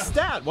 what's the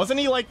stat? Wasn't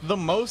he like the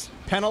most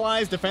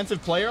penalized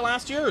defensive player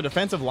last year, or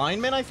defensive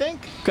lineman, I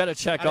think? Got to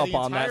check Out of up the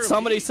on that. entire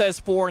Somebody league? says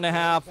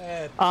 4.5.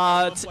 Bad.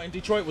 And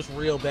Detroit was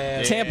real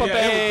bad. Tampa Yeah,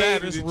 Bay. it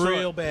It was Detroit.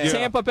 real bad. Yeah.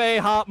 Tampa Bay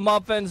hot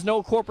muffins.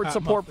 No corporate Hot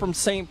support muffins. from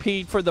St.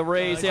 Pete for the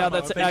Rays. they Yeah,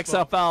 talking that's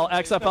about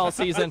XFL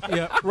season.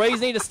 Yeah.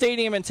 Rays need a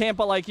stadium in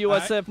Tampa like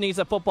USF needs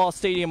a football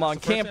stadium on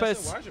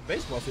campus. Where's your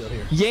baseball field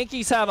here?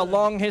 Yankees have a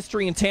long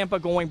history in Tampa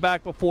going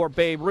back before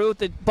Babe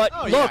Ruth. But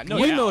Oh, yeah, look, no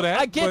We doubt. know that.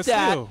 I get but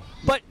that. Still,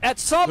 But at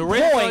some the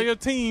Rays are point, your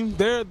team.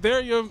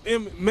 They're your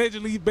Major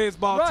League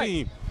Baseball Right.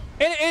 team.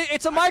 and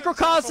it's a I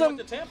microcosm.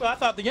 went to Tampa. I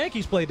thought the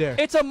Yankees played there.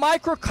 It's a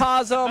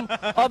microcosm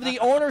of the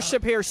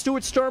ownership here.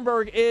 Stuart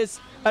Sternberg is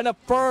an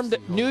affirmed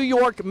New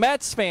York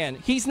Mets fan.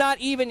 He's not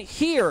even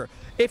here.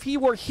 if he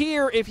were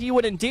here, if he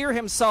would endear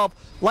himself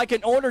like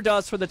an owner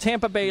does for the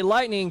Tampa Bay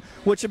Lightning,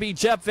 which would be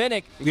Jeff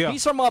Vinik. Yeah.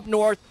 He's from up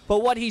north,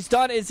 but what he's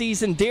done is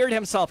he's endeared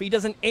himself. He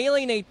doesn't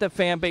alienate the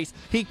fan base.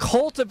 He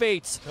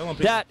cultivates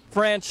that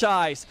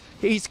franchise.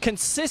 He's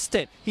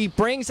consistent. He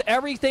brings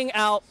everything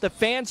out. The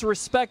fans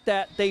respect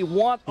that. They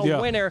want a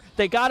winner.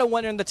 They got a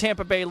winner in the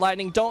Tampa Bay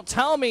Lightning. Don't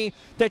tell me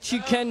that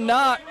you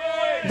cannot.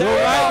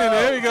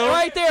 There you go.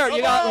 Right there.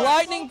 You got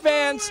Lightning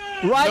fans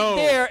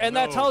there, and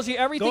that tells you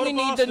everything you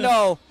need to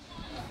know.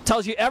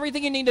 Tells you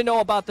everything you need to know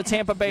about the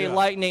Tampa Bay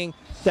Lightning,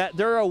 that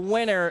they're a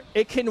winner.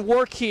 It can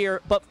work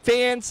here, but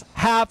fans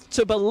have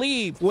to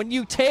believe. When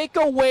you take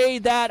away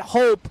that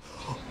hope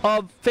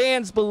of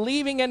fans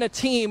believing in a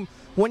team,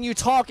 when you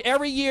talk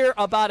every year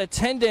about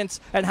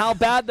attendance and how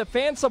bad the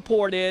fan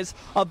support is,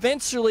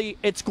 eventually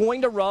it's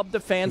going to rub the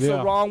fans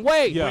the wrong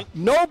way. Yeah.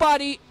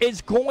 Nobody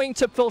is going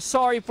to feel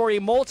sorry for a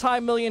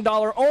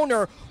multi-million-dollar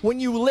owner when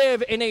you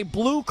live in a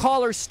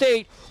blue-collar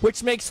state,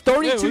 which makes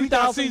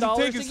 $32,000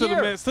 tickets a to year.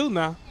 the Mets too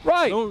now.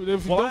 Right.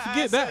 Don't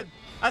forget that.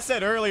 I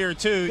said earlier,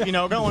 too,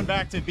 going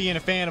back to being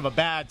a fan of a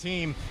bad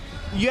team,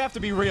 you have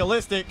to be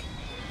realistic.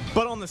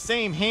 But on the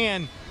same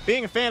hand,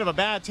 being a fan of a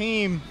bad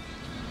team,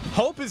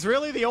 hope is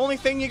really the only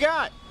thing you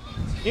got.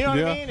 You know what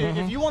I mean?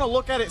 If you want to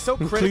look at it so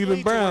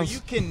critically to where you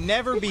can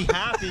never be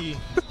happy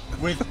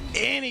with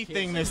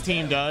anything this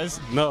team does.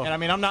 No. And I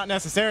mean, I'm not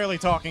necessarily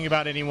talking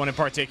about anyone in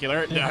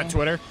particular,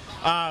 Twitter.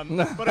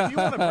 But if you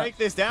want to break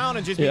this down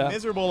and just be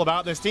miserable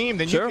about this team,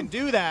 then you can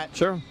do that.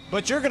 Sure.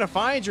 But you're going to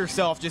find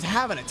yourself just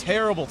having a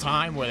terrible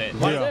time with it.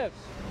 That's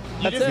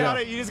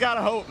it. You just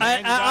gotta hope.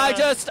 Man.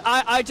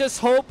 I just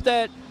hope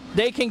that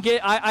they can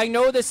get. I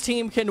know this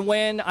team can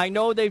win. I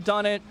know they've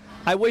done it.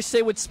 I wish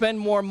they would spend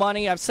more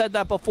money. I've said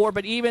that before,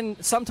 but even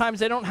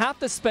sometimes they don't have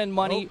to spend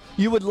money. Nope.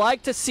 You would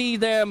like to see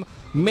them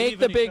make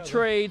the big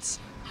trades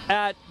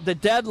at the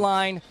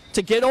deadline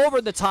to get over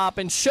the top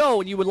and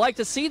show. And you would like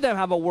to see them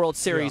have a World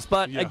Series.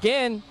 But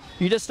again,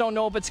 you just don't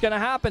know if it's going to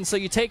happen. So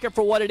you take it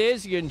for what it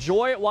is. You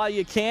enjoy it while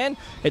you can.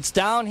 It's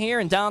down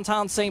here in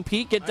downtown St.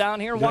 Pete. Get down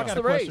here and watch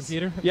the race. Question,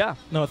 Peter. Yeah.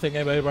 No, I think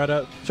everybody brought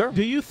up. Sure.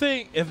 Do you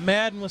think if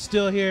Madden was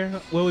still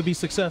here, will we be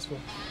successful?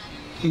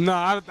 No,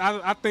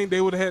 I think they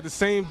would have had the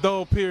same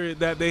dull period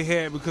that they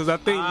had because I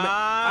think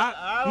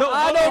I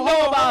don't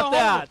know about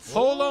that.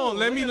 Hold on,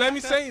 let me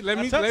speak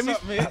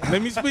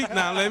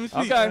now. Let me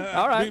speak. Okay,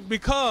 all right.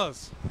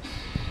 Because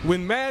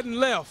when Madden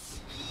left,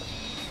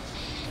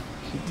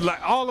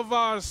 like all of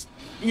our,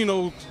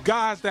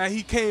 guys that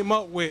he came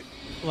up with,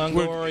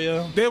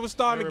 Longoria, they were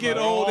starting to get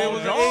old. They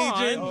was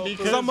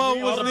aging. Some of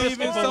them was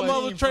leaving. Some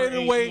of them traded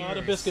away. all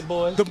the Biscuit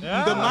Boys. The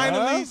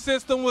minor league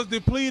system was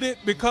depleted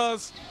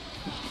because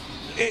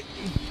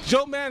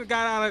Joe Madden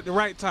got out at the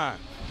right time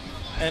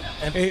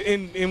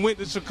and went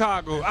to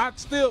Chicago.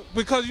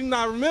 Because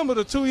I remember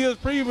the 2 years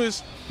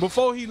previous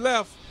before he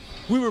left,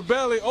 we were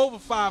barely over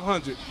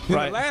 500. In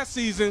the last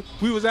season,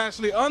 we was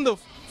actually under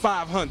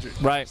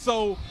 500. Right.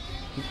 So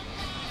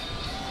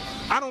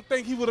I don't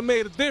think he would have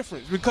made a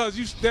difference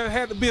because there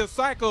had to be a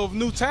cycle of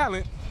new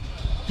talent.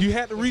 You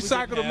had to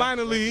recycle the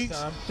minor leagues.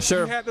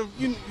 Sure. You had to,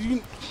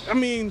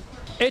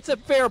 it's a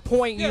fair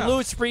point. You Yeah.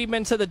 lose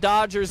Friedman to the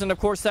Dodgers, and of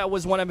course that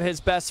was one of his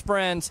best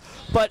friends.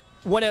 But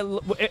when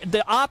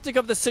the optic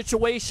of the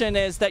situation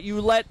is that you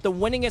let the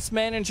winningest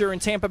manager in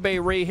Tampa Bay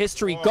Ray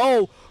history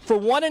go for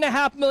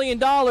 $1.5 million.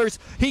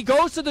 He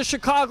goes to the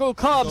Chicago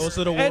Cubs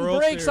and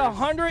breaks a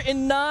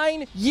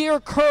 109-year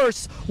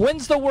curse,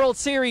 wins the World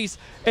Series,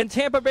 and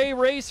Tampa Bay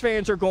Rays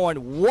fans are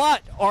going,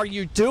 "What are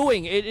you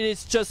doing?" It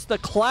is just the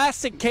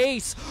classic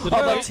case of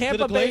a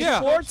Tampa Bay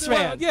sports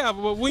fan. Yeah,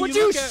 but Would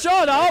you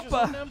shut up?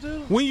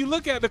 When you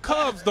look at the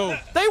Cubs, though,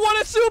 They won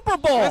a Super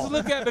Bowl. let's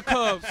look at the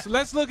Cubs.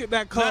 Let's look at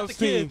that Cubs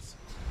team.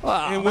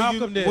 And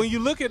when you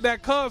look at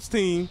that Cubs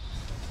team,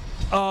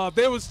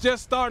 they was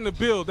just starting to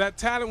build. That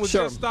talent was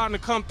just starting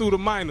to come through the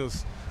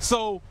minors.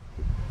 So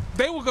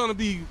they were going to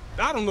be,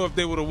 I don't know if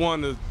they would have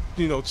won the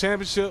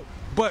championship,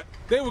 but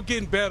they were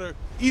getting better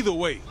either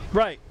way.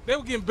 Right. They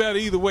were getting better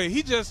either way.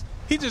 He just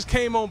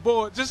came on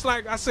board. Just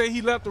like I said,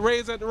 he left the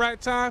Rays at the right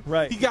time.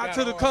 Right. He got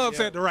to the Cubs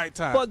at the right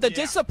time. Well, the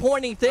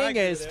disappointing thing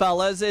is,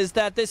 fellas, is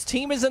that this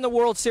team is in the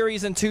World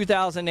Series in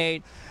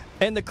 2008.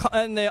 And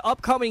the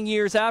upcoming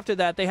years after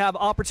that, they have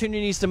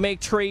opportunities to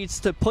make trades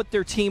to put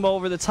their team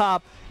over the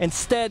top.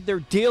 Instead, they're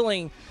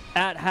dealing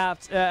at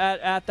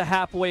the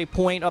halfway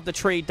point of the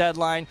trade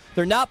deadline.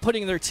 They're not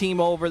putting their team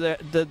over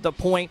the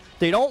point.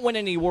 They don't win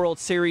any World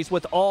Series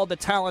with all the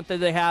talent that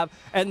they have.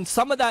 And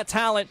some of that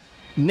talent,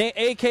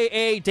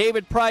 a.k.a.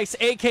 David Price,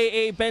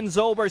 a.k.a. Ben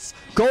Zobrist,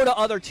 go to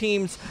other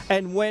teams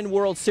and win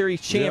World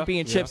Series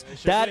championships.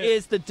 That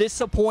is the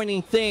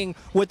disappointing thing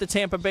with the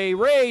Tampa Bay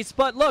Rays.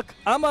 But look,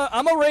 I'm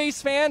a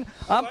Rays fan.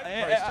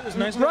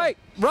 Right.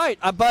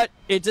 But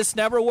it just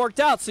never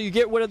worked out. So you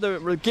get rid of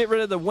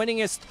the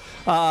winningest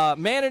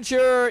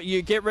manager.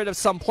 You get rid of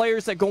some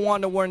players that go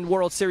on to win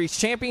World Series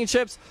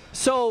championships.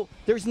 So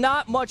there's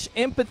not much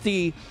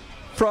empathy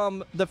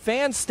from the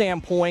fan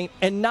standpoint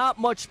and not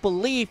much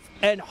belief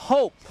and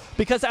hope.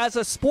 Because as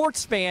a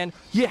sports fan,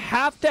 you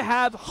have to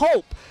have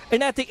hope.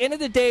 And at the end of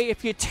the day,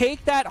 if you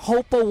take that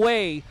hope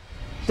away,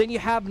 then you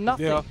have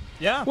nothing. Yeah.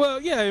 Yeah.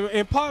 Well, yeah,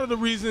 and part of the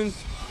reason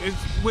is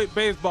with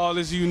baseball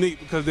is unique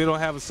because they don't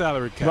have a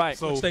salary cap. Right.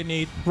 So, Which they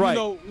need. Right. You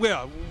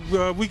know,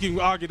 well, we can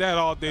argue that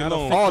all day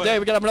long. All but day.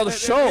 We got to have another at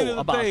the end of show the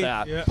about day,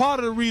 that. Yeah. Part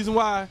of the reason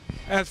why,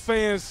 as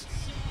fans,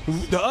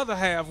 the other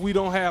half, we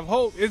don't have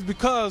hope is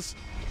because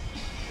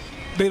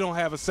they don't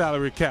have a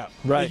salary cap.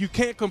 Right. And you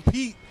can't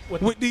compete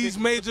with these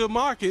major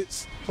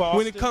markets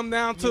when it Boston, comes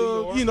down New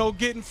to York.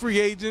 getting free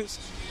agents.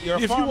 You're a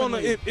If you farming want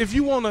league. if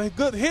you want a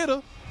good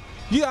hitter,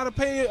 you got to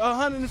pay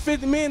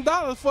 $150 million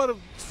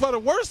for the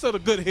worst of the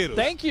good hitters.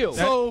 Thank you.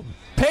 So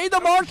Pay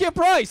the market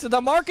price. If the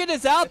market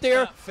is out there,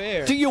 not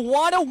fair. do you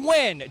want to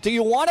win? Do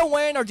you want to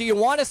win or do you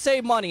want to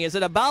save money? Is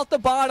it about the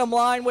bottom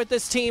line with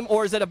this team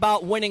or is it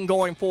about winning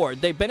going forward?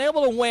 They've been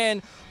able to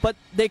win, but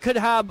they could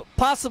have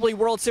possibly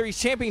World Series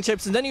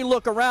championships. And then you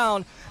look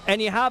around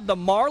and you have the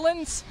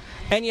Marlins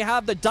and you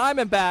have the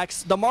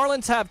Diamondbacks. The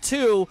Marlins have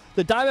 2.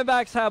 The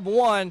Diamondbacks have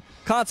 1.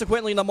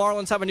 Consequently, the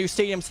Marlins have a new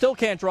stadium. Still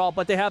can't draw,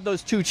 but they have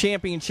those 2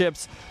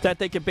 championships that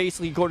they could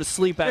basically go to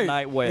sleep at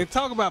night with. And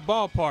talk about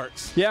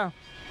ballparks. Yeah.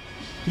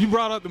 You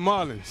brought up the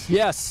Marlins.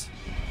 Yes.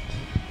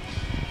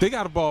 They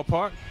got a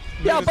ballpark.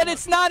 Yeah, but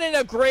it's not in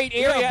a great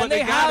area, but and they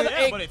they got have it.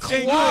 Yeah, a but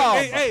it's-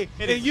 club.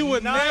 And you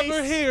would nice.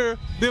 never hear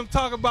them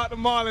talk about the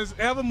Marlins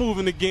ever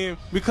moving again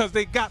because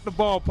they got the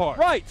ballpark.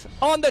 Right,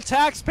 on the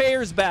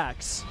taxpayers'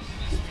 backs.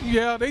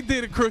 Yeah, they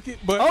did it crooked,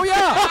 but Oh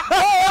yeah!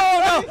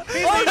 Oh no!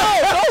 Oh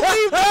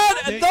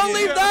no! Don't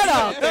leave that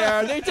out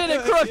there. They did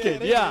it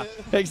crooked. Yeah,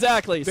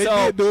 exactly. they So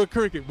did do it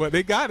crooked, but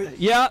they got it.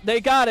 yeah, they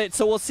got it.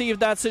 So we'll see if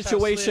that slid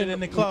situation in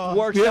the claw.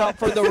 works out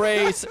for the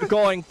Rays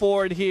going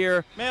forward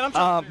here. Man, I'm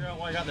trying to figure out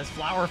why I got this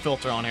flower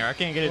filter on here. I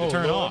can't get it to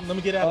turn off. Let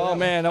me get out of Oh that.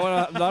 man,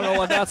 I don't know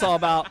what that's all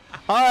about.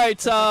 All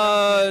right,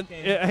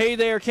 hey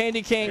there,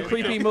 Candy Cane,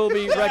 creepy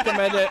movie,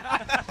 recommend it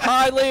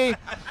highly.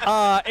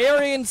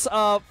 Arians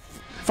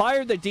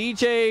fired the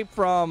DJ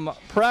from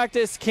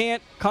practice,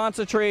 can't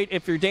concentrate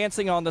if you're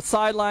dancing on the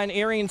sideline.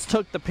 Arians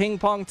took the ping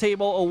pong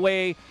table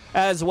away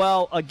as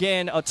well.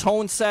 Again, a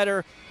tone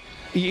setter.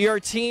 You're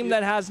a team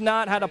that has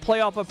not had a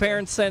playoff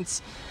appearance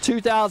since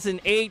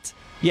 2008.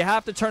 You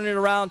have to turn it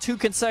around. 2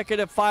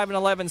 consecutive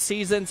 5-11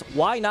 seasons.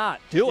 Why not?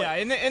 Do it. Yeah,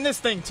 and this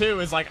thing too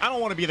is like I don't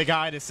want to be the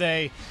guy to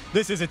say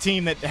this is a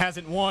team that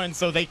hasn't won,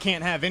 so they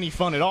can't have any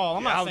fun at all.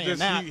 I'm not saying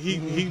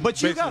that.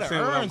 But you got to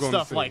earn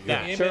stuff like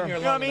that. Ain't Sure. been here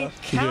You know what I long mean?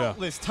 enough.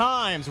 Countless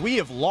times we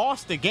have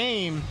lost a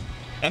game,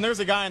 and there's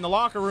a guy in the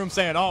locker room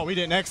saying, "Oh, we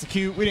didn't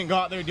execute. We didn't go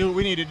out there and do what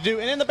we needed to do."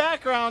 And in the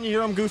background, you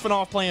hear them goofing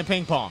off playing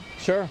ping pong.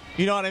 Sure.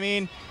 You know what I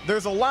mean?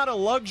 There's a lot of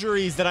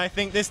luxuries that I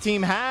think this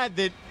team had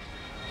that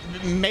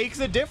makes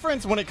a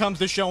difference when it comes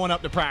to showing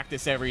up to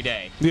practice every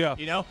day. Yeah.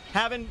 You know,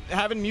 having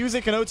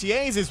music and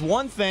OTAs is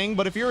one thing,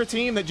 but if you're a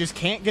team that just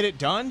can't get it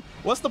done,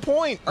 what's the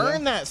point?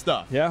 Earn that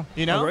stuff. Yeah.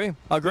 You know?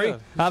 Agree. Yeah,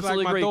 it's Absolutely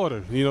like my agree.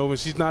 daughter. You know, when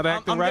she's not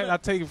acting I'm right, gonna- I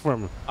take it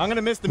from her. I'm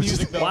gonna miss the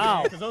music though.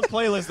 Wow. Because those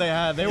playlists they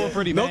had, they were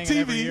pretty No banging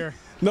every TV, year.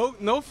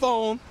 no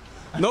phone,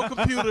 no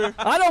computer.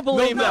 I don't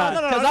believe No, that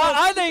no, because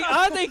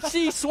I think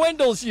she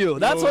swindles you.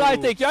 That's what I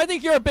No. think. I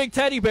think you're a big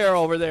teddy bear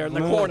over there in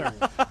the corner.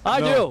 I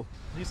No. do.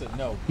 He said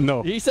no.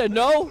 No. He said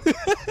no.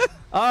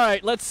 All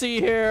right, let's see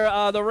here.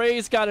 The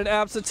Rays got an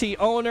absentee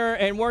owner,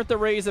 and weren't the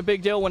Rays a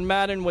big deal when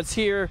Madden was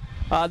here?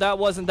 That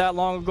wasn't that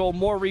long ago.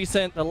 More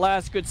recent, the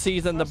last good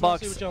season the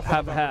Bucks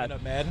have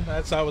had. Madden.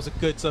 That's always a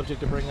good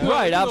subject to bring up.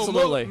 Right, You know,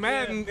 absolutely.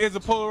 Madden is a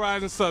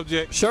polarizing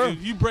subject. Sure.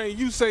 If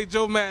you say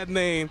Joe Madden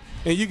name,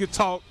 and you could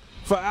talk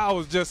for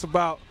hours just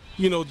about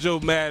Joe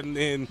Madden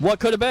and What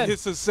could have been?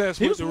 his success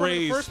He with was the one of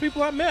Rays. the first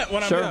people I met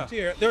when Sure. I moved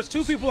here. There's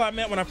 2 people I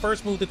met when I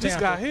first moved to This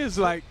Tampa. guy here is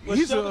like Was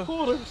he's Sheldon a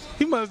Coolers.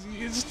 he must.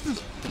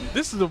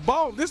 This is the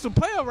ball. This is the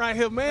player right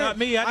here, man. Not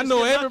me. I just know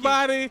get lucky.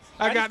 everybody.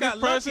 I I got just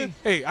this got person.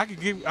 lucky.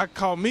 Hey, I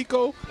call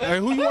Miko. Hey,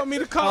 who you want me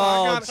to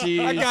call? Oh, I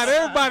jeez. got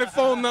everybody's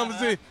phone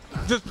numbers in.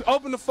 Just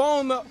open the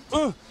phone up.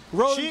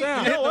 Roll it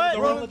down. You know what?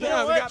 Roll it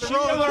down. We got the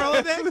roll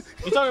it down.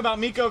 You talking about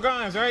Miko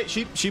Grimes, right?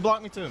 She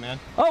blocked me too, man.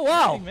 Oh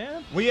wow. Hey,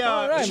 man. We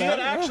right, she man. had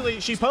actually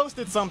she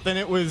posted something.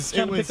 It was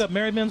Trying to pick up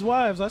married men's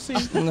wives. I see.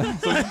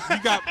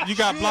 You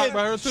got blocked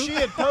by her too. She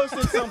had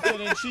posted something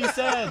and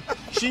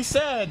she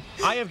said,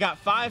 I have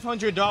got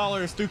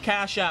 $500 through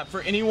Cash App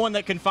for anyone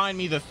that can find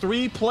me the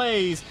 3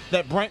 plays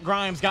that Brent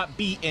Grimes got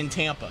beat in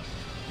Tampa.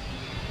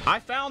 I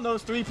found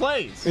those 3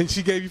 plays. And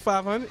she gave you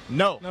 500.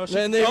 No. No,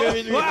 And they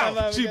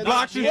Wow. She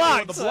blocked you.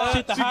 Blocked.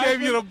 She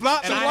gave you the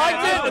block. And I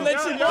Liked it, and then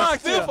she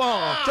blocked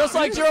it. Just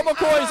like Gerald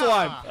McCoy's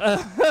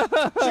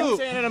wife. She was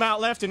sending them out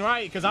left and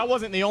right because I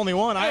wasn't the only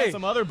one. I Hey, had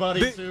some other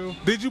buddies who.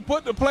 Did you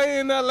put the play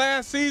in there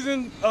last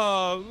season?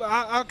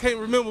 I can't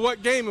remember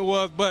what game it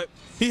was, but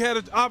he had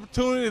an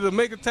opportunity to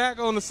make a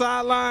tackle on the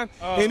sideline,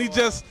 and he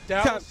just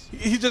Dallas?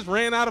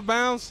 ran out of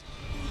bounds.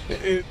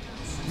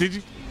 Did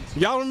you?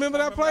 Y'all remember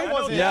that play? That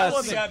wasn't- Yes. that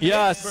wasn't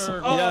Yes.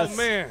 Pittsburgh. Oh Yes.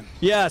 man,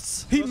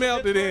 Yes. he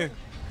mailed it in.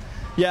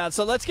 Yeah,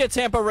 so let's get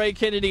Tampa Ray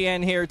Kennedy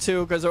in here,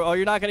 too, because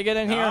you're not going to get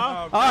in here?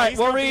 All no, right, he's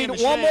we'll gonna be in read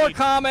the one more shade.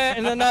 comment,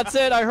 and then that's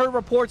it. I heard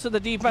reports of the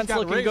defense got the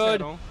looking Rays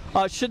good.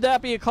 hat Should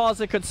that be a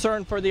cause of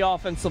concern for the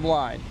offensive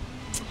line?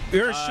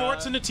 There's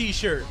shorts and a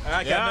t-shirt.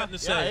 I got nothing to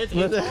say.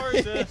 It's hard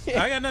to.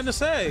 I got nothing to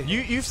say.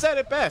 You've said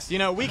it best. You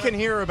know, we can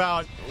hear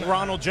about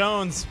Ronald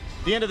Jones.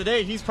 At the end of the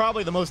day, he's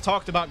probably the most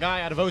talked about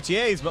guy out of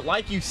OTAs. But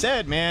like you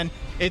said, man,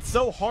 it's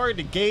so hard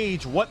to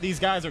gauge what these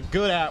guys are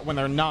good at when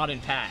they're not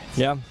in pads.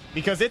 Yeah.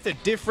 Because it's a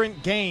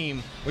different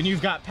game when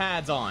you've got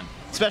pads on,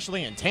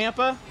 especially in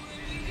Tampa.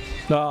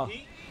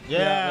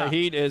 The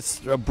Heat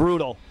is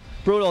brutal.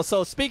 Brutal.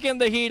 So speaking of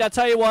the Heat, I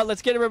tell you what,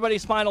 let's get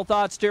everybody's final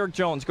thoughts. Derek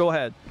Jones, go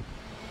ahead.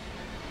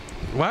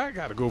 Why I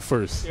gotta go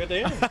first? You're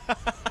there.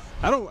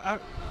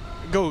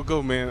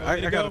 Go, man.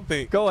 I gotta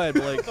think. Go ahead,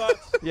 Blake.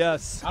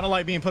 Yes. I don't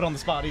like being put on the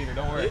spot either.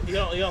 Don't worry. You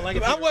don't like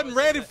it? I wasn't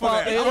ready for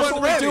that. I That's wasn't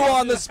what we ready. do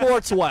on the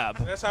sports web.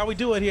 That's how we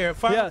do it here.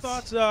 Final Yes.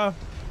 thoughts.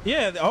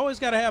 Yeah, always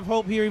got to have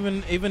hope here,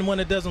 even when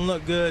it doesn't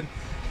look good.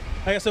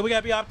 Like I said, we got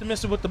to be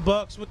optimistic with the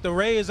Bucks, with the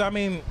Rays. I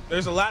mean,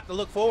 there's a lot to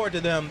look forward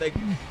to them. They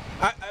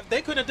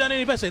couldn't have done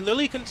any better. They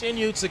literally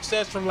continued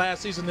success from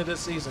last season to this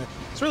season.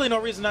 There's really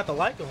no reason not to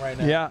like them right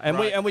now. Yeah,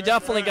 and we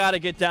definitely got to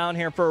get down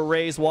here for a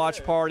Rays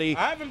watch party,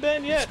 I haven't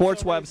been yet.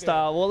 sports web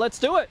style. Well, let's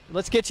do it.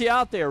 Let's get you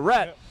out there,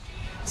 Rhett.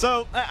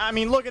 So, I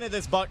mean, looking at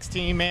this Bucks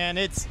team, man,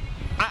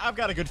 I've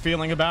got a good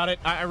feeling about it.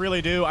 I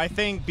really do. I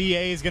think BA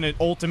is going to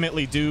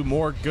ultimately do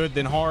more good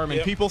than harm,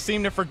 and people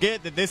seem to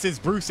forget that this is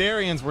Bruce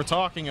Arians we're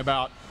talking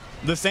about.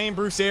 The same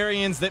Bruce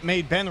Arians that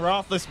made Ben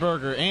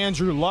Roethlisberger,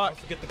 Andrew Luck,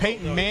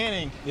 Peyton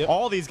Manning,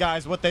 all these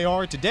guys what they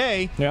are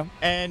today. Yeah.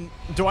 And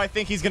do I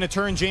think he's going to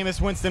turn Jameis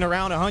Winston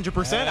around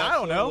 100%? I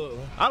don't know.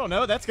 I don't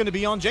know. That's going to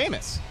be on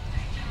Jameis.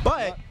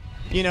 But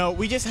you know,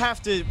 we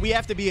have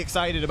to be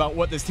excited about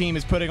what this team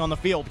is putting on the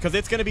field because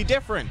it's going to be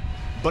different.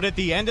 But at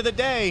the end of the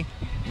day,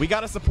 we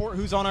got to support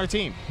who's on our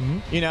team.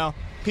 You know,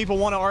 people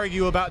want to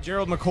argue about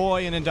Gerald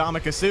McCoy and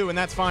Ndamukong Suh, and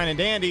that's fine and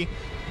dandy,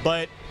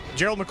 but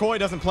Gerald McCoy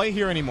doesn't play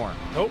here anymore.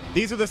 Nope.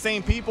 These are the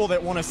same people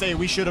that want to say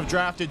we should have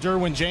drafted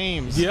Derwin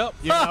James. Yep.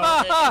 You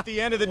know, at the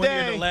end of the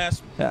day,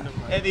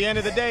 at the end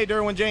of the day,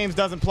 Derwin James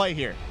doesn't play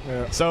here.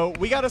 Yeah. So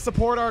we got to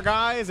support our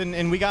guys,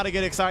 and we got to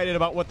get excited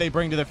about what they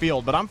bring to the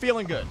field. But I'm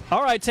feeling good.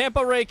 All right,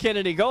 Tampa Ray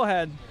Kennedy, go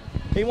ahead.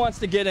 He wants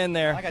to get in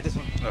there. I got this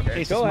one. Okay. In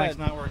case Go this ahead. mic's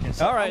not working.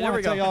 So All right, I there we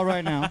want to tell go. y'all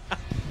right now,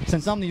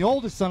 since I'm the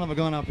oldest son of a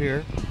gun up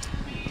here,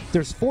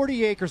 there's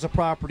 40 acres of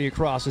property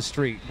across the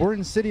street. We're in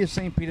the city of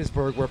St.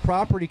 Petersburg where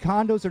property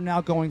condos are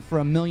now going for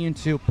 $1.2 million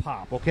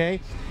pop,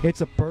 okay?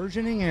 It's a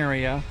burgeoning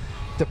area.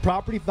 The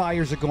property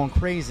values are going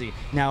crazy.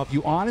 Now, if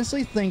you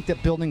honestly think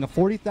that building a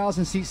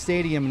 40,000-seat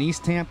stadium in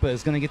East Tampa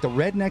is going to get the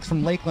rednecks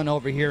from Lakeland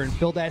over here and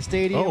fill that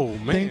stadium, Oh,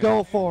 man. then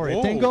go for it.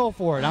 Whoa. Then go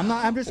for it.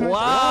 I'm just trying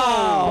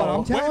Wow. But I'm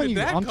Where telling did you,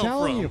 that I'm come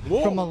telling from? you,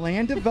 Whoa. from a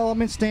land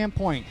development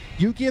standpoint,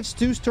 you give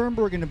Stu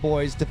Sternberg and the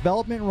boys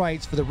development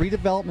rights for the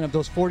redevelopment of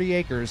those 40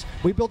 acres.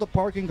 We build a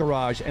parking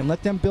garage and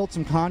let them build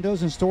some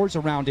condos and stores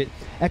around it.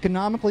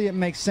 Economically, it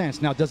makes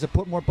sense. Now, does it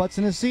put more butts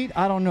in the seat?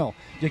 I don't know.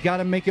 You got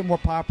to make it more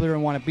popular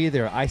and want to be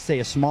there. I say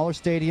a smaller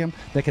stadium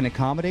that can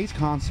accommodate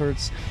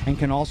concerts and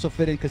can also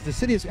fit in, because the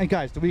city is, and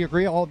guys, do we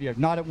agree, all of you,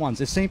 not at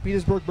once, is St.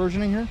 Petersburg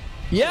burgeoning here?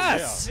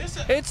 Yes,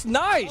 it's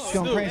nice. It's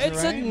going crazy,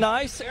 It's right? a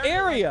nice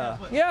area.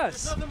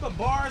 Yes. Nothing but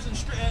bars and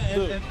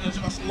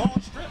a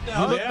long strip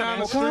down You look there. down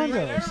the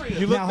Condos. street.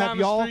 You look Now, have down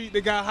the y'all- street.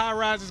 They got high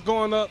rises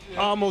going up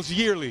almost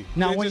yearly.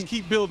 Now, They when just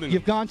keep building.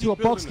 you've them. gone to a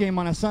Keep Bucks building game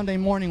on a Sunday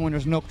morning when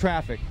there's no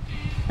traffic,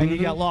 and you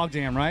got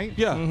logjam, right?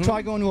 Yeah. Mhm.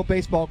 Try going to a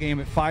baseball game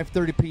at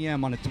 5:30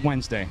 p.m. on a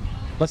Wednesday.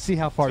 Let's see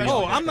how far you Oh,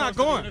 go. I'm not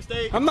going.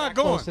 I'm not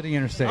going. Close to the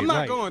interstate. I'm not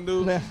right. going,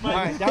 dude. All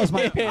right, that was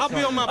my. I'll be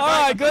on my bike.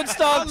 All right, good I'll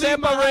stuff, leave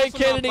Tampa my Ray house on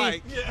my Kennedy.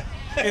 bike,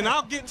 and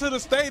I'll get to the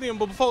stadium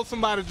before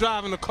somebody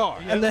driving the car.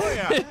 And then,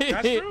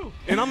 That's true.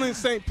 And I'm in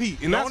St. Pete,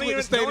 and that's with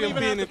the stadium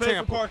being in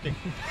Tampa. parking.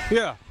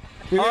 Yeah.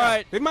 All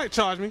right. They might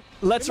charge me.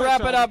 Let's They might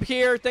wrap it charge up me.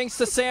 here. Thanks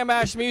to Sam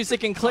Ash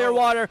Music in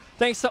Clearwater.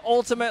 Thanks to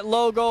Ultimate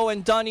Logo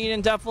and Dunedin.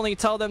 Definitely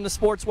tell them the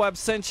Sports Web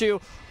sent you.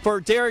 For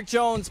Derek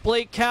Jones,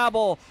 Blake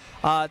Cabell,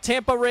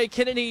 Tampa Ray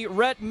Kennedy,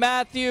 Rhett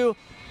Matthew,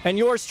 and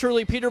yours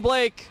truly, Peter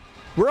Blake.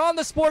 We're on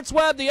the Sports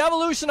Web, the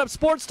evolution of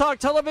sports talk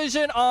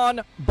television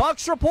on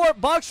Bucks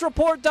Report,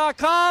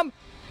 bucksreport.com.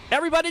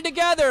 Everybody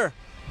together,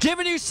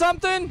 giving you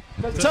something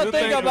to think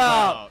think about.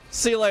 about.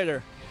 See you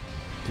later.